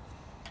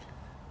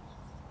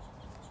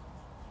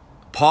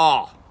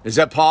 Paul, Is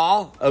that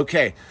Paul?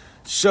 Okay.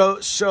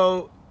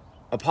 So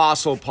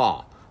Apostle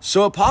Paul.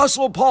 So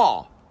Apostle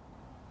Paul.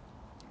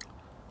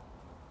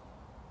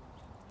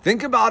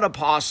 Think about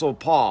Apostle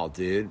Paul,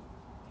 dude.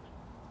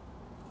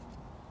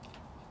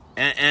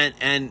 And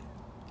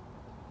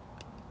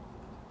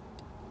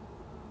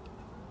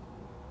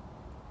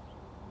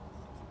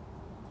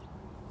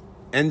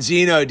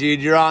Zeno,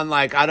 dude, you're on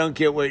like, I don't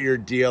get what your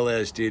deal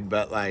is, dude,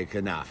 but like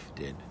enough,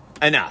 dude.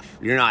 Enough.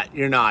 You're not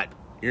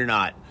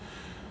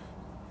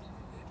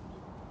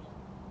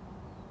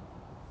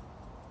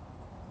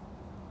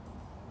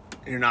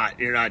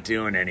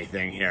doing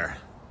anything here.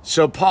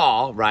 So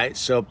Paul, right?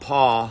 So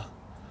Paul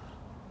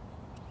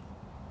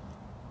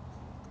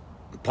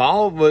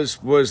was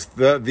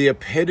the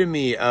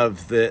epitome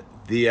of the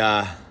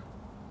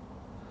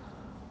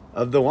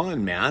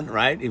one, man,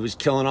 right? He was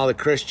killing all the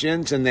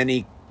Christians, and then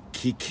he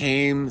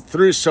came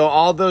through. So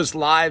all those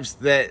lives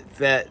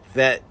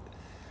that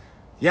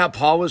yeah,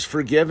 Paul was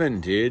forgiven,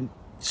 dude.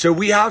 So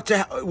we have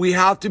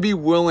to be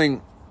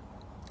willing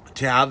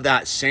to have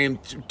that same,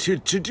 to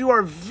do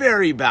our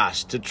very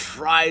best to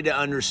try to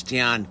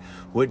understand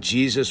what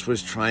Jesus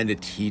was trying to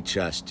teach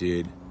us,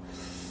 dude.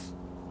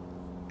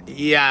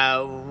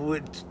 Yeah,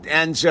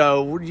 and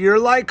so you're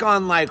like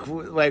on like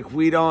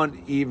we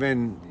don't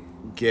even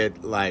get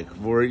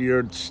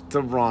you're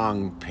the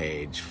wrong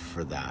page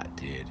for that,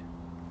 dude.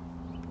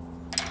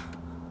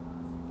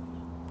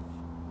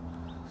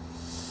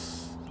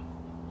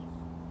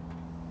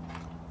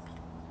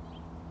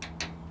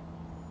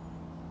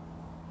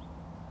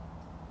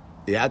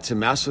 Yeah, to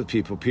mess with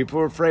people. People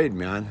are afraid,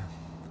 man.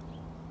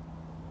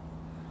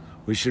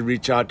 We should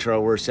reach out to our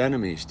worst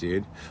enemies,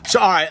 dude. So,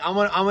 all right, I'm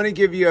gonna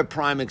give you a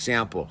prime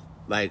example.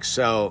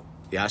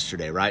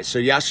 Yesterday, right? So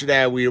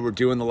yesterday we were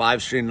doing the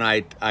live stream,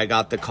 and I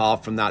got the call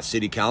from that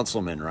city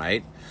councilman,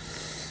 right?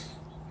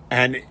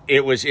 And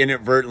it was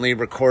inadvertently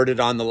recorded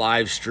on the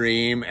live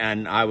stream,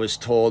 and I was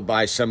told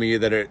by some of you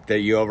that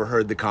you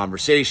overheard the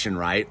conversation,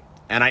 right?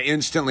 And I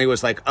instantly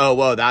was like, oh,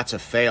 whoa, that's a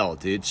fail,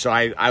 dude. So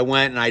I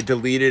went and I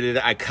deleted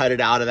it. I cut it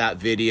out of that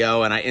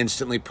video, and I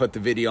instantly put the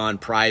video on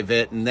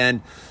private. And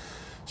then,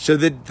 so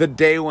the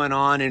day went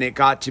on, and it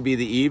got to be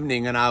the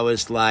evening, and I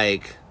was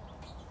like,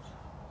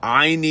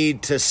 I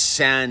need to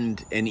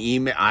send an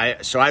email.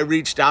 So I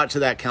reached out to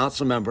that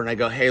council member, and I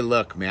go, hey,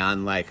 look,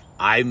 man, like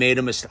I made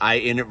a mistake. I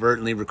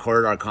inadvertently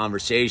recorded our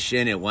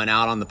conversation. It went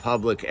out on the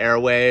public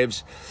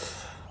airwaves.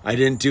 I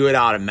didn't do it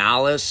out of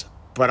malice.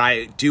 But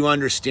I do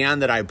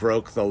understand that I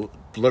broke the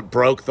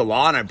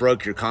law, and I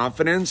broke your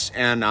confidence,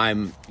 and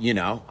I'm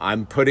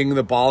putting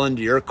the ball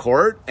into your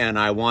court, and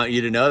I want you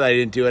to know that I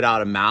didn't do it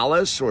out of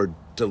malice or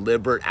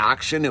deliberate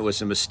action. It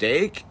was a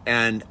mistake,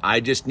 and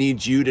I just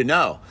need you to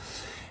know.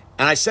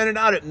 And I sent it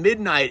out at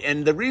midnight,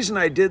 and the reason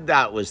I did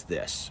that was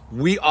this.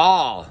 We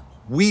all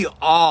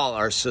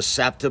are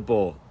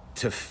susceptible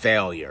to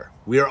failure.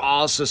 We are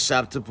all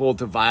susceptible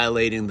to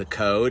violating the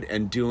code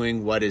and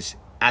doing what is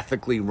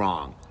ethically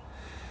wrong.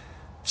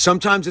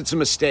 Sometimes it's a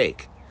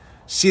mistake.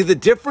 See, the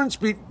difference,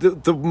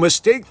 the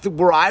mistake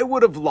where I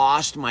would have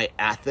lost my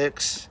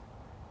ethics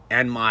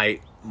and my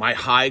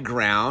high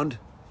ground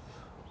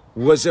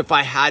was if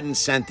I hadn't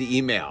sent the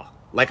email.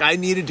 Like, I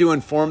needed to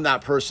inform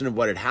that person of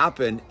what had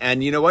happened.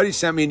 And you know what? He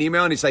sent me an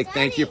email, and he's like,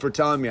 thank you for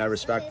telling me. I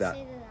respect that.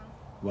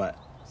 What?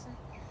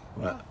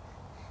 What?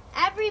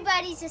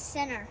 Everybody's a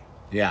sinner.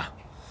 Yeah.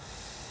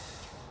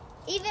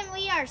 Even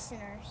we are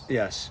sinners.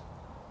 Yes.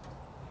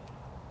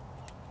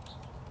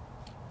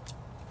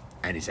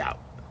 And he's out.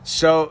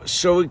 So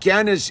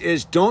again,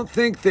 is don't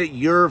think that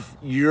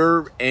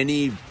you're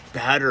any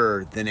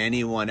better than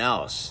anyone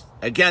else.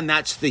 Again,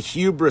 that's the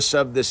hubris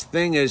of this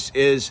thing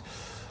is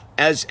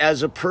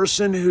as a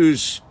person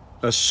who's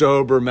a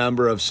sober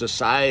member of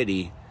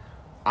society,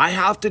 I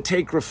have to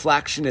take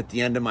reflection at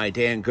the end of my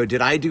day and go,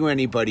 did I do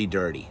anybody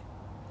dirty?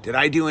 Do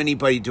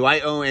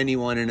I owe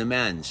anyone an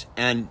amends?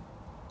 And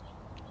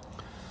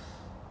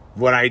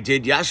what I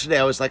did yesterday,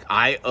 I was like,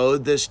 I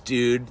owed this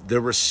dude the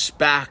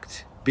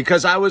respect.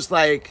 Because I was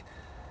like,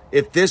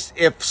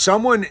 if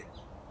someone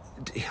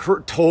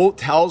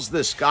tells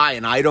this guy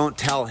and I don't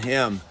tell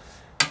him,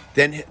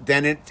 then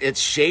it's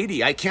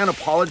shady. I can't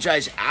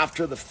apologize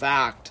after the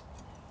fact.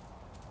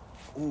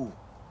 Ooh.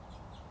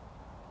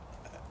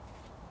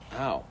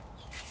 Ow.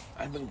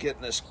 I've been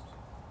getting this.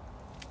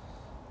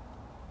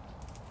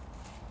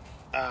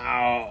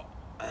 Ow.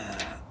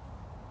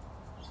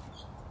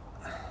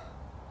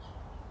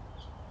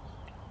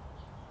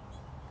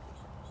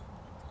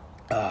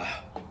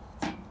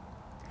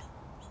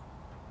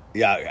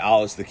 Yeah,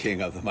 Al is the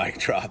king of the mic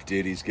drop,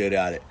 dude. He's good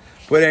at it.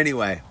 But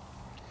anyway,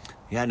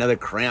 yeah, another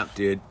cramp,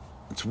 dude.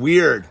 It's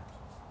weird.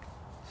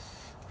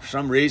 For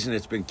some reason,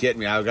 it's been getting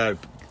me.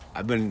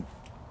 I've been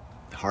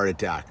heart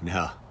attack.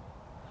 No,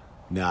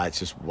 it's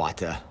just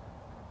water.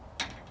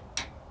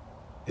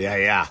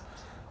 Yeah.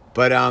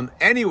 But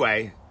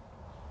anyway,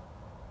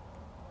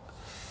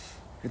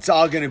 it's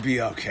all gonna be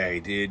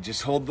okay, dude.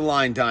 Just hold the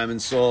line,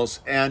 Diamond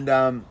Souls.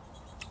 And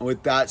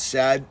with that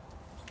said,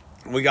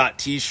 we got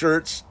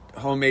t-shirts.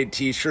 Homemade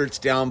t-shirts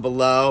down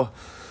below.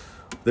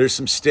 There's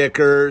some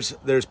stickers,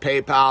 there's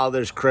PayPal,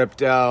 there's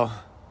crypto,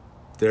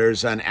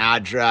 there's an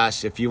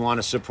address. If you want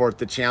to support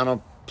the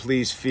channel,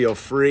 please feel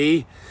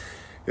free.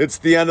 It's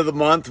the end of the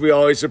month. We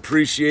always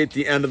appreciate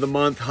the end of the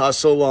month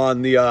hustle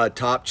on the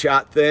top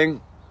chat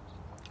thing.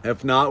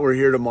 If not, we're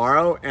here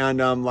tomorrow.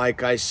 And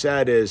like I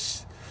said,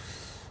 is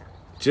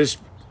just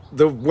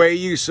the way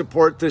you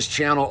support this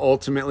channel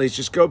ultimately is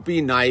just go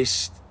be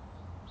nice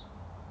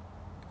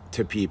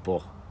to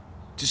people.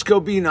 Just go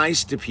be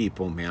nice to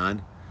people,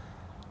 man.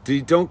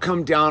 Don't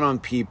come down on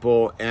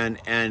people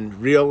and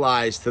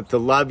realize that the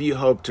love you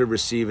hope to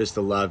receive is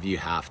the love you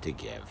have to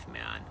give,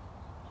 man.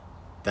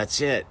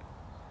 That's it.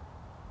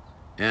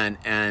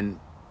 And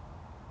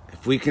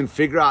if we can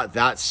figure out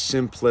that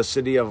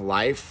simplicity of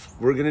life,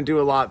 we're going to do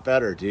a lot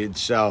better, dude.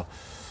 So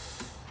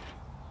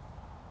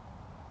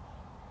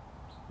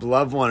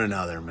love one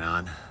another,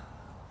 man.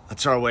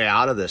 That's our way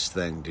out of this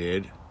thing,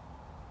 dude.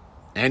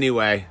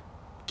 Anyway,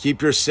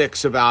 keep your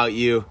six about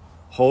you.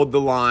 Hold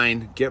the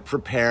line. Get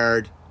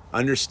prepared.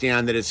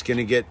 Understand that it's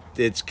gonna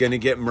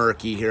get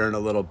murky here in a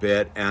little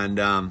bit,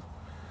 and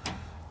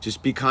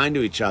just be kind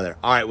to each other.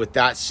 All right. With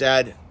that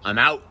said, I'm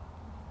out.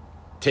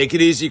 Take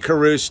it easy,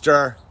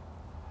 Carooster.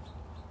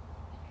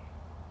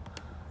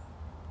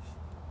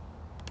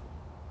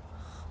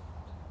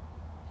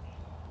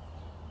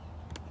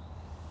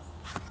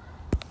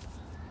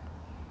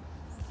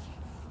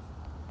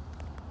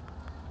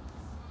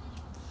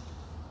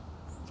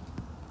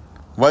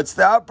 What's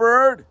that,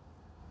 bird?